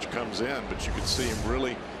off-speed pitch comes in, but you could see him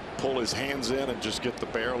really pull his hands in and just get the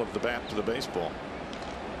barrel of the bat to the baseball.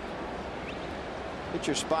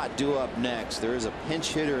 Pitcher spot due up next. There is a pinch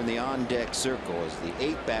hitter in the on-deck circle as the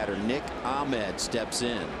 8th batter Nick Ahmed steps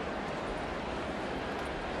in.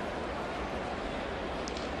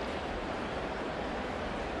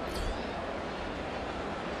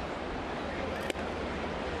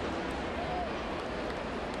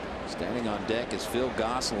 Standing on deck is Phil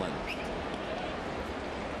Gosselin.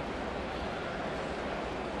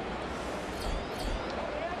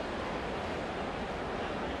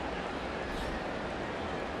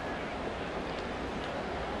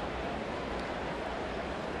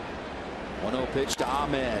 Pitch to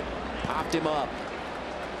Ahmed. Popped him up.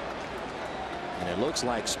 And it looks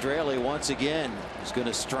like Straley once again is going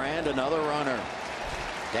to strand another runner.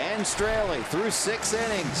 Dan Straley through 6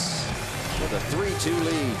 innings with a 3-2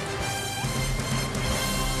 lead.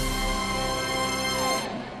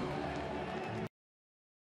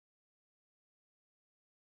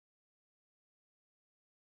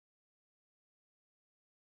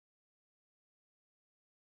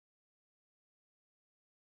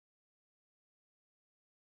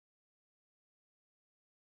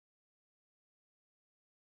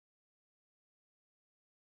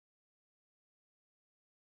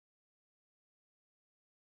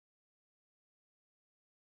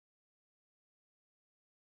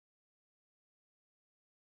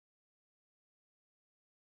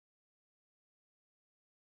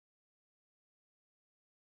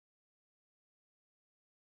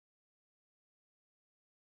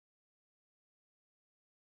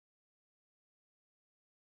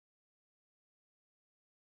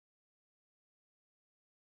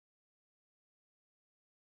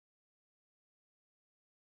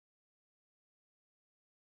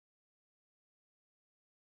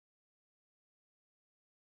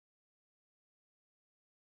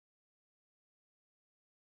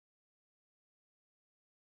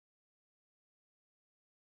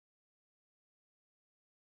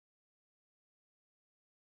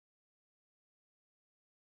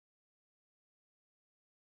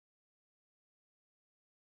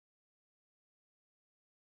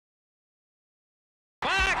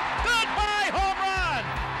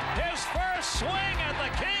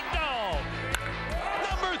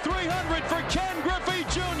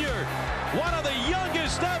 Jr., one of the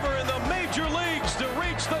youngest ever in the major leagues to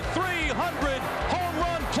reach the 300 home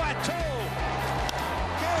run plateau.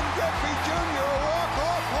 Ken Griffey Jr., a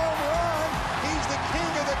walk-off home run. He's the king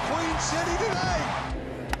of the Queen City tonight.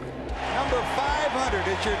 Number 500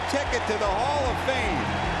 is your ticket to the Hall of Fame.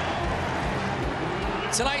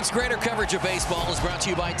 Tonight's greater coverage of baseball is brought to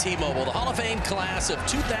you by T-Mobile. The Hall of Fame class of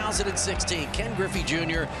 2016, Ken Griffey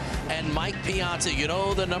Jr. and Mike Piazza. You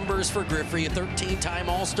know the numbers for Griffey, a 13-time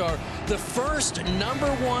All-Star. The first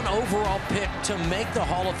 #1 overall pick to make the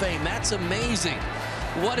Hall of Fame. That's amazing.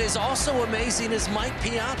 What is also amazing is Mike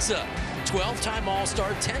Piazza. 12-time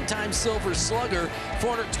All-Star, 10-time Silver Slugger,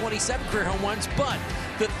 427 career home runs, but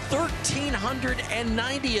the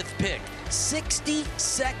 1,390th pick,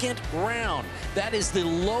 62nd round. That is the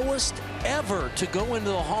lowest ever to go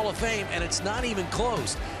into the Hall of Fame, and it's not even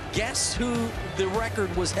close. Guess who the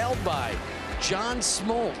record was held by? John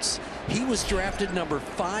Smoltz. He was drafted number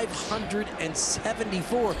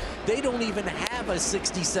 574. They don't even have a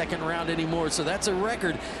 62nd round anymore, so that's a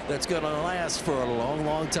record that's going to last for a long,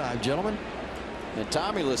 long time, gentlemen. And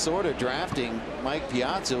Tommy Lasorda drafting Mike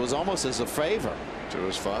Piazza was almost as a favor to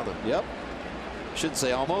his father. Yep. Should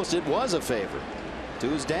say almost. It was a favor to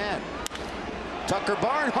his dad. Tucker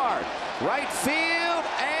Barnhart, right field,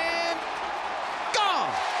 and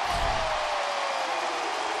gone.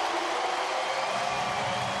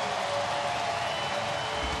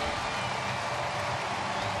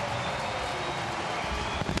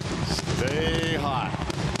 Stay hot.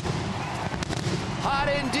 Hot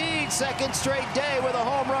indeed. Second straight day with a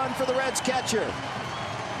home run for the Reds catcher.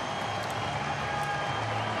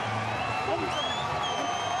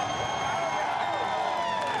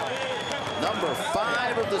 Number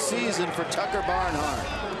 5 of the season for Tucker Barnhart.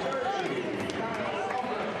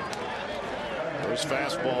 Those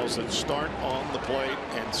fastballs that start on the plate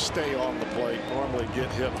and stay on the plate normally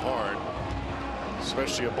get hit hard,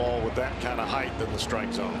 especially a ball with that kind of height in the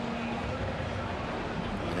strike zone.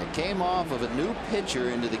 And it came off of a new pitcher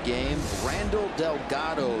into the game, Randall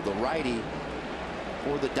Delgado, the righty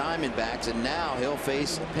for the Diamondbacks, and now he'll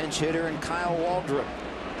face a pinch hitter in Kyle Waldrop.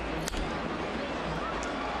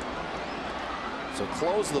 So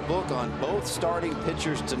close the book on both starting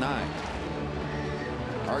pitchers tonight.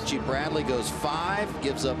 Archie Bradley goes 5,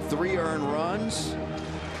 gives up 3 earned runs.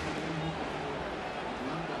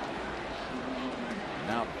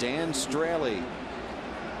 Now Dan Straley,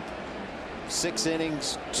 6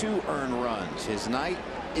 innings, 2 earned runs. His night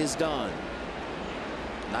is done.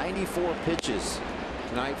 94 pitches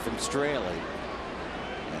tonight from Straley.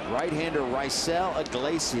 And right-hander Raisel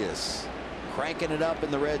Iglesias cranking it up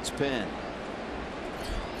in the Reds' pen.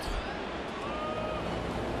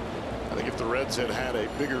 I think if the Reds had had a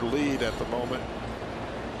bigger lead at the moment,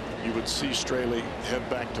 you would see Straley head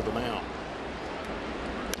back to the mound.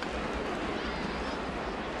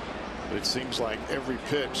 But it seems like every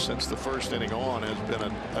pitch since the first inning on has been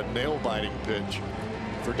a nail-biting pitch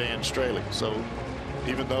for Dan Straley. So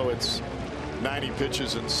even though it's 90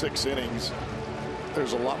 pitches in 6 innings,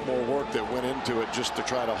 there's a lot more work that went into it just to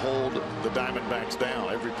try to hold the Diamondbacks down.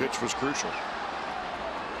 Every pitch was crucial.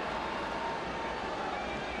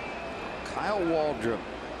 Kyle Waldrop,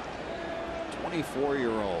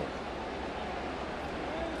 24-year-old,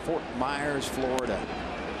 Fort Myers, Florida.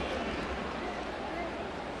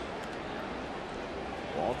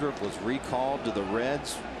 Waldrop was recalled to the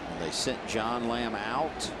Reds when they sent John Lamb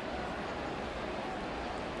out.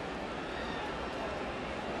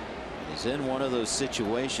 He's in one of those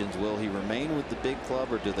situations. Will he remain with the big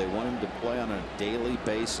club, or do they want him to play on a daily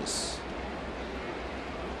basis?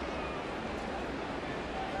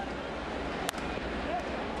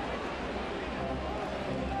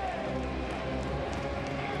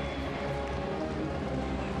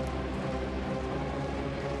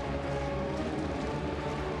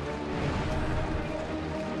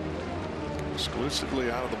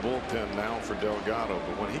 Exclusively out of the bullpen now for Delgado,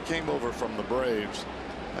 but when he came over from the Braves,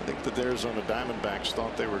 I think that the Arizona Diamondbacks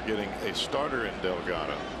thought they were getting a starter in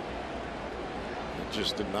Delgado. It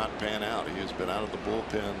just did not pan out. He has been out of the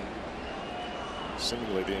bullpen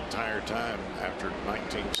seemingly the entire time after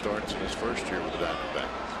 19 starts in his first year with the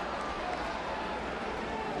Diamondbacks.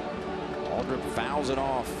 Waldrop fouls it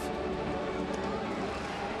off.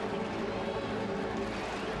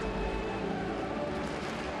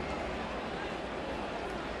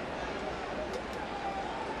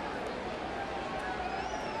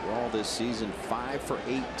 This season, 5 for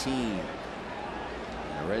 18 in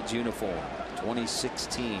a Reds uniform.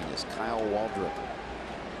 2016 is Kyle Waldrop.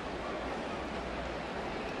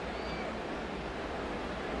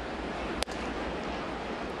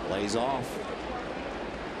 Lays off.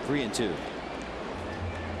 3-2.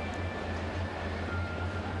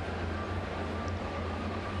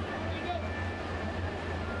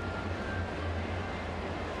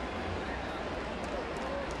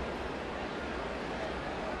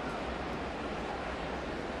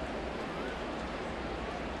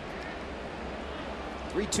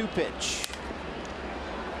 3-2 pitch.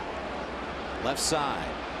 Left side.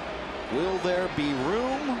 Will there be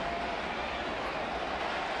room?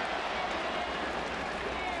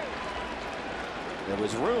 There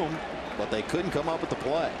was room, but they couldn't come up with the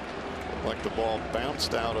play. Like the ball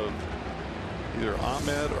bounced out of either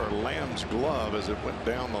Ahmed or Lamb's glove as it went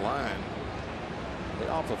down the line. Hit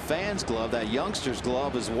off a fan's glove, that youngster's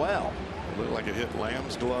glove as well. It looked like it hit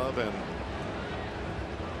Lamb's glove and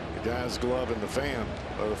the guy's glove in the fan,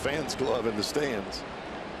 or the fan's glove in the stands.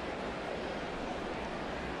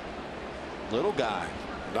 Little guy.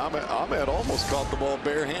 Ahmed almost caught the ball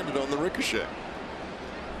barehanded on the ricochet.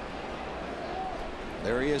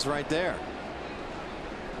 There he is right there.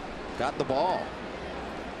 Got the ball.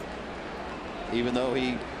 Even though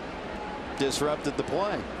he disrupted the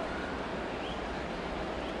play.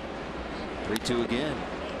 3-2 again.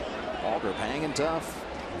 Aldrich hanging tough.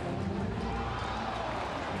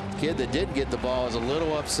 Kid that did get the ball is a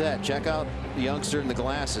little upset. Check out the youngster in the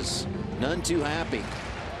glasses. None too happy.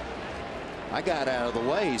 I got out of the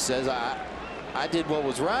way. He says, I did what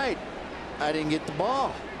was right. I didn't get the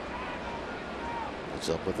ball. What's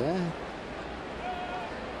up with that?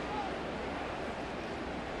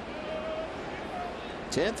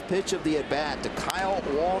 Tenth pitch of the at bat to Kyle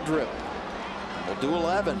Waldrop. We'll do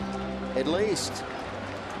 11 at least.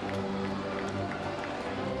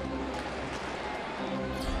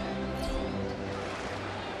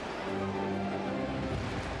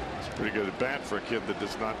 Pretty good at bat for a kid that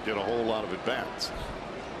does not get a whole lot of at bats.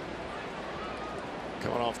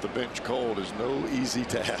 Coming off the bench cold is no easy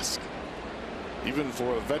task, even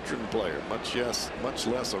for a veteran player, much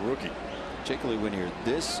less a rookie. Particularly when you're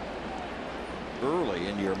this early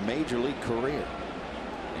in your major league career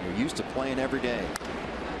and you're used to playing every day.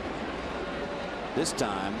 This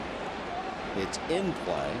time it's in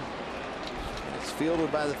play. It's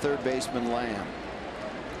fielded by the third baseman Lamb.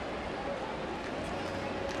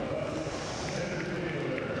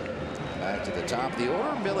 Back to the top of the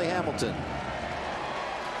order, Billy Hamilton.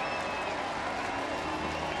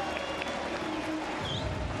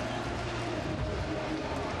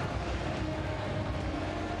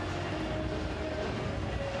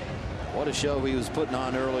 What a show he was putting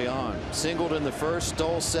on early on. Singled in the first,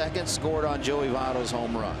 stole second, scored on Joey Votto's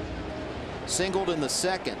home run. Singled in the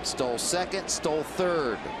second, stole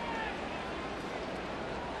third.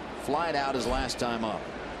 Flied out his last time up.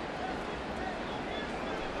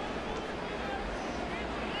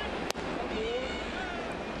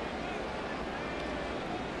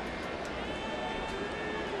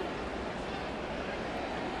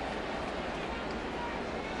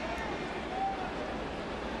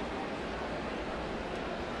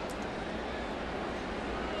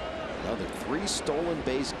 Another 3 stolen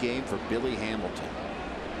base game for Billy Hamilton.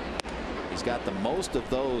 He's got the most of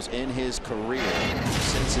those in his career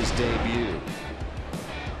since his debut.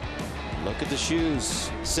 Look at the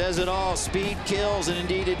shoes. Says it all. Speed kills, and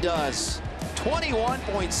indeed it does.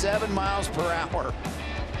 21.7 miles per hour.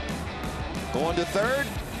 Going to third,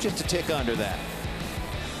 just a tick under that.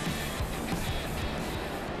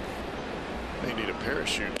 They need a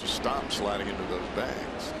parachute to stop sliding into those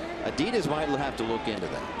bags. Adidas might have to look into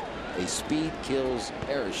that. A speed kills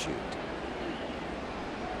parachute.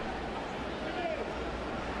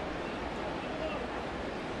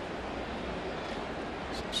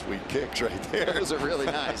 Some sweet kicks right there. Those are really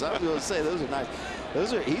nice. I was going to say those are nice.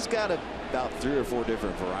 Those are. He's got about 3 or 4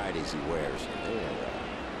 different varieties he wears.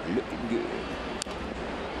 They are looking good.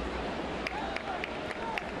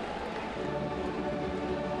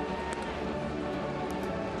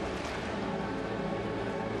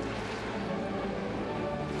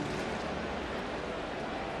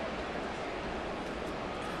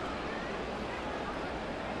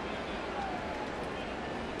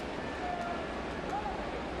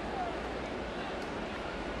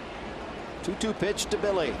 Two pitch to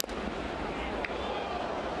Billy.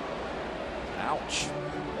 Ouch.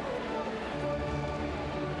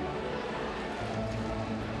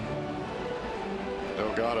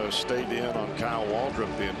 Delgado stayed in on Kyle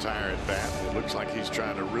Waldrop the entire at bat. It looks like he's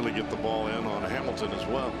trying to really get the ball in on Hamilton as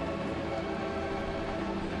well.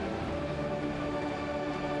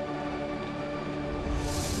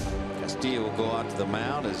 Castillo will go out to the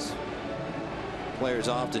mound, as players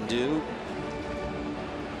often do.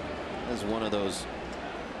 As one of those,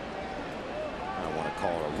 I don't want to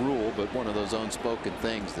call it a rule, but one of those unspoken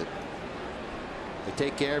things that they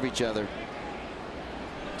take care of each other.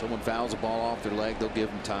 Someone fouls a ball off their leg, they'll give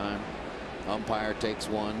them time. Umpire takes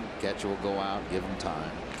one, catcher will go out, give them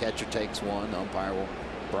time. Catcher takes one, umpire will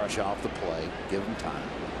brush off the play, give them time.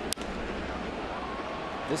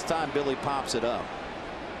 This time Billy pops it up.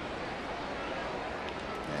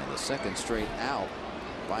 And the second straight out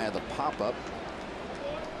via the pop-up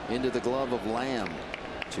into the glove of Lamb.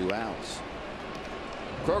 2 outs.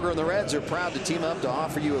 Kroger and the Reds are proud to team up to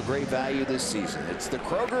offer you a great value this season. It's the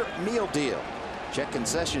Kroger Meal Deal. Check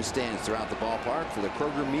concession stands throughout the ballpark for the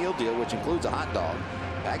Kroger Meal Deal, which includes a hot dog,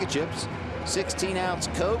 bag of chips, 16-ounce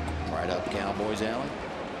Coke, right up Cowboys Alley.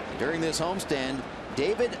 During this homestand,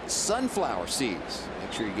 David sunflower seeds.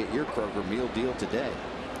 Make sure you get your Kroger Meal Deal today.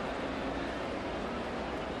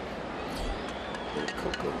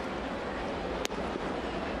 Cocoa.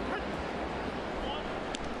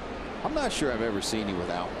 I'm not sure I've ever seen you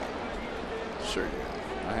without one. Sure you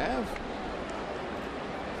have. I have.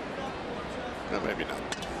 No, maybe not.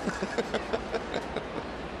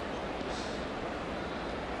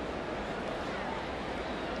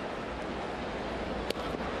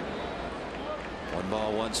 1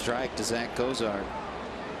 ball, 1 strike to Zach Cozart.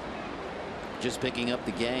 Just picking up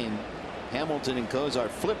the game. Hamilton and Cozart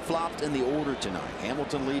flip-flopped in the order tonight.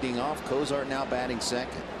 Hamilton leading off, Cozart now batting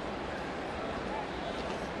second.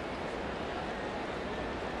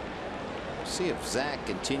 See if Zach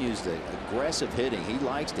continues the aggressive hitting. He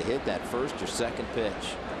likes to hit that first or second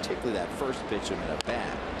pitch, particularly that first pitch in a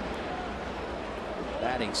bat.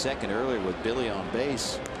 Batting second earlier with Billy on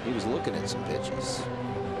base, he was looking at some pitches.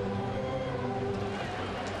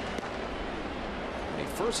 When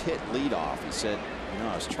he first hit leadoff, he said, you know,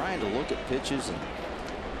 I was trying to look at pitches and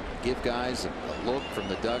give guys a look from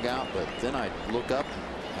the dugout, but then I'd look up,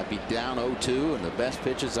 I'd be down 0-2, and the best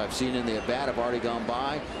pitches I've seen in the at bat have already gone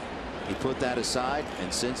by. He put that aside,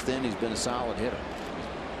 and since then he's been a solid hitter.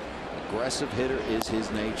 Aggressive hitter is his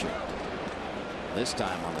nature. This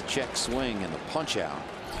time on the check swing and the punch out.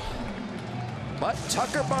 But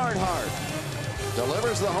Tucker Barnhart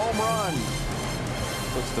delivers the home run.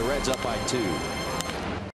 Puts the Reds up by 2.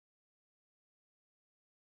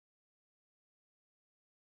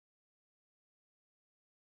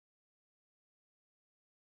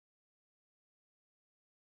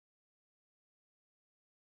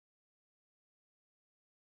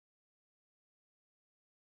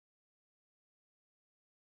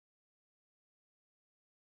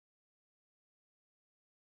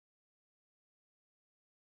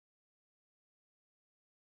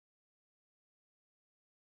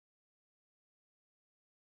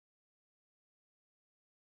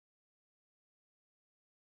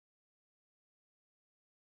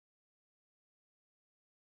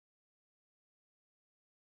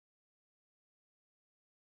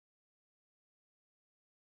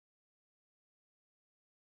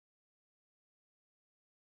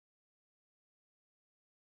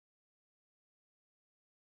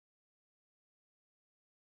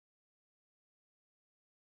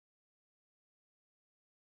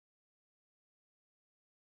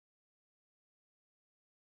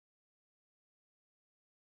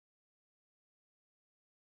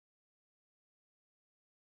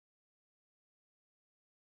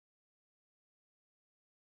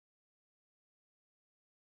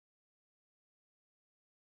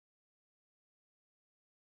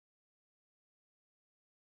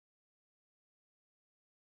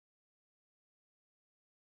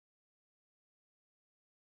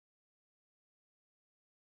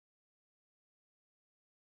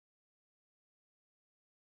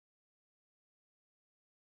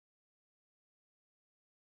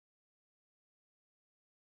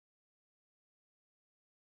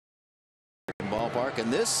 Ballpark,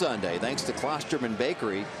 and this Sunday, thanks to Klosterman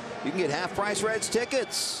Bakery, you can get half-price Reds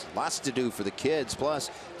tickets. Lots to do for the kids. Plus,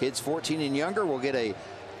 kids 14 and younger will get a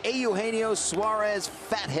Eugenio Suarez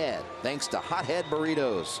Fathead, thanks to Hothead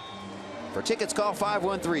Burritos. For tickets, call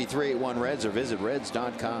 513-381-REDS or visit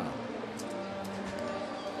reds.com.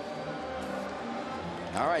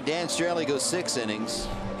 All right, Dan Straley goes 6 innings,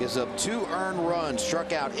 gives up 2 earned runs,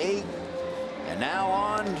 struck out 8, and now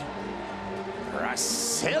on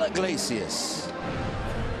Raisel Iglesias.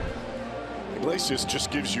 Iglesias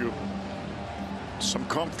just gives you some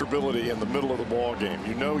comfortability in the middle of the ball game.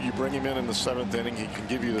 You know, you bring him in the 7th inning, he can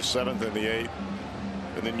give you the 7th and the 8th,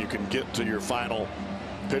 and then you can get to your final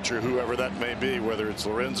pitcher, whoever that may be, whether it's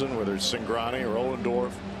Lorenzen, whether it's Cingrani or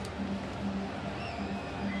Ohlendorf.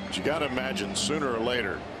 But you got to imagine sooner or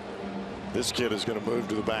later this kid is going to move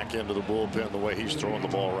to the back end of the bullpen the way he's throwing the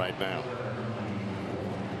ball right now.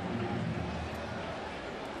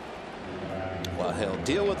 Well, he'll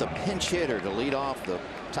deal with a pinch hitter to lead off the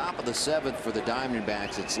top of the 7th for the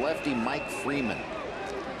Diamondbacks. It's lefty Mike Freeman.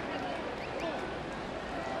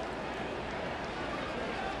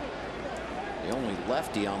 The only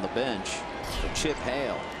lefty on the bench for Chip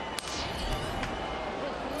Hale.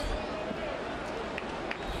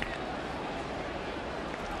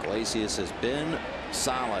 Iglesias has been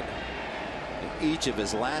solid. In each of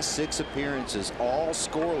his last 6 appearances, all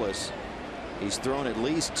scoreless. He's thrown at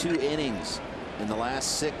least 2 innings in the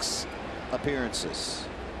last 6 appearances.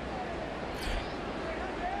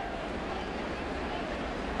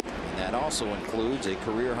 And that also includes a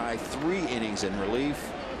career high 3 innings in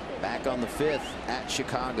relief back on the 5th at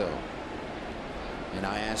Chicago. And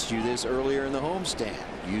I asked you this earlier in the homestand.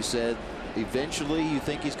 You said eventually you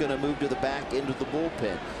think he's going to move to the back end of the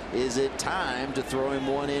bullpen. Is it time to throw him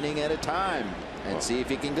 1 inning at a time and see if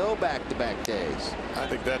he can go back-to-back days? I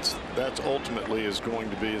think that's ultimately is going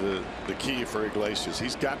to be the key for Iglesias.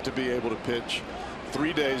 He's got to be able to pitch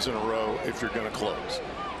 3 days in a row if you're going to close.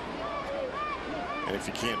 And if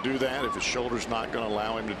you can't do that, if his shoulder's not going to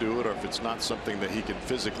allow him to do it, or if it's not something that he can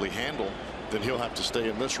physically handle, then he'll have to stay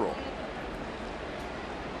in this role.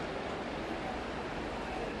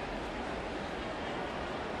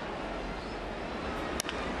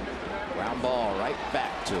 Ground ball right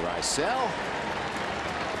back to Rysell.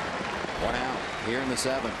 1 out here in the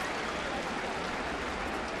 7th.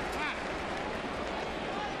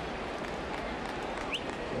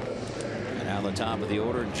 And now the top of the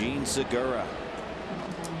order, Gene Segura.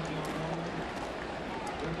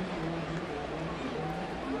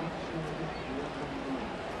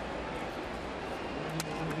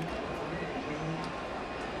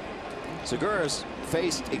 Segura's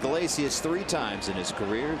faced Iglesias 3 times in his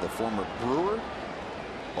career. The former Brewer,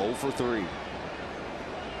 0 for 3.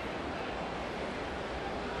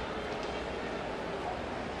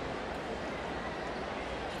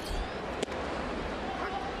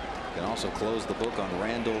 Can also close the book on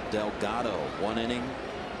Randall Delgado. 1 inning,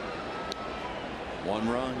 1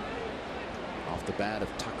 run off the bat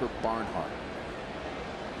of Tucker Barnhart.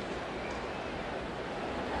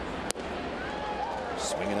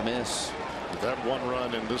 Swing and a miss. That 1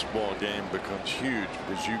 run in this ball game becomes huge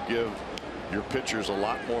because you give your pitchers a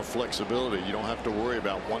lot more flexibility. You don't have to worry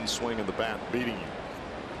about 1 swing of the bat beating you.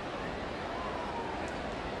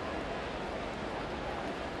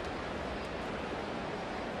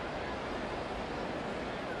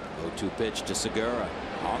 Go-to pitch to Segura.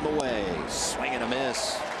 On the way. Swing and a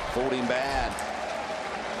miss. Folding bad.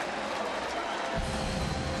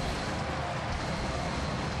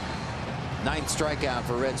 Ninth strikeout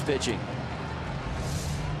for Reds pitching.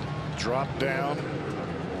 Drop down,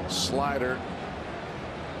 slider.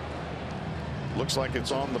 Looks like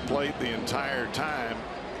it's on the plate the entire time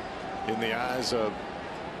in the eyes of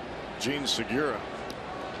Gene Segura,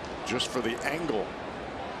 just for the angle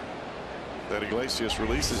that Iglesias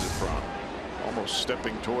releases it from. Almost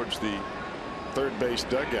stepping towards the third base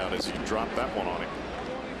dugout as he dropped that one on him.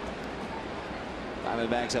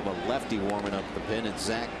 Diamondbacks have a lefty warming up the pen. It's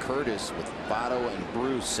Zach Curtis with Votto and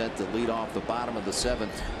Bruce set to lead off the bottom of the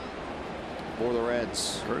 7th for the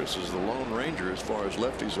Reds. Curtis is the Lone Ranger as far as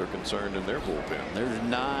lefties are concerned in their bullpen. There's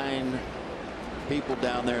 9 people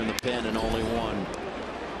down there in the pen and only 1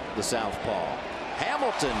 the southpaw.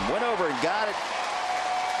 Hamilton went over and got it.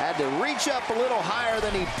 Had to reach up a little higher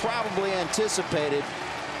than he probably anticipated.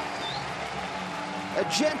 A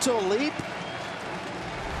gentle leap.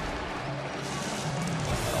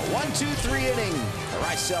 1-2-3 inning.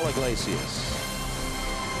 Rysell Iglesias.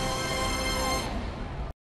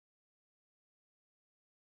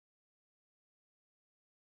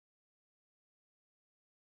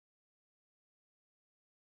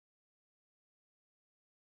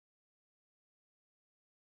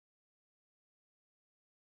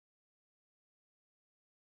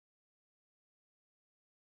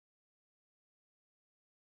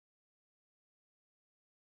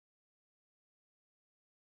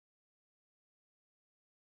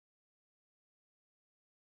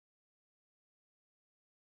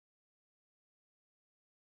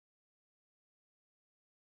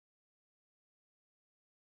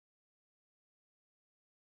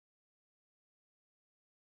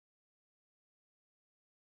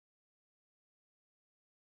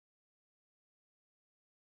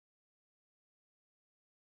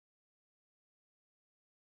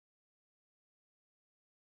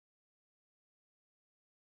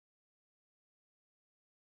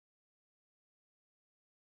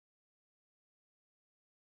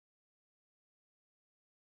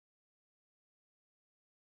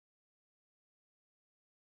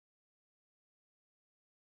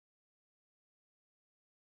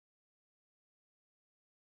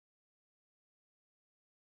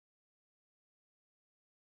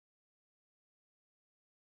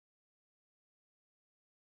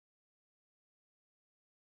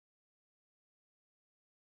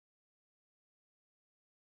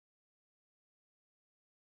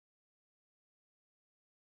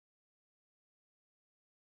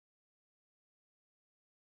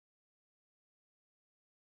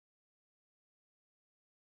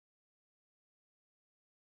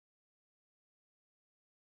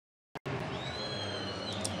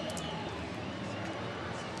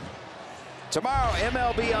 Tomorrow,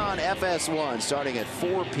 MLB on FS1 starting at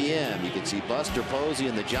 4 p.m. You can see Buster Posey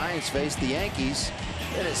and the Giants face the Yankees.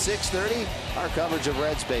 Then at 6:30, our coverage of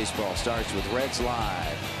Reds baseball starts with Reds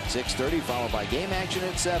Live. 6:30 followed by game action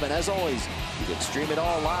at 7. As always, you can stream it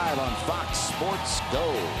all live on Fox Sports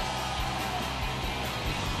Go.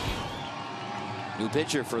 New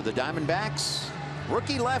pitcher for the Diamondbacks,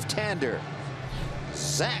 rookie left-hander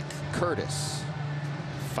Zach Curtis.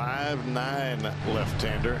 5'9"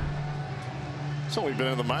 left-hander. He's only been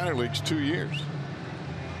in the minor leagues 2 years.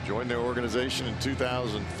 Joined their organization in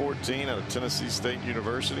 2014 out of Tennessee State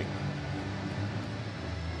University.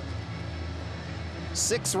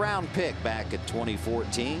 6th round pick back in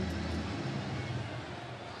 2014.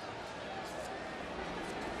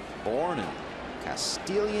 Born in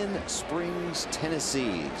Castilian Springs,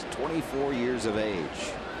 Tennessee. He's 24 years of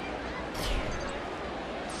age.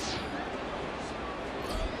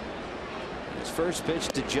 His first pitch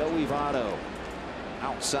to Joey Votto.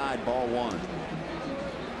 Outside, ball 1.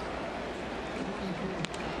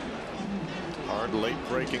 Hard late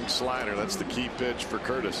breaking slider. That's the key pitch for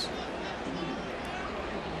Curtis.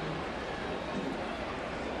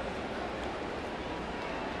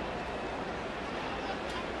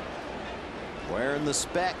 Wearing the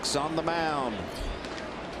specs on the mound.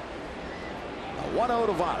 A 1-0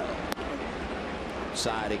 to Votto.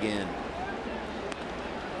 Side again.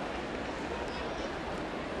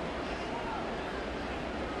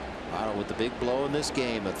 Votto with the big blow in this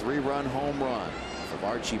game. A 3-run home run of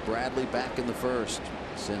Archie Bradley back in the first.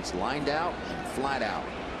 Since lined out and flat out.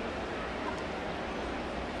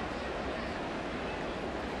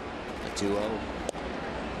 A 2-0.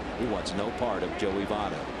 He wants no part of Joey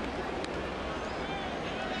Votto.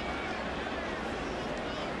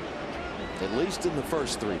 At least in the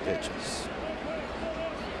first 3 pitches.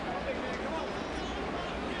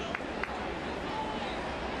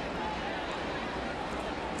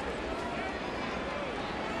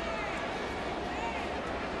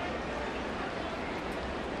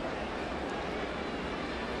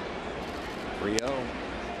 Rio.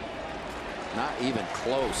 Not even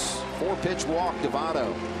close. 4-pitch walk to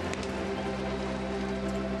Votto.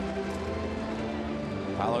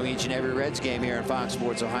 Follow each and every Reds game here on Fox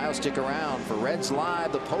Sports Ohio. Stick around for Reds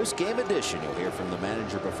Live, the post-game edition. You'll hear from the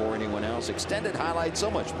manager before anyone else. Extended highlights,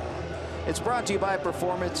 so much more. It's brought to you by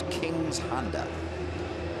Performance Kings Honda.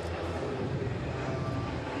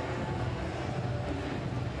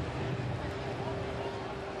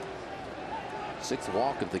 Sixth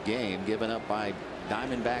walk of the game given up by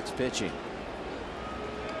Diamondbacks pitching.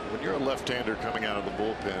 When you're a left-hander coming out of the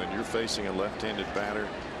bullpen and you're facing a left-handed batter,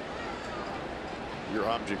 your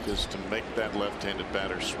object is to make that left-handed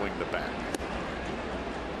batter swing the bat.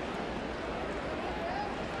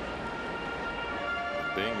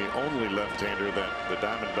 Being the only left-hander that the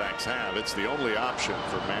Diamondbacks have, it's the only option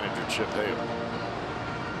for manager Chip Hale.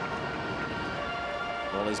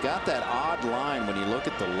 Well, he's got that odd line when you look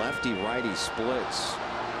at the lefty-righty splits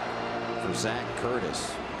for Zach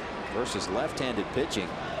Curtis versus left-handed pitching.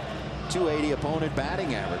 280 opponent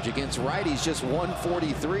batting average against righties, just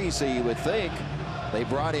 143. So you would think they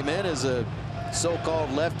brought him in as a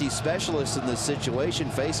so-called lefty specialist in this situation,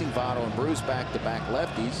 facing Votto and Bruce back-to-back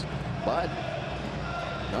lefties. But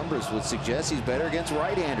numbers would suggest he's better against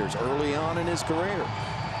right-handers early on in his career.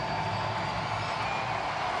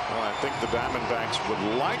 Well, I think the Diamondbacks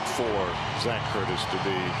would like for Zach Curtis to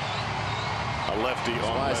be a lefty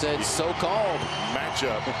on I said so-called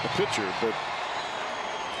matchup pitcher, but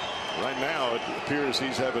right now it appears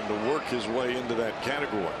he's having to work his way into that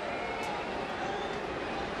category.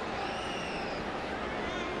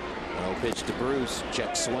 No pitch to Bruce.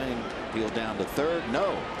 Check swing. Peeled down to third.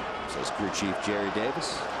 No, says crew chief Jerry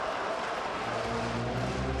Davis.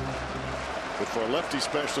 But for a lefty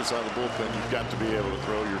specialist out of the bullpen, you've got to be able to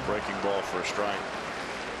throw your breaking ball for a strike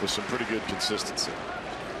with some pretty good consistency.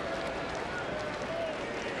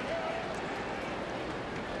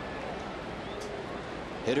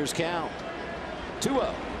 Hitters count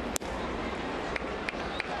 2-0.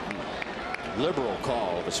 Liberal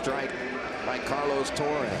call of a strike by Carlos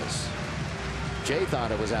Torres. Jay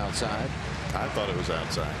thought it was outside. I thought it was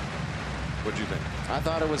outside. What'd you think? I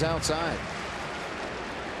thought it was outside.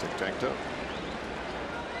 Tic-tac-toe.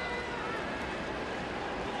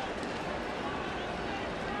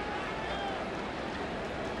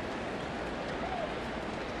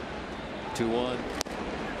 Two-1.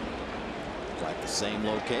 Like the same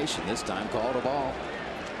location. This time called a ball.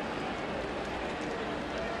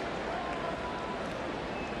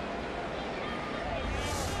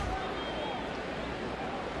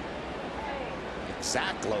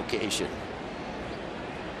 Exact location.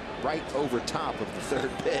 right over top of the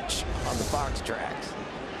third pitch on the Fox tracks.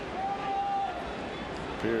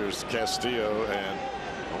 Appears Castillo and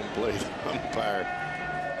home plate umpire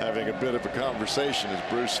having a bit of a conversation as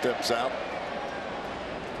Bruce steps out.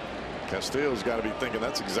 Castillo's got to be thinking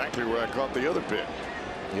that's exactly where I caught the other pitch.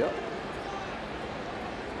 Yep.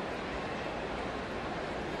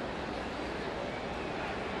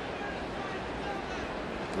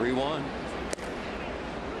 Three-one.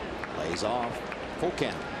 Lays off. Full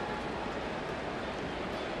count.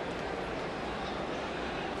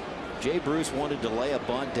 Jay Bruce wanted to lay a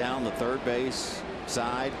bunt down the third base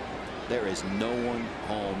side. There is no one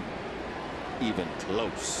home even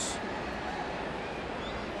close.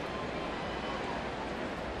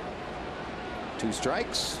 Two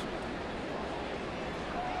strikes.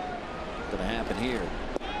 What's going to happen here?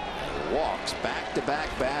 Walks back-to-back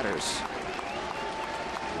batters.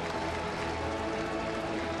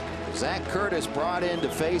 Zach Curtis brought in to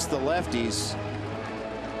face the lefties.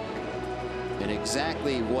 And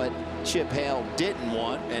exactly what Chip Hale didn't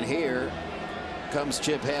want. And here comes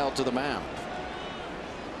Chip Hale to the mound.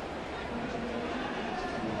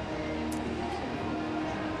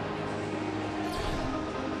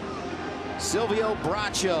 Silvio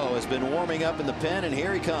Bracho has been warming up in the pen, and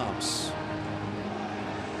here he comes.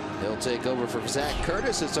 He'll take over for Zach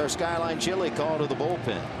Curtis. It's our Skyline Chili call to the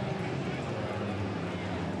bullpen.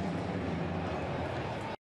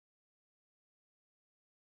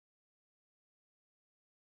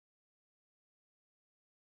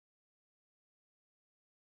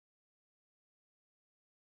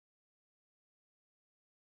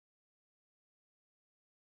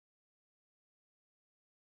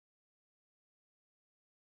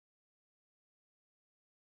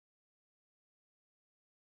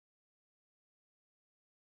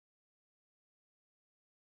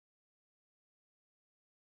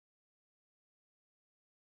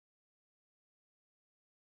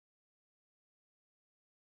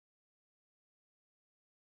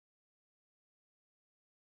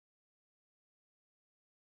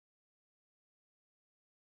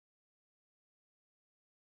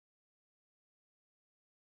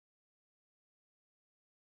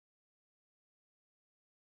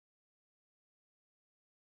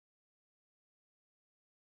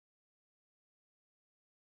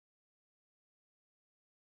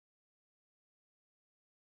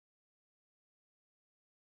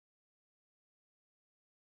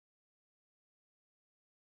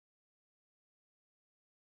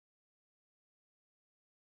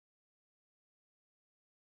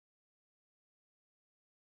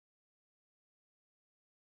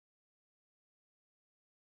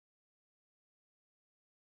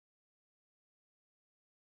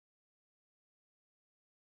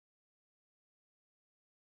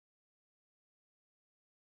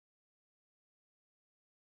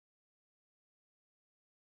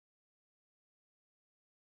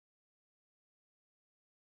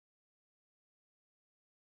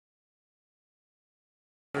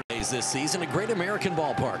 This season at Great American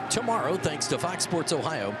Ballpark. Tomorrow, thanks to Fox Sports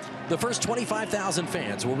Ohio, the first 25,000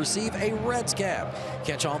 fans will receive a Reds cap.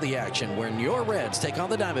 Catch all the action when your Reds take on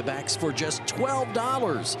the Diamondbacks for just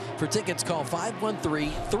 $12. For tickets, call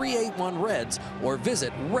 513-381-REDS or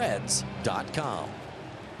visit Reds.com.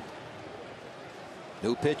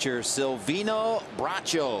 New pitcher Silvino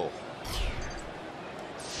Bracho.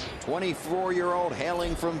 24-year-old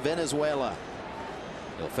hailing from Venezuela.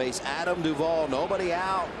 He'll face Adam Duvall. Nobody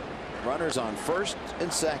out. Runners on first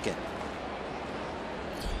and second.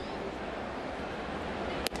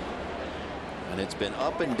 And it's been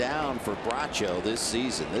up and down for Bracho this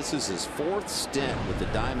season. This is his fourth stint with the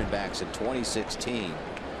Diamondbacks in 2016.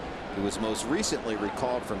 He was most recently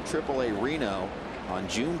recalled from AAA Reno on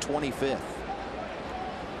June 25th.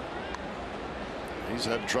 He's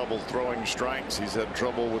had trouble throwing strikes. He's had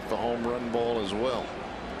trouble with the home run ball as well.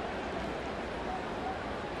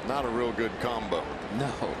 Not a real good combo.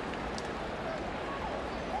 No.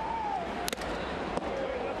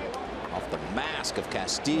 Off the mask of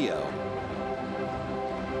Castillo.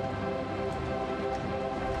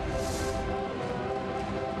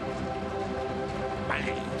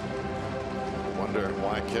 Bang. Wonder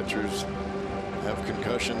why catchers have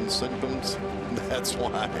concussion symptoms. That's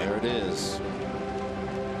why. There it is.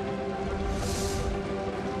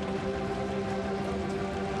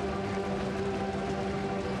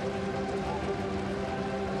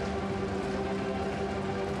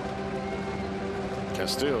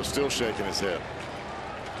 Castillo still shaking his head.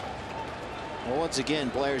 Well, once again,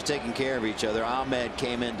 players taking care of each other. Ahmed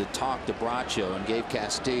came in to talk to Bracho and gave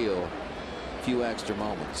Castillo a few extra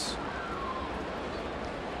moments.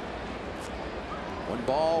 1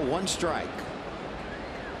 ball, 1 strike.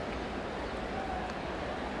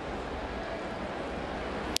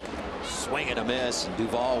 Swing and a miss, and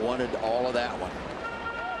Duvall wanted all of that one.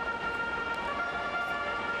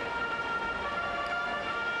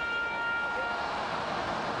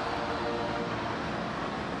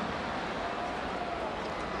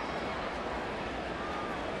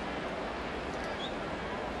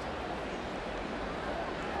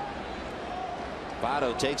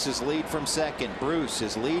 Votto takes his lead from second. Bruce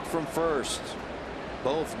his lead from first.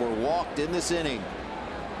 Both were walked in this inning.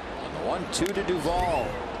 And the 1-2 to Duvall.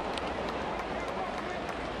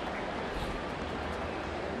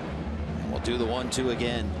 And we'll do the 1-2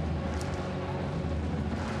 again.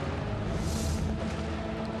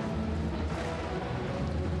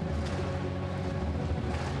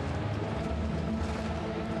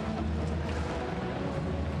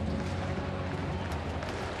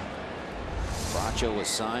 Bracho was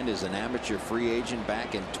signed as an amateur free agent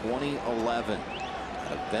back in 2011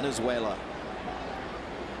 out of Venezuela.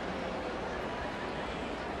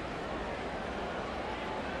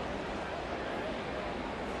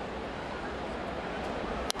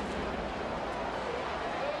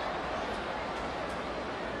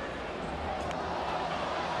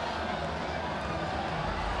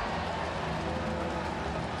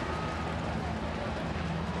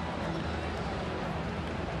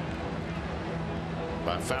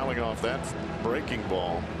 By fouling off that breaking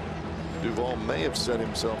ball, Duvall may have set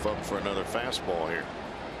himself up for another fastball here.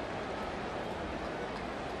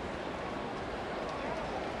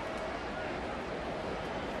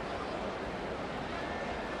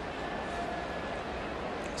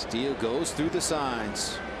 Castillo goes through the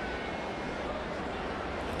signs.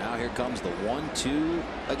 And now here comes the 1-2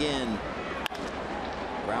 again.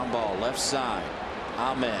 Ground ball left side.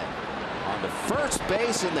 Ahmed on to first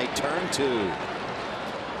base, and they turn two.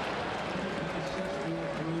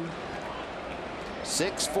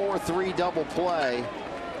 6-4-3 double play,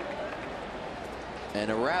 and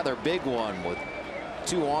a rather big one with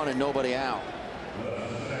 2 on and nobody out.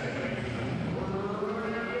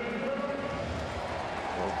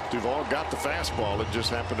 Well, Duvall got the fastball. It just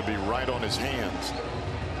happened to be right on his hands.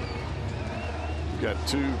 Got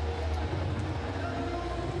 2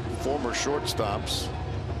 former shortstops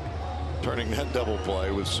turning that double play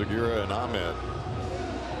with Segura and Ahmed.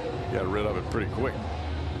 Got rid of it pretty quick.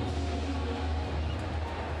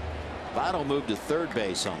 Votto moved to third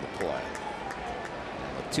base on the play.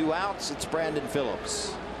 With 2 outs, it's Brandon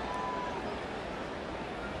Phillips.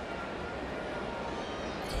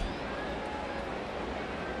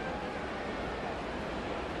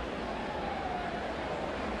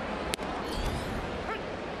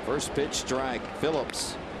 First pitch strike.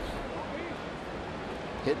 Phillips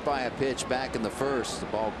hit by a pitch back in the first. The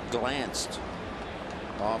ball glanced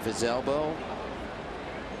off his elbow.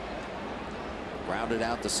 Grounded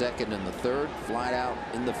out the second and the third, flied out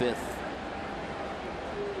in the fifth.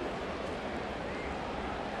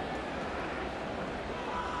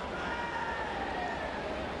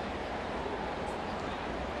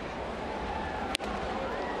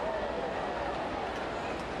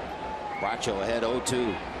 Bracho ahead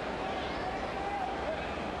 0-2.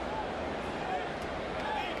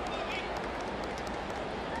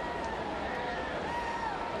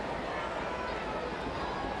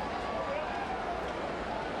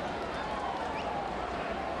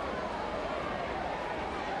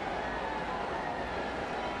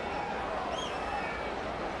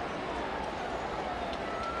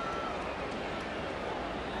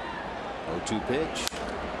 Pitch.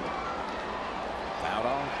 Fouled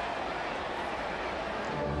off.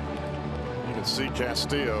 You can see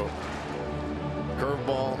Castillo.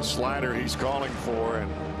 Curveball, slider he's calling for,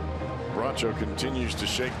 and Bracho continues to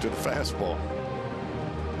shake to the fastball.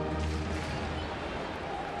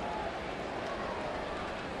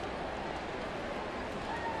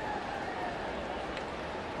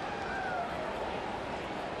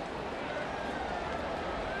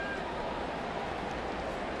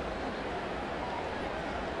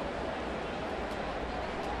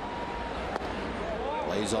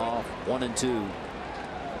 Plays off 1-2.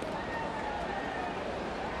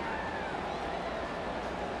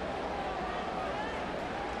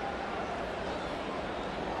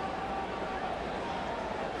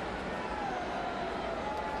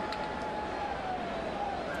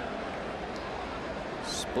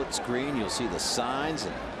 Split screen, you'll see the signs,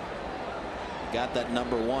 and got that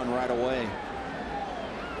number 1 right away.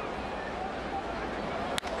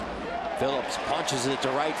 Phillips punches it to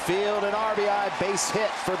right field, an RBI base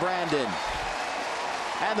hit for Brandon.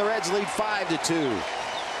 And the Reds lead 5-2.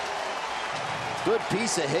 Good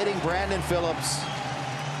piece of hitting, Brandon Phillips.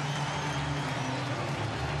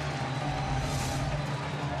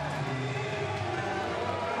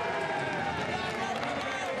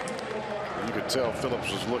 tell Phillips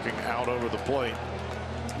was looking out over the plate.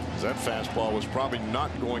 That fastball was probably not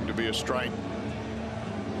going to be a strike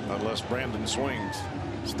unless Brandon swings,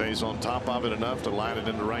 stays on top of it enough to line it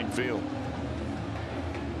into right field.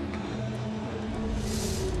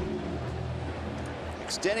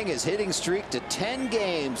 Extending his hitting streak to 10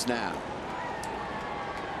 games now.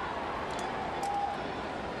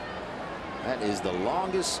 That is the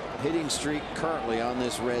longest hitting streak currently on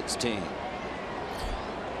this Reds team.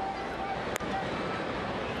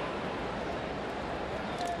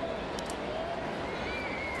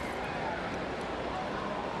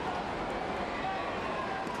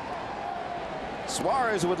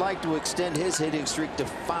 Suarez would like to extend his hitting streak to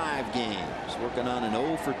 5 games. Working on an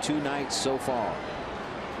 0 for 2 nights so far.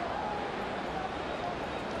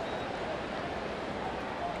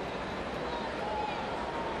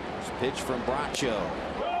 Pitch from Bracho.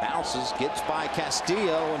 Bounces, gets by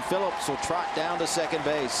Castillo, and Phillips will trot down to second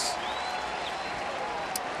base.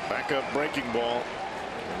 Back up breaking ball,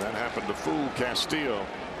 and that happened to fool Castillo.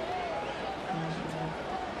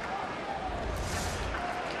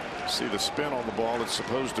 See the spin on the ball. It's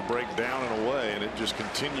supposed to break down and away, and it just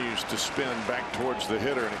continues to spin back towards the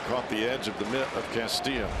hitter, and it caught the edge of the mitt of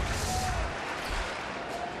Castillo.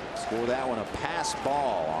 Score that one a pass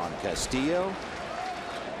ball on Castillo.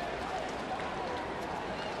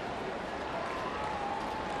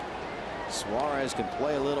 Suarez can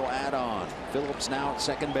play a little add-on. Phillips now at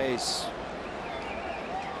second base.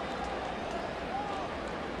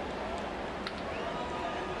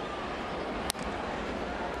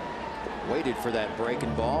 Waited for that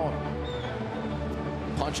breaking ball.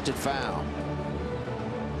 Punched it foul.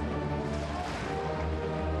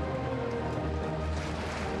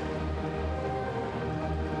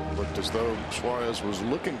 Looked as though Suarez was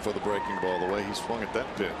looking for the breaking ball the way he swung at that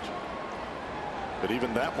pitch. But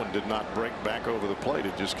even that one did not break back over the plate.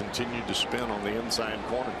 It just continued to spin on the inside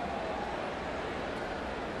corner.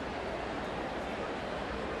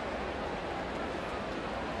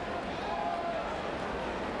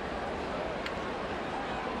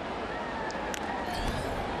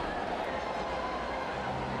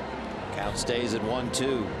 Count stays at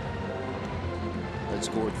 1-2. That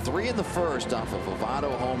scored 3 in the first off of a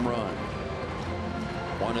Votto home run.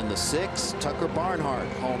 1 in the 6th, Tucker Barnhart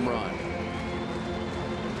home run.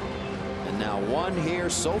 And now 1 here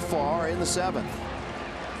so far in the 7th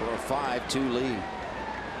for a 5-2 lead.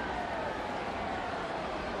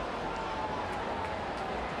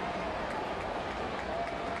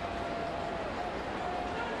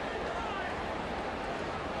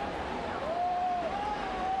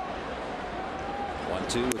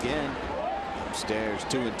 Two again. Upstairs,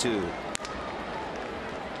 2-2.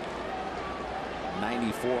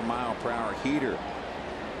 94-mile-per-hour heater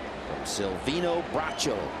from Silvino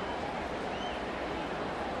Bracho.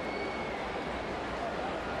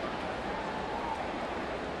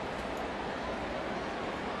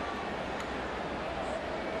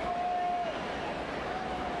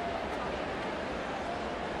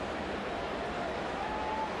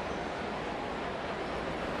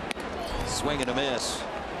 Swing and a miss.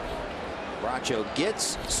 Bracho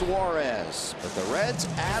gets Suarez, but the Reds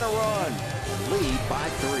add a run, lead by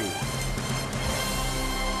 3.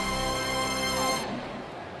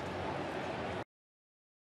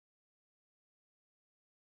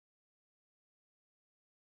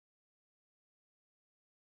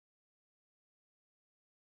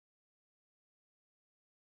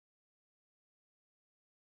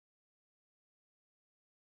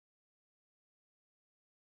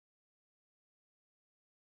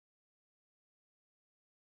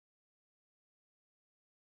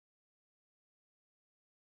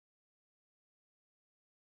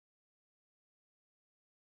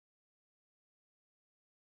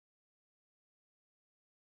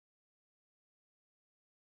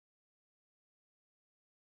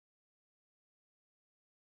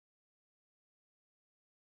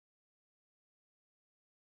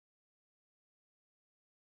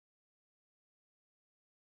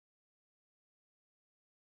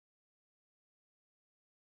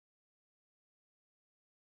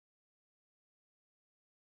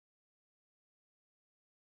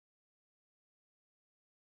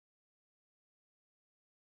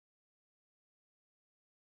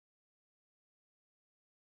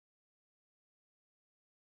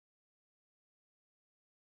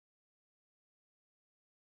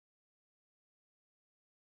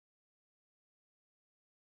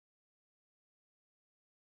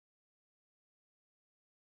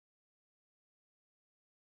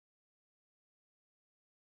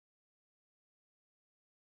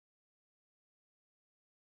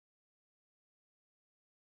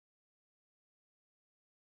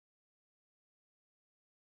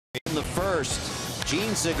 in the first.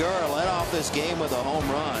 Gene Segura led off this game with a home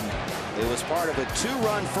run. It was part of a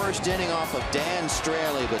 2-run first inning off of Dan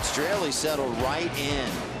Straley, but Straley settled right in.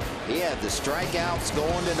 He had the strikeouts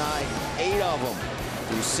going tonight, 8 of them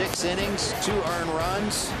through 6 innings, 2 earned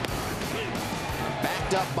runs,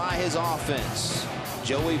 backed up by his offense.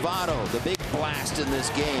 Joey Votto, the big blast in this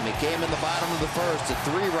game. It came in the bottom of the first, a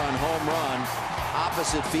 3-run home run.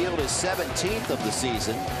 Opposite field, his 17th of the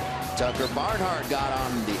season. Tucker Barnhart got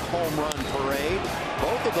on the home run parade.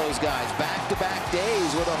 Both of those guys back-to-back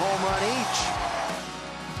days with a home run each.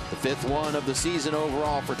 The 5th one of the season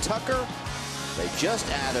overall for Tucker. They just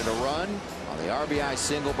added a run on the RBI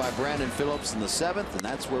single by Brandon Phillips in the 7th, and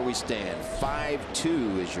that's where we stand.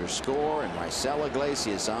 5-2 is your score, and Raisel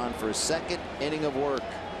Iglesias on for his 2nd inning of work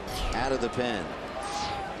out of the pen.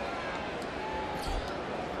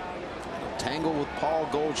 Tangle with Paul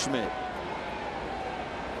Goldschmidt.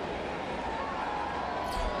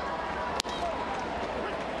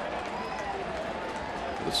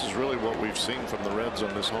 This is really what we've seen from the Reds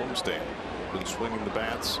on this homestand. Been swinging the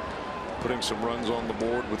bats, putting some runs on the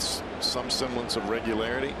board with some semblance of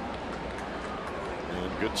regularity.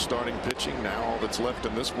 And good starting pitching. Now all that's left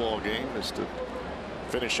in this ball game is to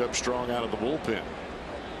finish up strong out of the bullpen.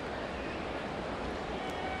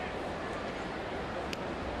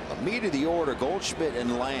 The meat of the order, Goldschmidt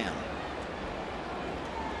and Lamb.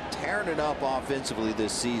 Tearing it up offensively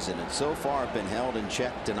this season, and so far have been held in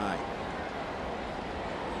check tonight.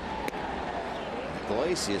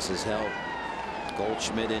 Iglesias has held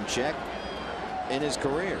Goldschmidt in check in his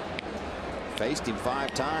career. Faced him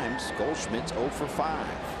 5 times. Goldschmidt's 0 for 5.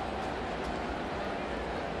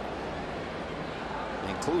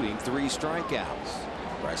 Including 3 strikeouts.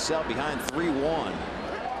 Raisel behind 3-1.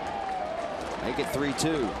 Make it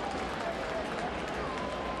 3-2.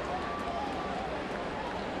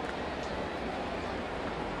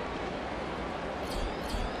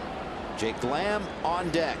 Jake Lamb on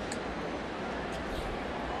deck.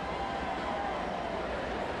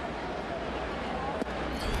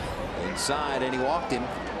 Inside, and he walked him.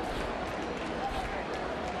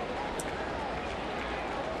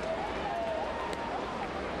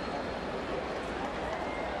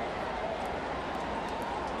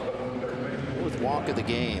 Fourth walk of the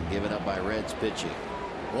game given up by Reds pitching.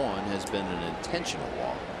 One has been an intentional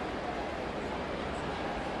walk.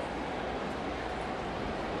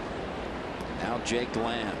 Now Jake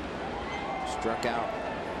Lamb struck out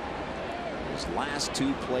his last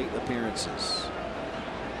 2 plate appearances.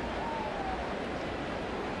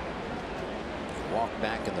 Walked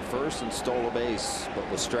back in the first and stole a base,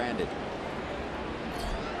 but was stranded.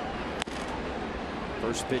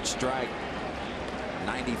 First pitch strike.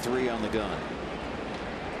 93 on the gun.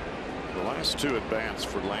 The last 2 at bats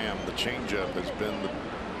for Lamb, the changeup has been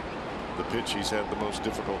the pitch he's had the most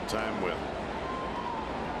difficult time with.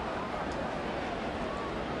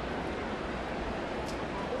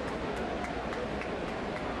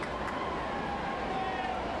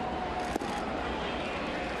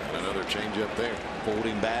 Change up there. Pulled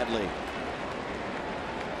him badly.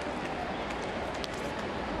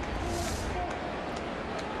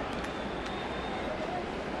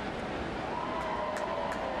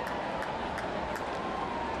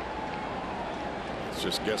 It's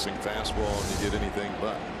just guessing fastball and you get anything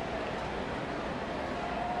but.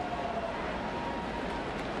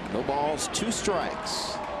 No balls, 2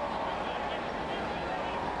 strikes.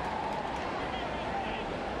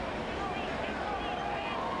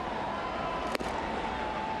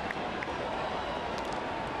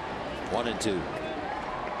 One and 2.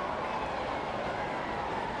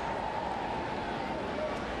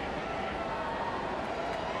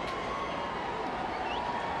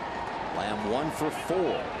 Lamb 1 for 4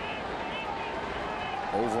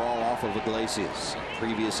 overall off of Iglesias in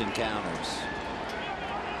previous encounters.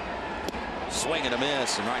 Swing and a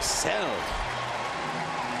miss, and Raisel.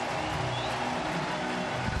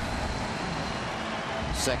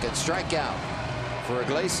 Second strikeout for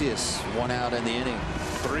Iglesias. 1 out in the inning.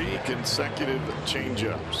 3 consecutive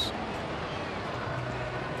changeups.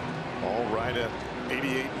 All right at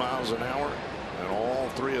 88 miles an hour, and all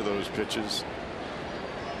 3 of those pitches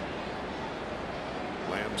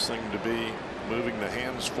Lamb seemed to be moving the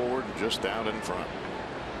hands forward just out in front.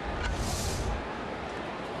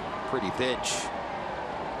 Pretty pitch.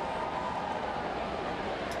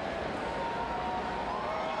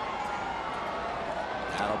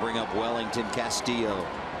 That'll bring up Wellington Castillo.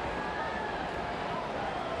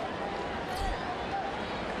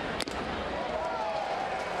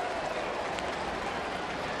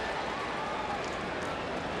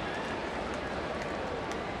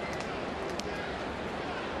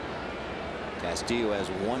 Castillo has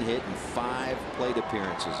 1 hit and 5 plate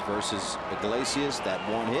appearances versus Iglesias. That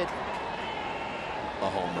 1 hit, a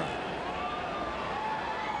home run.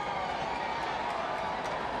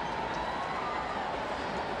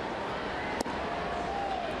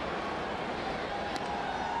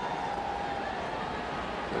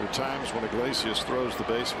 There are times when Iglesias throws the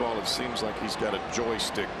baseball, it seems like he's got a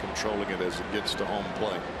joystick controlling it as it gets to home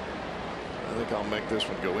plate. I think I'll make this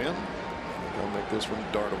one go in. I think I'll make this one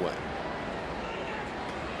dart away.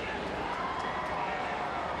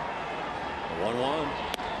 1-1.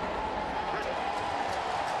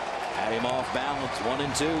 Had him off balance,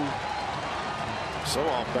 1-2. So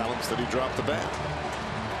off balance that he dropped the bat.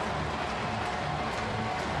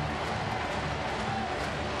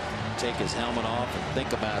 Take his helmet off and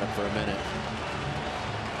think about it for a minute.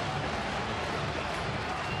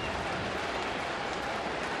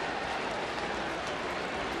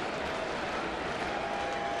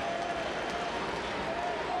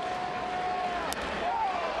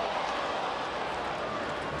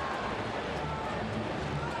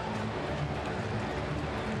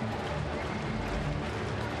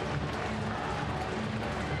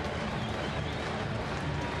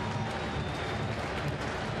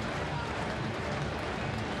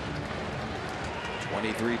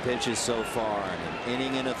 Three pitches so far, and an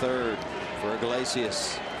inning and a third for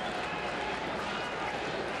Iglesias.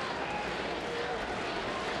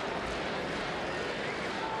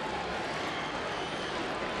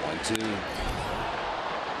 One, two.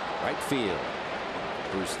 Right field.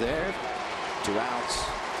 Bruce there. 2 outs.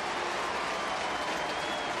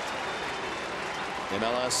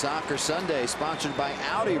 MLS Soccer Sunday, sponsored by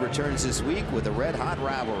Audi, returns this week with a red-hot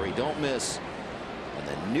rivalry. Don't miss. And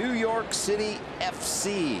the New York City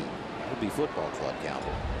FC, Rugby Football Club,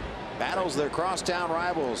 Campbell, battles their crosstown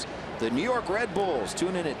rivals, the New York Red Bulls.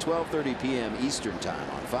 Tune in at 12:30 p.m. Eastern Time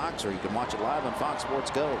on Fox, or you can watch it live on Fox Sports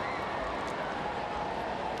Go.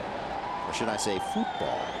 Or should I say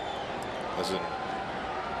football? As in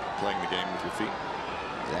playing the game with your feet?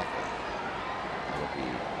 Exactly. That would be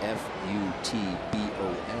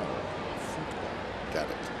F-U-T-B-O-L. Football. Got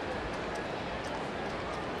it.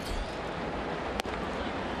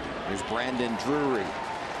 Here's Brandon Drury.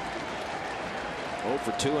 0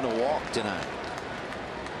 for 2 and a walk tonight.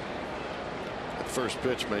 That first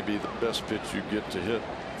pitch may be the best pitch you get to hit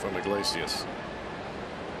from Iglesias.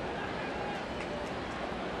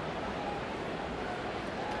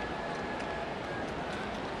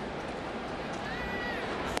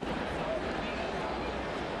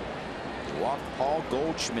 Walked Paul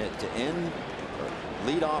Goldschmidt to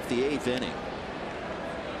lead off the 8th inning.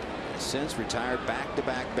 Since retired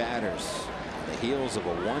back-to-back batters on the heels of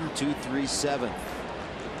a 1-2-3 7th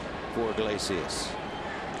for Iglesias.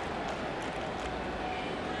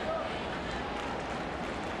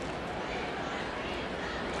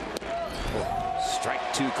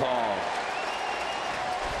 Strike 2 call.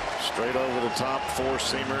 Straight over the top,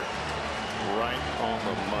 4-seamer, right on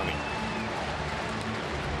the money.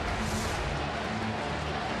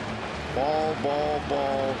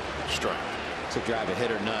 Ball, strike. To drive a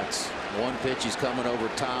hitter nuts. One pitch he's coming over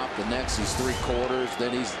top, the next he's 3/4,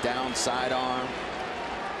 then he's down sidearm.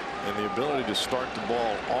 And the ability to start the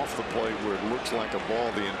ball off the plate where it looks like a ball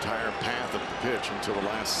the entire path of the pitch until the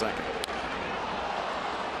last second.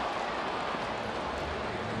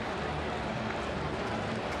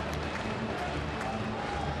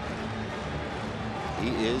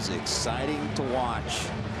 He is exciting to watch.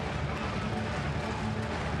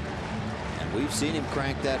 We've seen him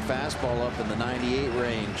crank that fastball up in the 98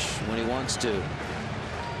 range when he wants to.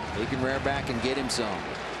 He can rear back and get him some.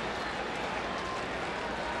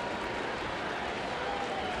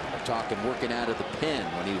 We're talking working out of the pen.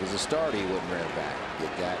 When he was a starter, he wouldn't rear back.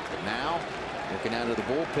 Get that. But now, working out of the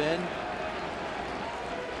bullpen,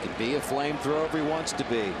 can be a flamethrower if he wants to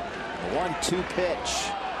be. A 1-2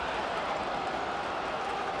 pitch.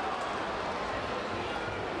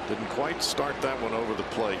 Didn't quite start that one over the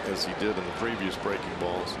plate as he did in the previous breaking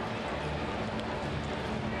balls.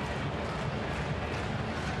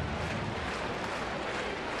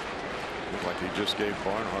 Looked like he just gave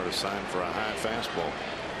Barnhart a sign for a high fastball.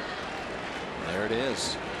 There it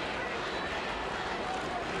is.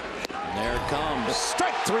 And there it comes.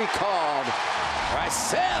 Strike 3 called.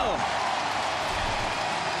 Rysell.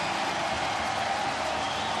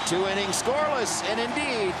 2 innings scoreless, and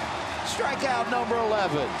indeed strikeout number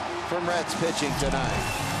 11 from Reds pitching tonight.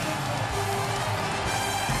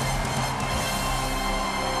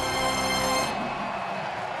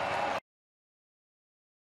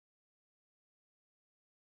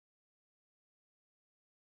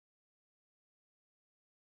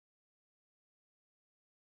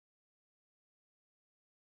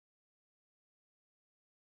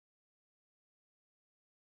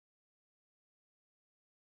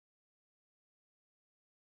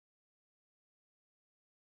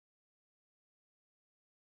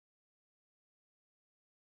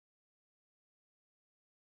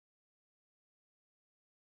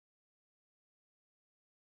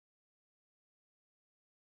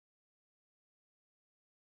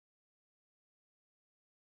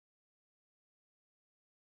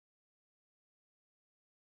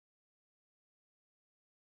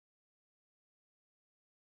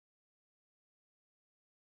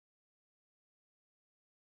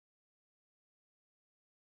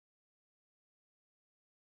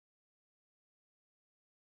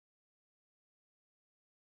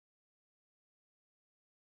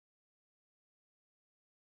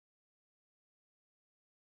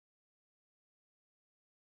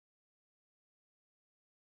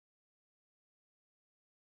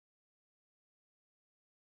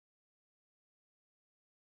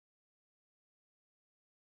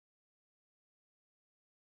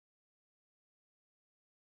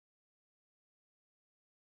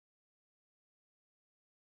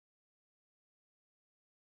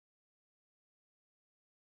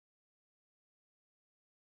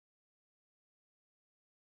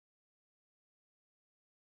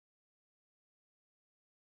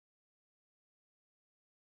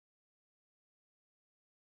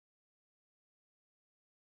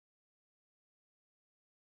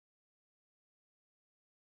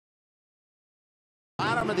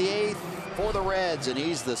 Bottom of the 8th for the Reds, and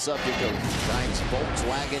he's the subject of Frank's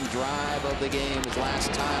Volkswagen drive of the game his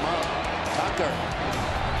last time up. Tucker,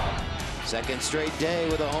 second straight day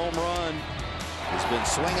with a home run. He's been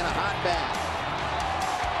swinging a hot bat.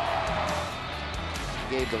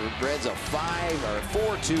 Gave the Reds a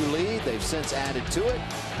 4-2 lead. They've since added to it.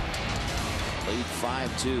 Lead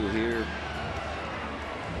 5-2 here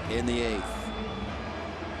in the 8th.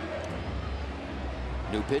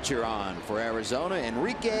 New pitcher on for Arizona,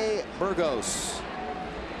 Enrique Burgos.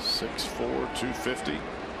 6'4", 250.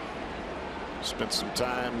 Spent some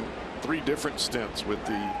time, 3 different stints with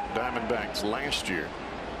the Diamondbacks last year.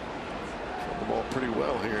 Thrown the ball pretty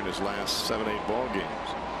well here in his last 7-8 ball games.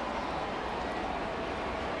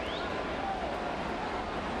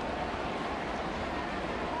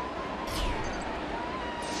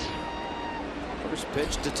 First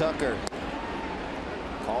pitch to Tucker.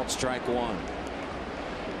 Called strike 1.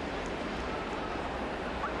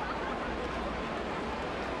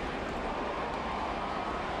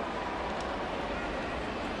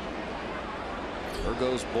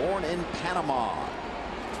 Burgos born in Panama,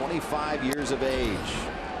 25 years of age.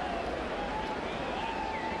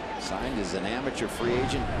 Signed as an amateur free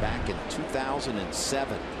agent back in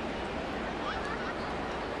 2007.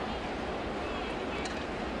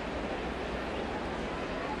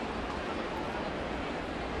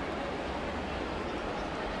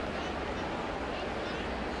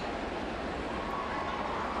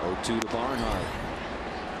 To Barnhart.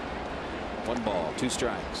 1 ball, 2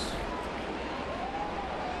 strikes.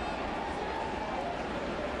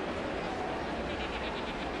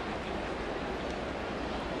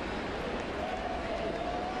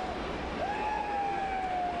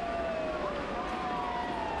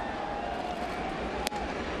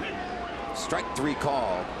 Strike 3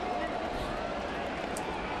 call.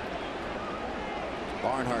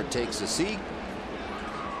 Barnhart takes a seat.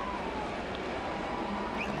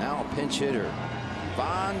 Now pinch hitter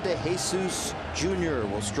Van de Jesus Jr.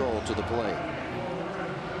 will stroll to the plate.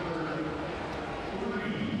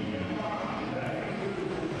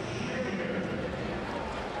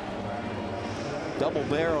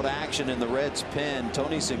 Double-barreled action in the Reds' pen.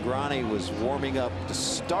 Tony Cingrani was warming up to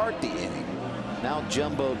start the inning. Now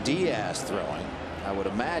Jumbo Diaz throwing. I would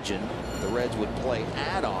imagine the Reds would play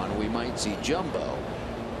add-on. We might see Jumbo.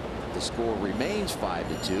 The score remains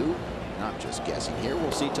 5-2. Not just guessing here.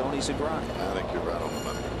 We'll see Tony Cingrani. I think you're right on the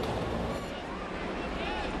money.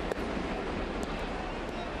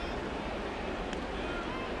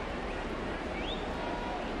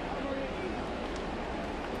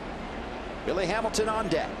 Billy Hamilton on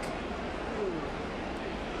deck.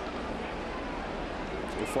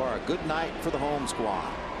 So far, a good night for the home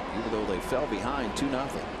squad, even though they fell behind 2-0.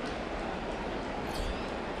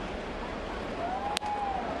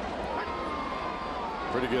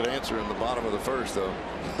 Pretty good answer in the bottom of the first, though.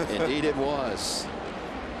 Indeed it was.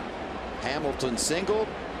 Hamilton singled.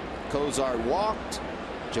 Cozart walked.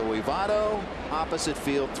 Joey Votto, opposite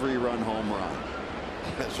field 3-run home run.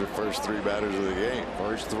 That's your first 3 batters of the game.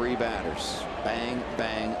 First 3 batters. Bang,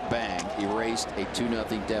 bang, bang. Erased a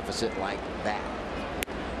 2-0 deficit like that.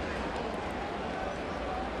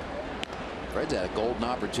 Reds had a golden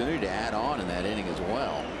opportunity to add on in that inning as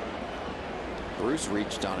well. Bruce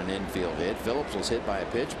reached on an infield hit. Phillips was hit by a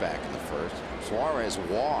pitch back in the first. Suarez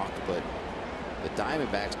walked, but the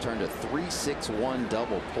Diamondbacks turned a 3-6-1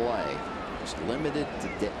 double play. Just limited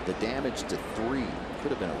the damage to 3.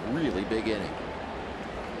 Could have been a really big inning.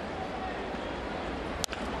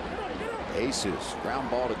 Jesus, ground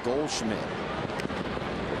ball to Goldschmidt.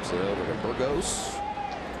 Flips it over to Burgos.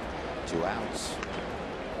 2 outs.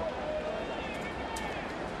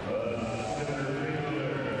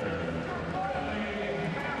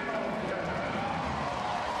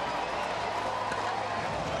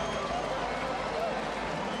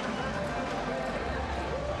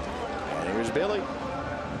 Billy.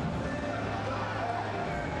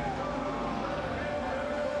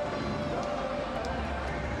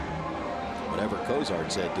 Whatever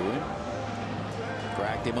Cozart said to him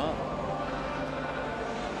cracked him up.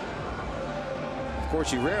 Of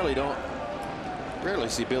course, you rarely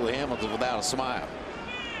see Billy Hamilton without a smile.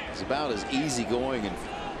 He's about as easygoing and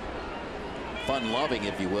fun-loving,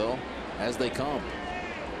 if you will, as they come.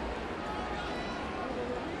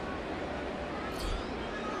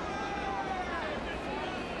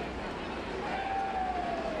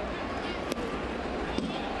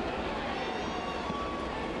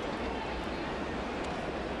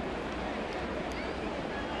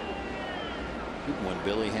 When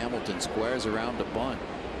Billy Hamilton squares around to bunt,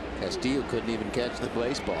 Castillo couldn't even catch the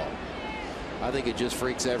baseball. I think it just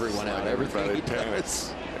freaks everyone out. Everything he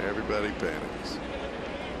does. Everybody panics.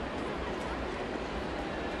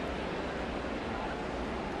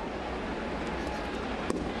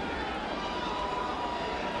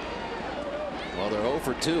 they're 0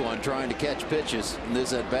 for 2 on trying to catch pitches in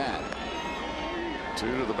this at bat.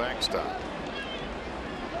 2 to the backstop.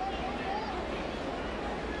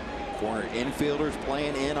 Corner infielders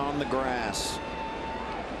playing in on the grass.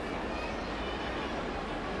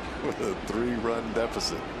 With a 3-run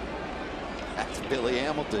deficit. That's Billy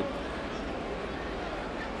Hamilton.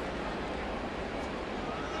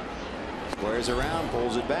 Squares around,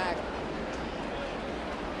 pulls it back.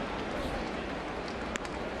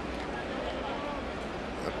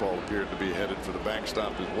 That ball appeared to be headed for the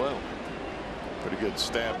backstop as well. Pretty good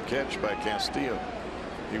stab catch by Castillo.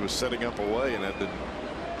 He was setting up away and had to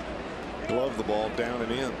glove the ball down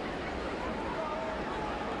and in.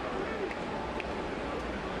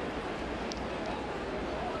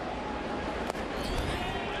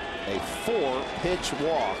 A 4-pitch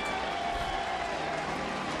walk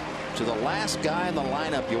to the last guy in the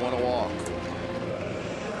lineup you want to walk.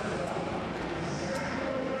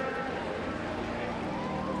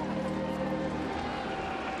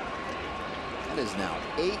 That is now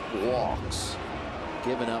 8 walks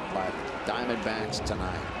given up by Diamondbacks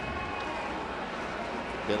tonight.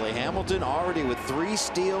 Billy Hamilton already with 3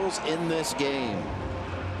 steals in this game.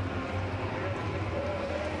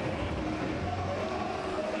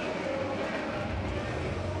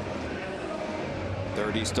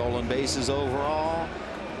 Stolen bases overall.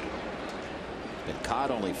 Been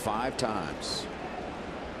caught only 5 times.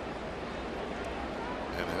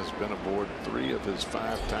 And has been aboard 3 of his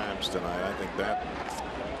 5 times tonight. I think that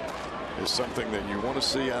is something that you want to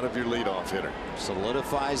see out of your leadoff hitter.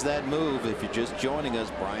 Solidifies that move. If you're just joining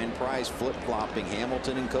us, Brian Price flip-flopping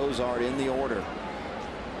Hamilton and Cozart in the order.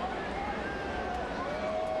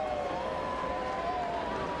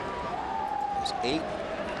 There's 8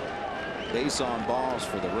 base on balls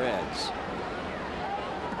for the Reds.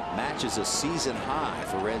 Matches a season high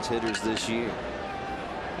for Reds hitters this year.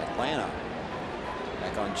 Atlanta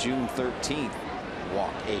back on June 13th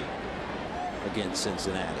walked 8 against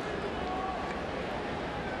Cincinnati.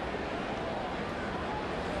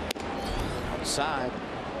 Outside.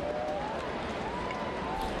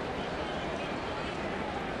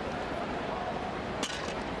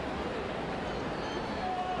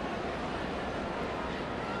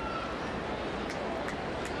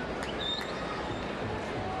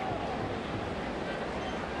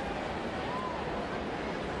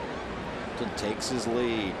 Takes his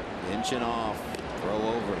lead, inching off, throw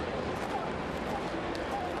over.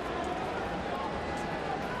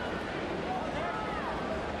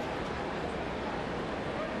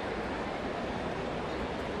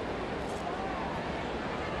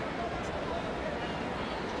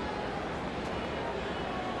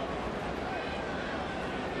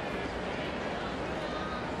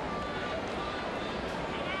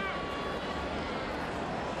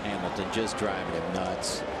 Hamilton just driving him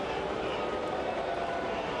nuts.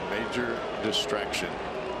 Major distraction.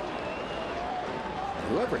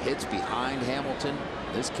 Whoever hits behind Hamilton,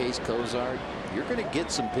 in this case Cozart, you're going to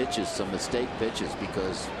get some pitches, some mistake pitches,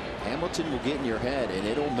 because Hamilton will get in your head and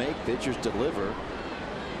it'll make pitchers deliver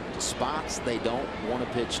to spots they don't want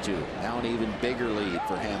to pitch to. Now an even bigger lead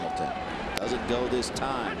for Hamilton. Doesn't go this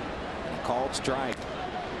time. And a called strike.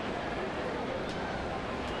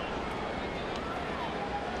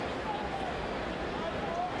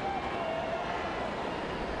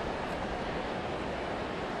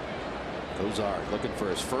 Cozart looking for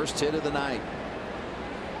his first hit of the night.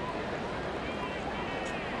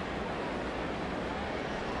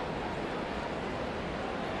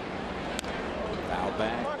 Foul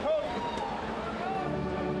back.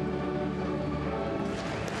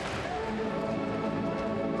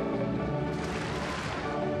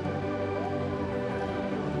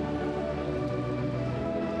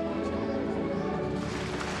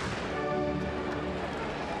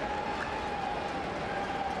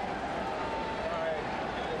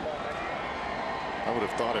 I would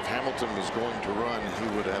have thought if Hamilton was going to run,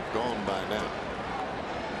 he would have gone by now.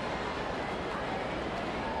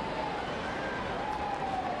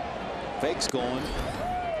 Fake's going.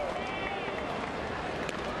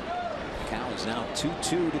 Count is now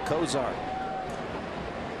 2-2 to Cozart.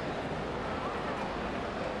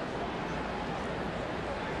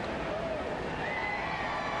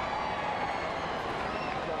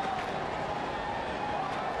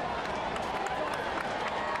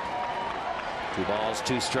 Two balls,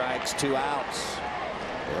 2 strikes, 2 outs.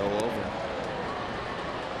 Throw over.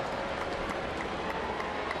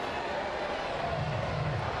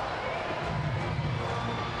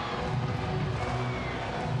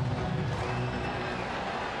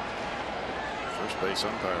 First base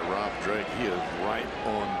umpire Rob Drake, he is right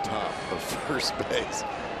on top of first base.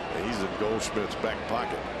 He's in Goldschmidt's back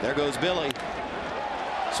pocket. There goes Billy.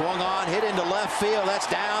 Swung on, hit into left field. That's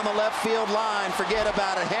down the left field line. Forget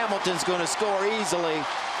about it. Hamilton's going to score easily.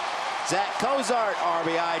 Zach Cozart,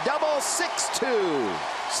 RBI double, 6-2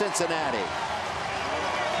 Cincinnati.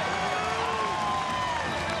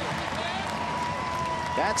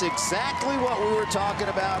 That's exactly what we were talking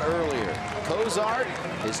about earlier. Cozart,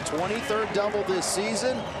 his 23rd double this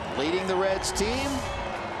season, leading the Reds team.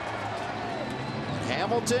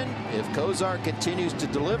 Hamilton, if Cozart continues to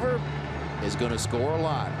deliver, is going to score a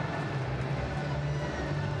lot.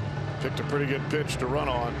 Picked a pretty good pitch to run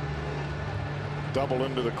on. Double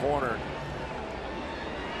into the corner.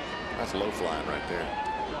 That's low flying right there.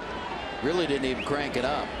 Really didn't even crank it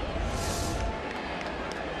up.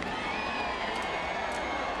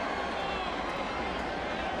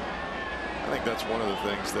 I think that's one of the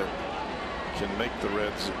things that can make the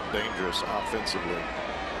Reds dangerous offensively.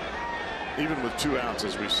 Even with 2 outs,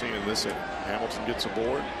 as we've seen in this inning, Hamilton gets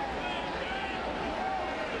aboard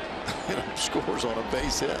and scores on a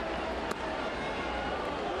base hit.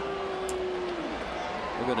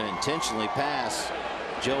 We're going to intentionally pass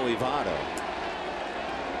Joey Votto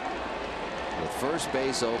with first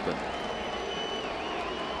base open.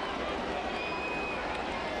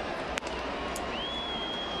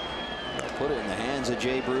 Put it in the hands of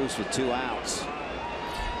Jay Bruce with 2 outs.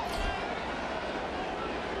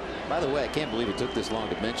 By the way, I can't believe it took this long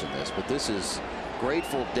to mention this, but this is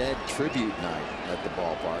Grateful Dead tribute night at the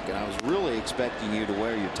ballpark, and I was really expecting you to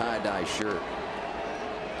wear your tie-dye shirt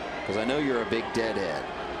because I know you're a big Deadhead.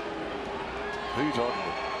 Who are you talking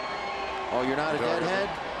to? Oh, you're not a Deadhead?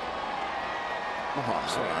 Oh, I'm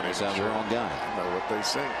sorry. I sound the wrong guy. I know what they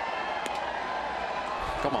sing.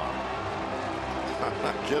 Come on. I'm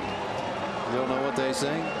not kidding. You don't know what they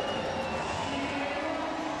sing?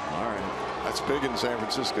 All right. That's big in San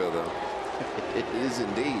Francisco, though. It is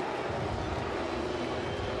indeed.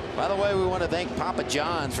 By the way, we want to thank Papa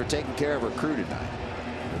John's for taking care of our crew tonight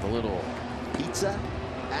with a little pizza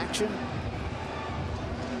action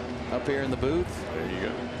up here in the booth. There you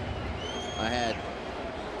go. I had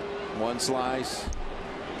 1 slice.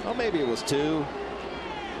 Well, maybe it was 2.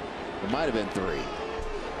 It might have been 3.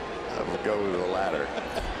 I will go with the latter.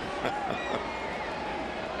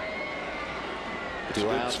 2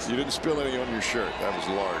 outs. You didn't spill any on your shirt. That was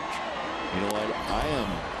large. You know what? I am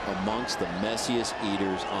amongst the messiest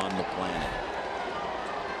eaters on the planet.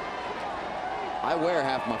 I wear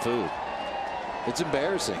half my food. It's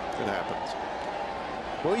embarrassing. It happens.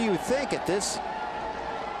 Well, you would think at this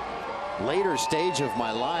later stage of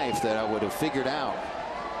my life that I would have figured out,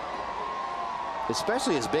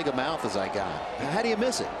 especially as big a mouth as I got. How do you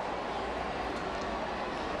miss it?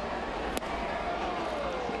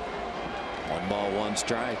 One ball, 1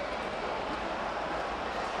 strike.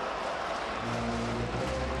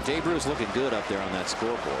 Jay Bruce looking good up there on that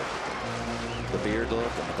scoreboard. The beard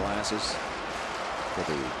look and the glasses for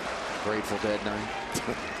the Grateful Dead night.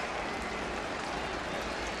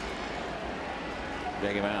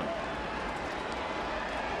 Take him out.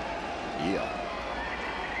 Yeah.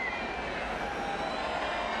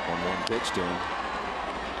 1-1 pitch to him.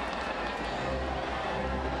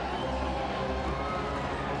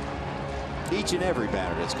 Each and every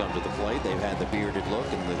batter that's come to the plate, they've had the bearded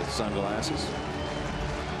look and the sunglasses.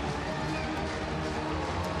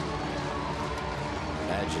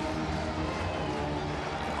 Imagine.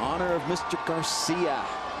 In honor of Mr. Garcia.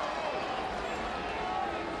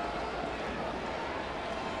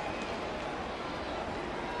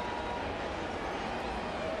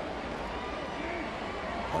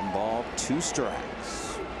 One ball, 2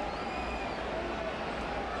 strikes.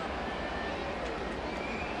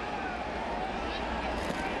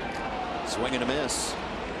 Swing and a miss.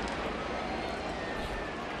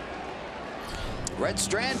 Red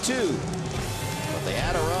strand 2. But they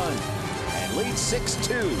add a run and lead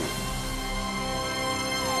 6-2.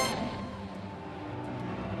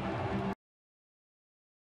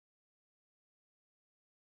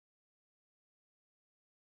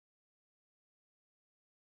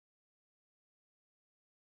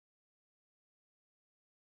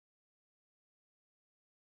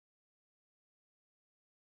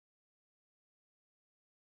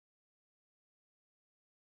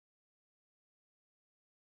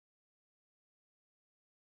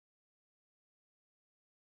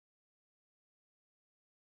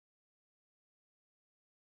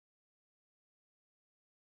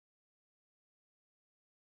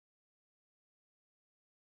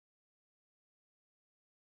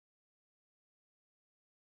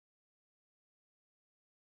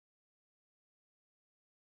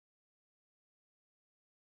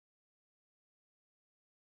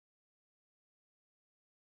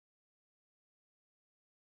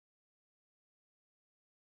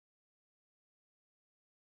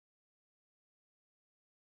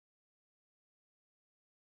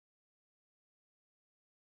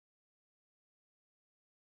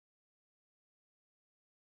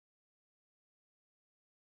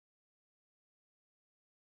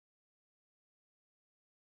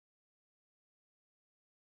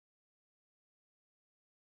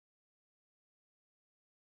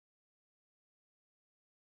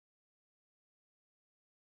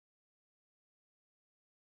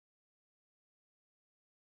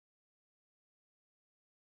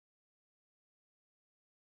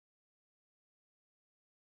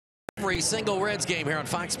 every single Reds game here on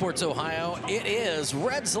Fox Sports Ohio. It is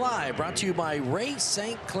Reds Live, brought to you by Ray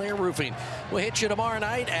St. Clair Roofing. We'll hit you tomorrow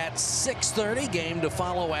night at 6:30. Game to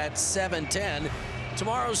follow at 7:10.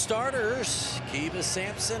 Tomorrow's starters, Kiva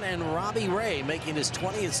Sampson and Robbie Ray making his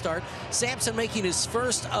 20th start. Sampson making his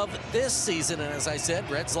first of this season. And as I said,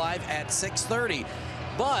 Reds Live at 6:30.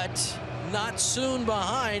 But not soon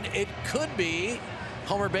behind, it could be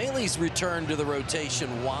Homer Bailey's return to the rotation.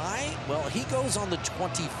 Why? Well, he goes on the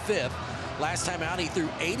 25th. Last time out, he threw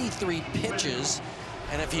 83 pitches.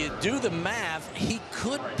 And if you do the math, he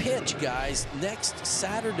could pitch, guys, next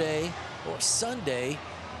Saturday or Sunday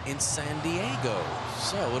in San Diego.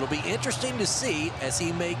 So it'll be interesting to see as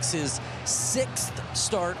he makes his 6th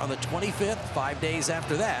start on the 25th. 5 days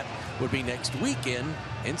after that would be next weekend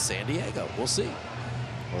in San Diego. We'll see.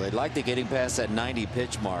 Well, they'd like to get him past that 90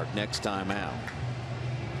 pitch mark next time out.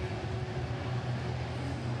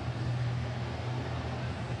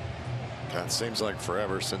 That seems like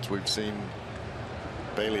forever since we've seen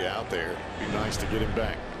Bailey out there. Be nice to get him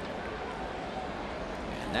back.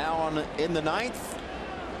 And now in the 9th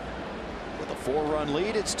with a 4-run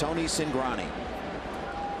lead, it's Tony Cingrani.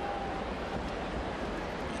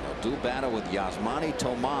 They'll do battle with Yasmani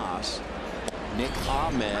Tomas, Nick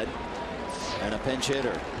Ahmed, and a pinch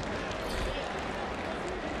hitter.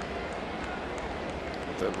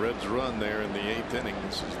 That Reds run there in the 8th inning,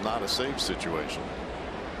 this is not a safe situation.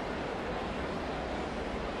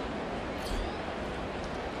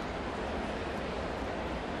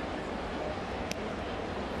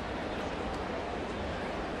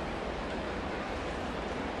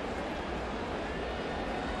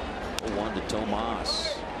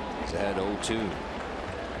 Tomas is at 0-2.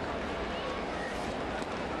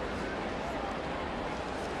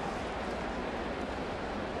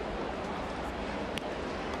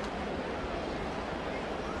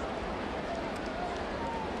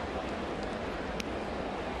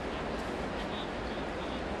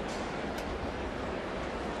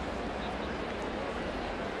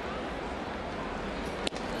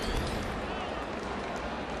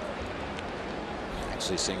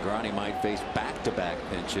 Cingrani might face back-to-back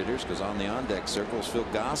pinch hitters because on the on-deck circle is Phil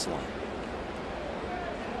Gosselin.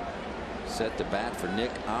 Set to bat for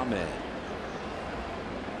Nick Ahmed.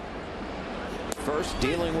 First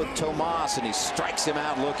dealing with Tomas, and he strikes him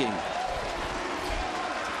out looking.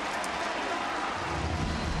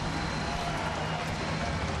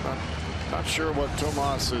 Not sure what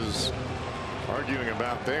Tomas is arguing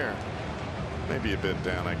about there. Maybe a bit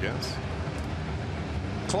down, I guess.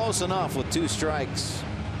 Close enough with 2 strikes.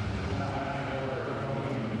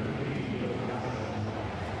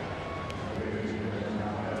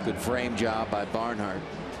 Good frame job by Barnhart.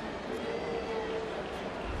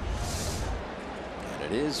 And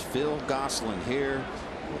it is Phil Gosselin here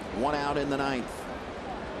with 1 out in the 9th.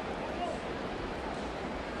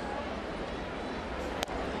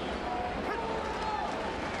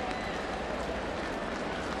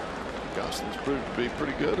 Gosselin's proved to be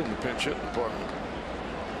pretty good in the pinch hit department.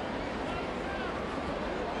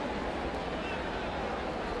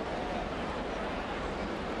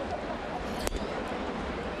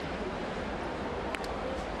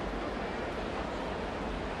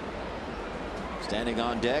 Standing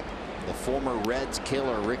on deck, the former Reds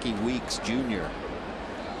killer Ricky Weeks Jr.,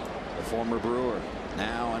 the former Brewer,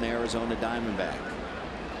 now an Arizona Diamondback.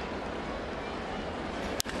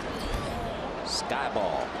 Sky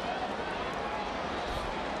ball.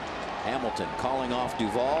 Hamilton calling off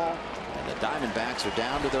Duvall, and the Diamondbacks are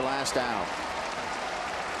down to their last out.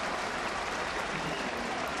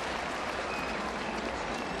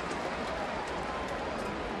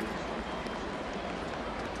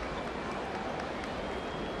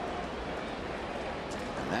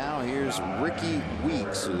 Now here's Ricky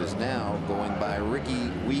Weeks, who is now going by Ricky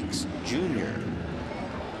Weeks Jr.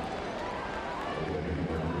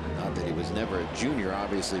 Not that he was never a junior,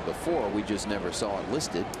 obviously, before. We just never saw it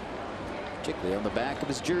listed, particularly on the back of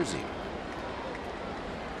his jersey.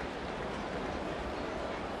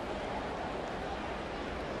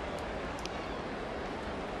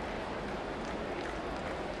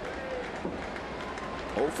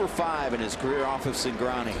 Oh for 5 in his career off of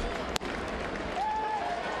Cingrani.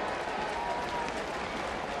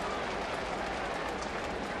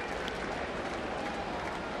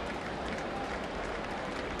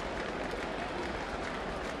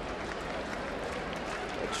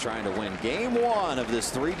 Trying to win game 1 of this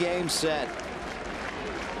 3-game set.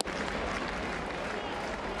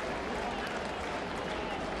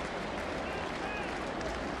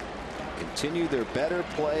 Continue their better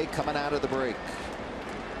play coming out of the break.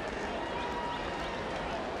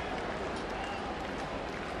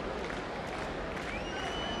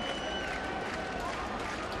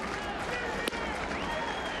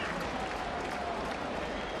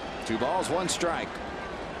 2 balls, 1 strike.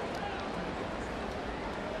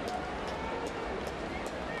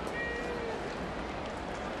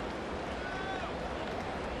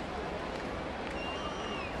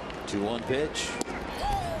 Two 1 pitch.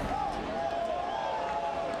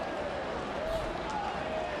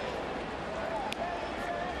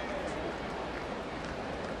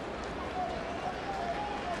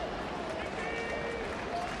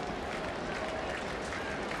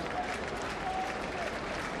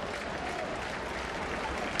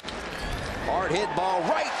 Hard hit ball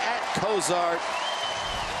right at Cozart.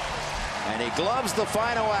 And he gloves the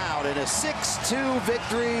final out in a 6-2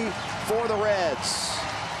 victory for the Reds.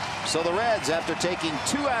 So the Reds, after taking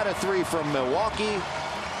 2 out of 3 from Milwaukee,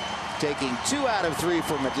 taking 2 out of 3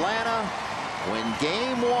 from Atlanta, win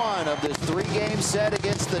game 1 of this 3-game set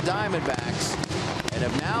against the Diamondbacks, and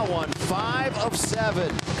have now won 5 of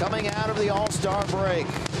 7 coming out of the All-Star break.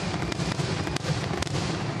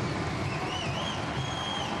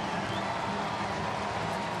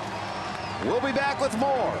 We'll be back with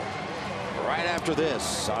more right after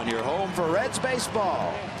this on your home for Reds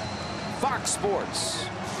baseball, Fox Sports.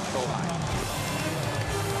 Ohio.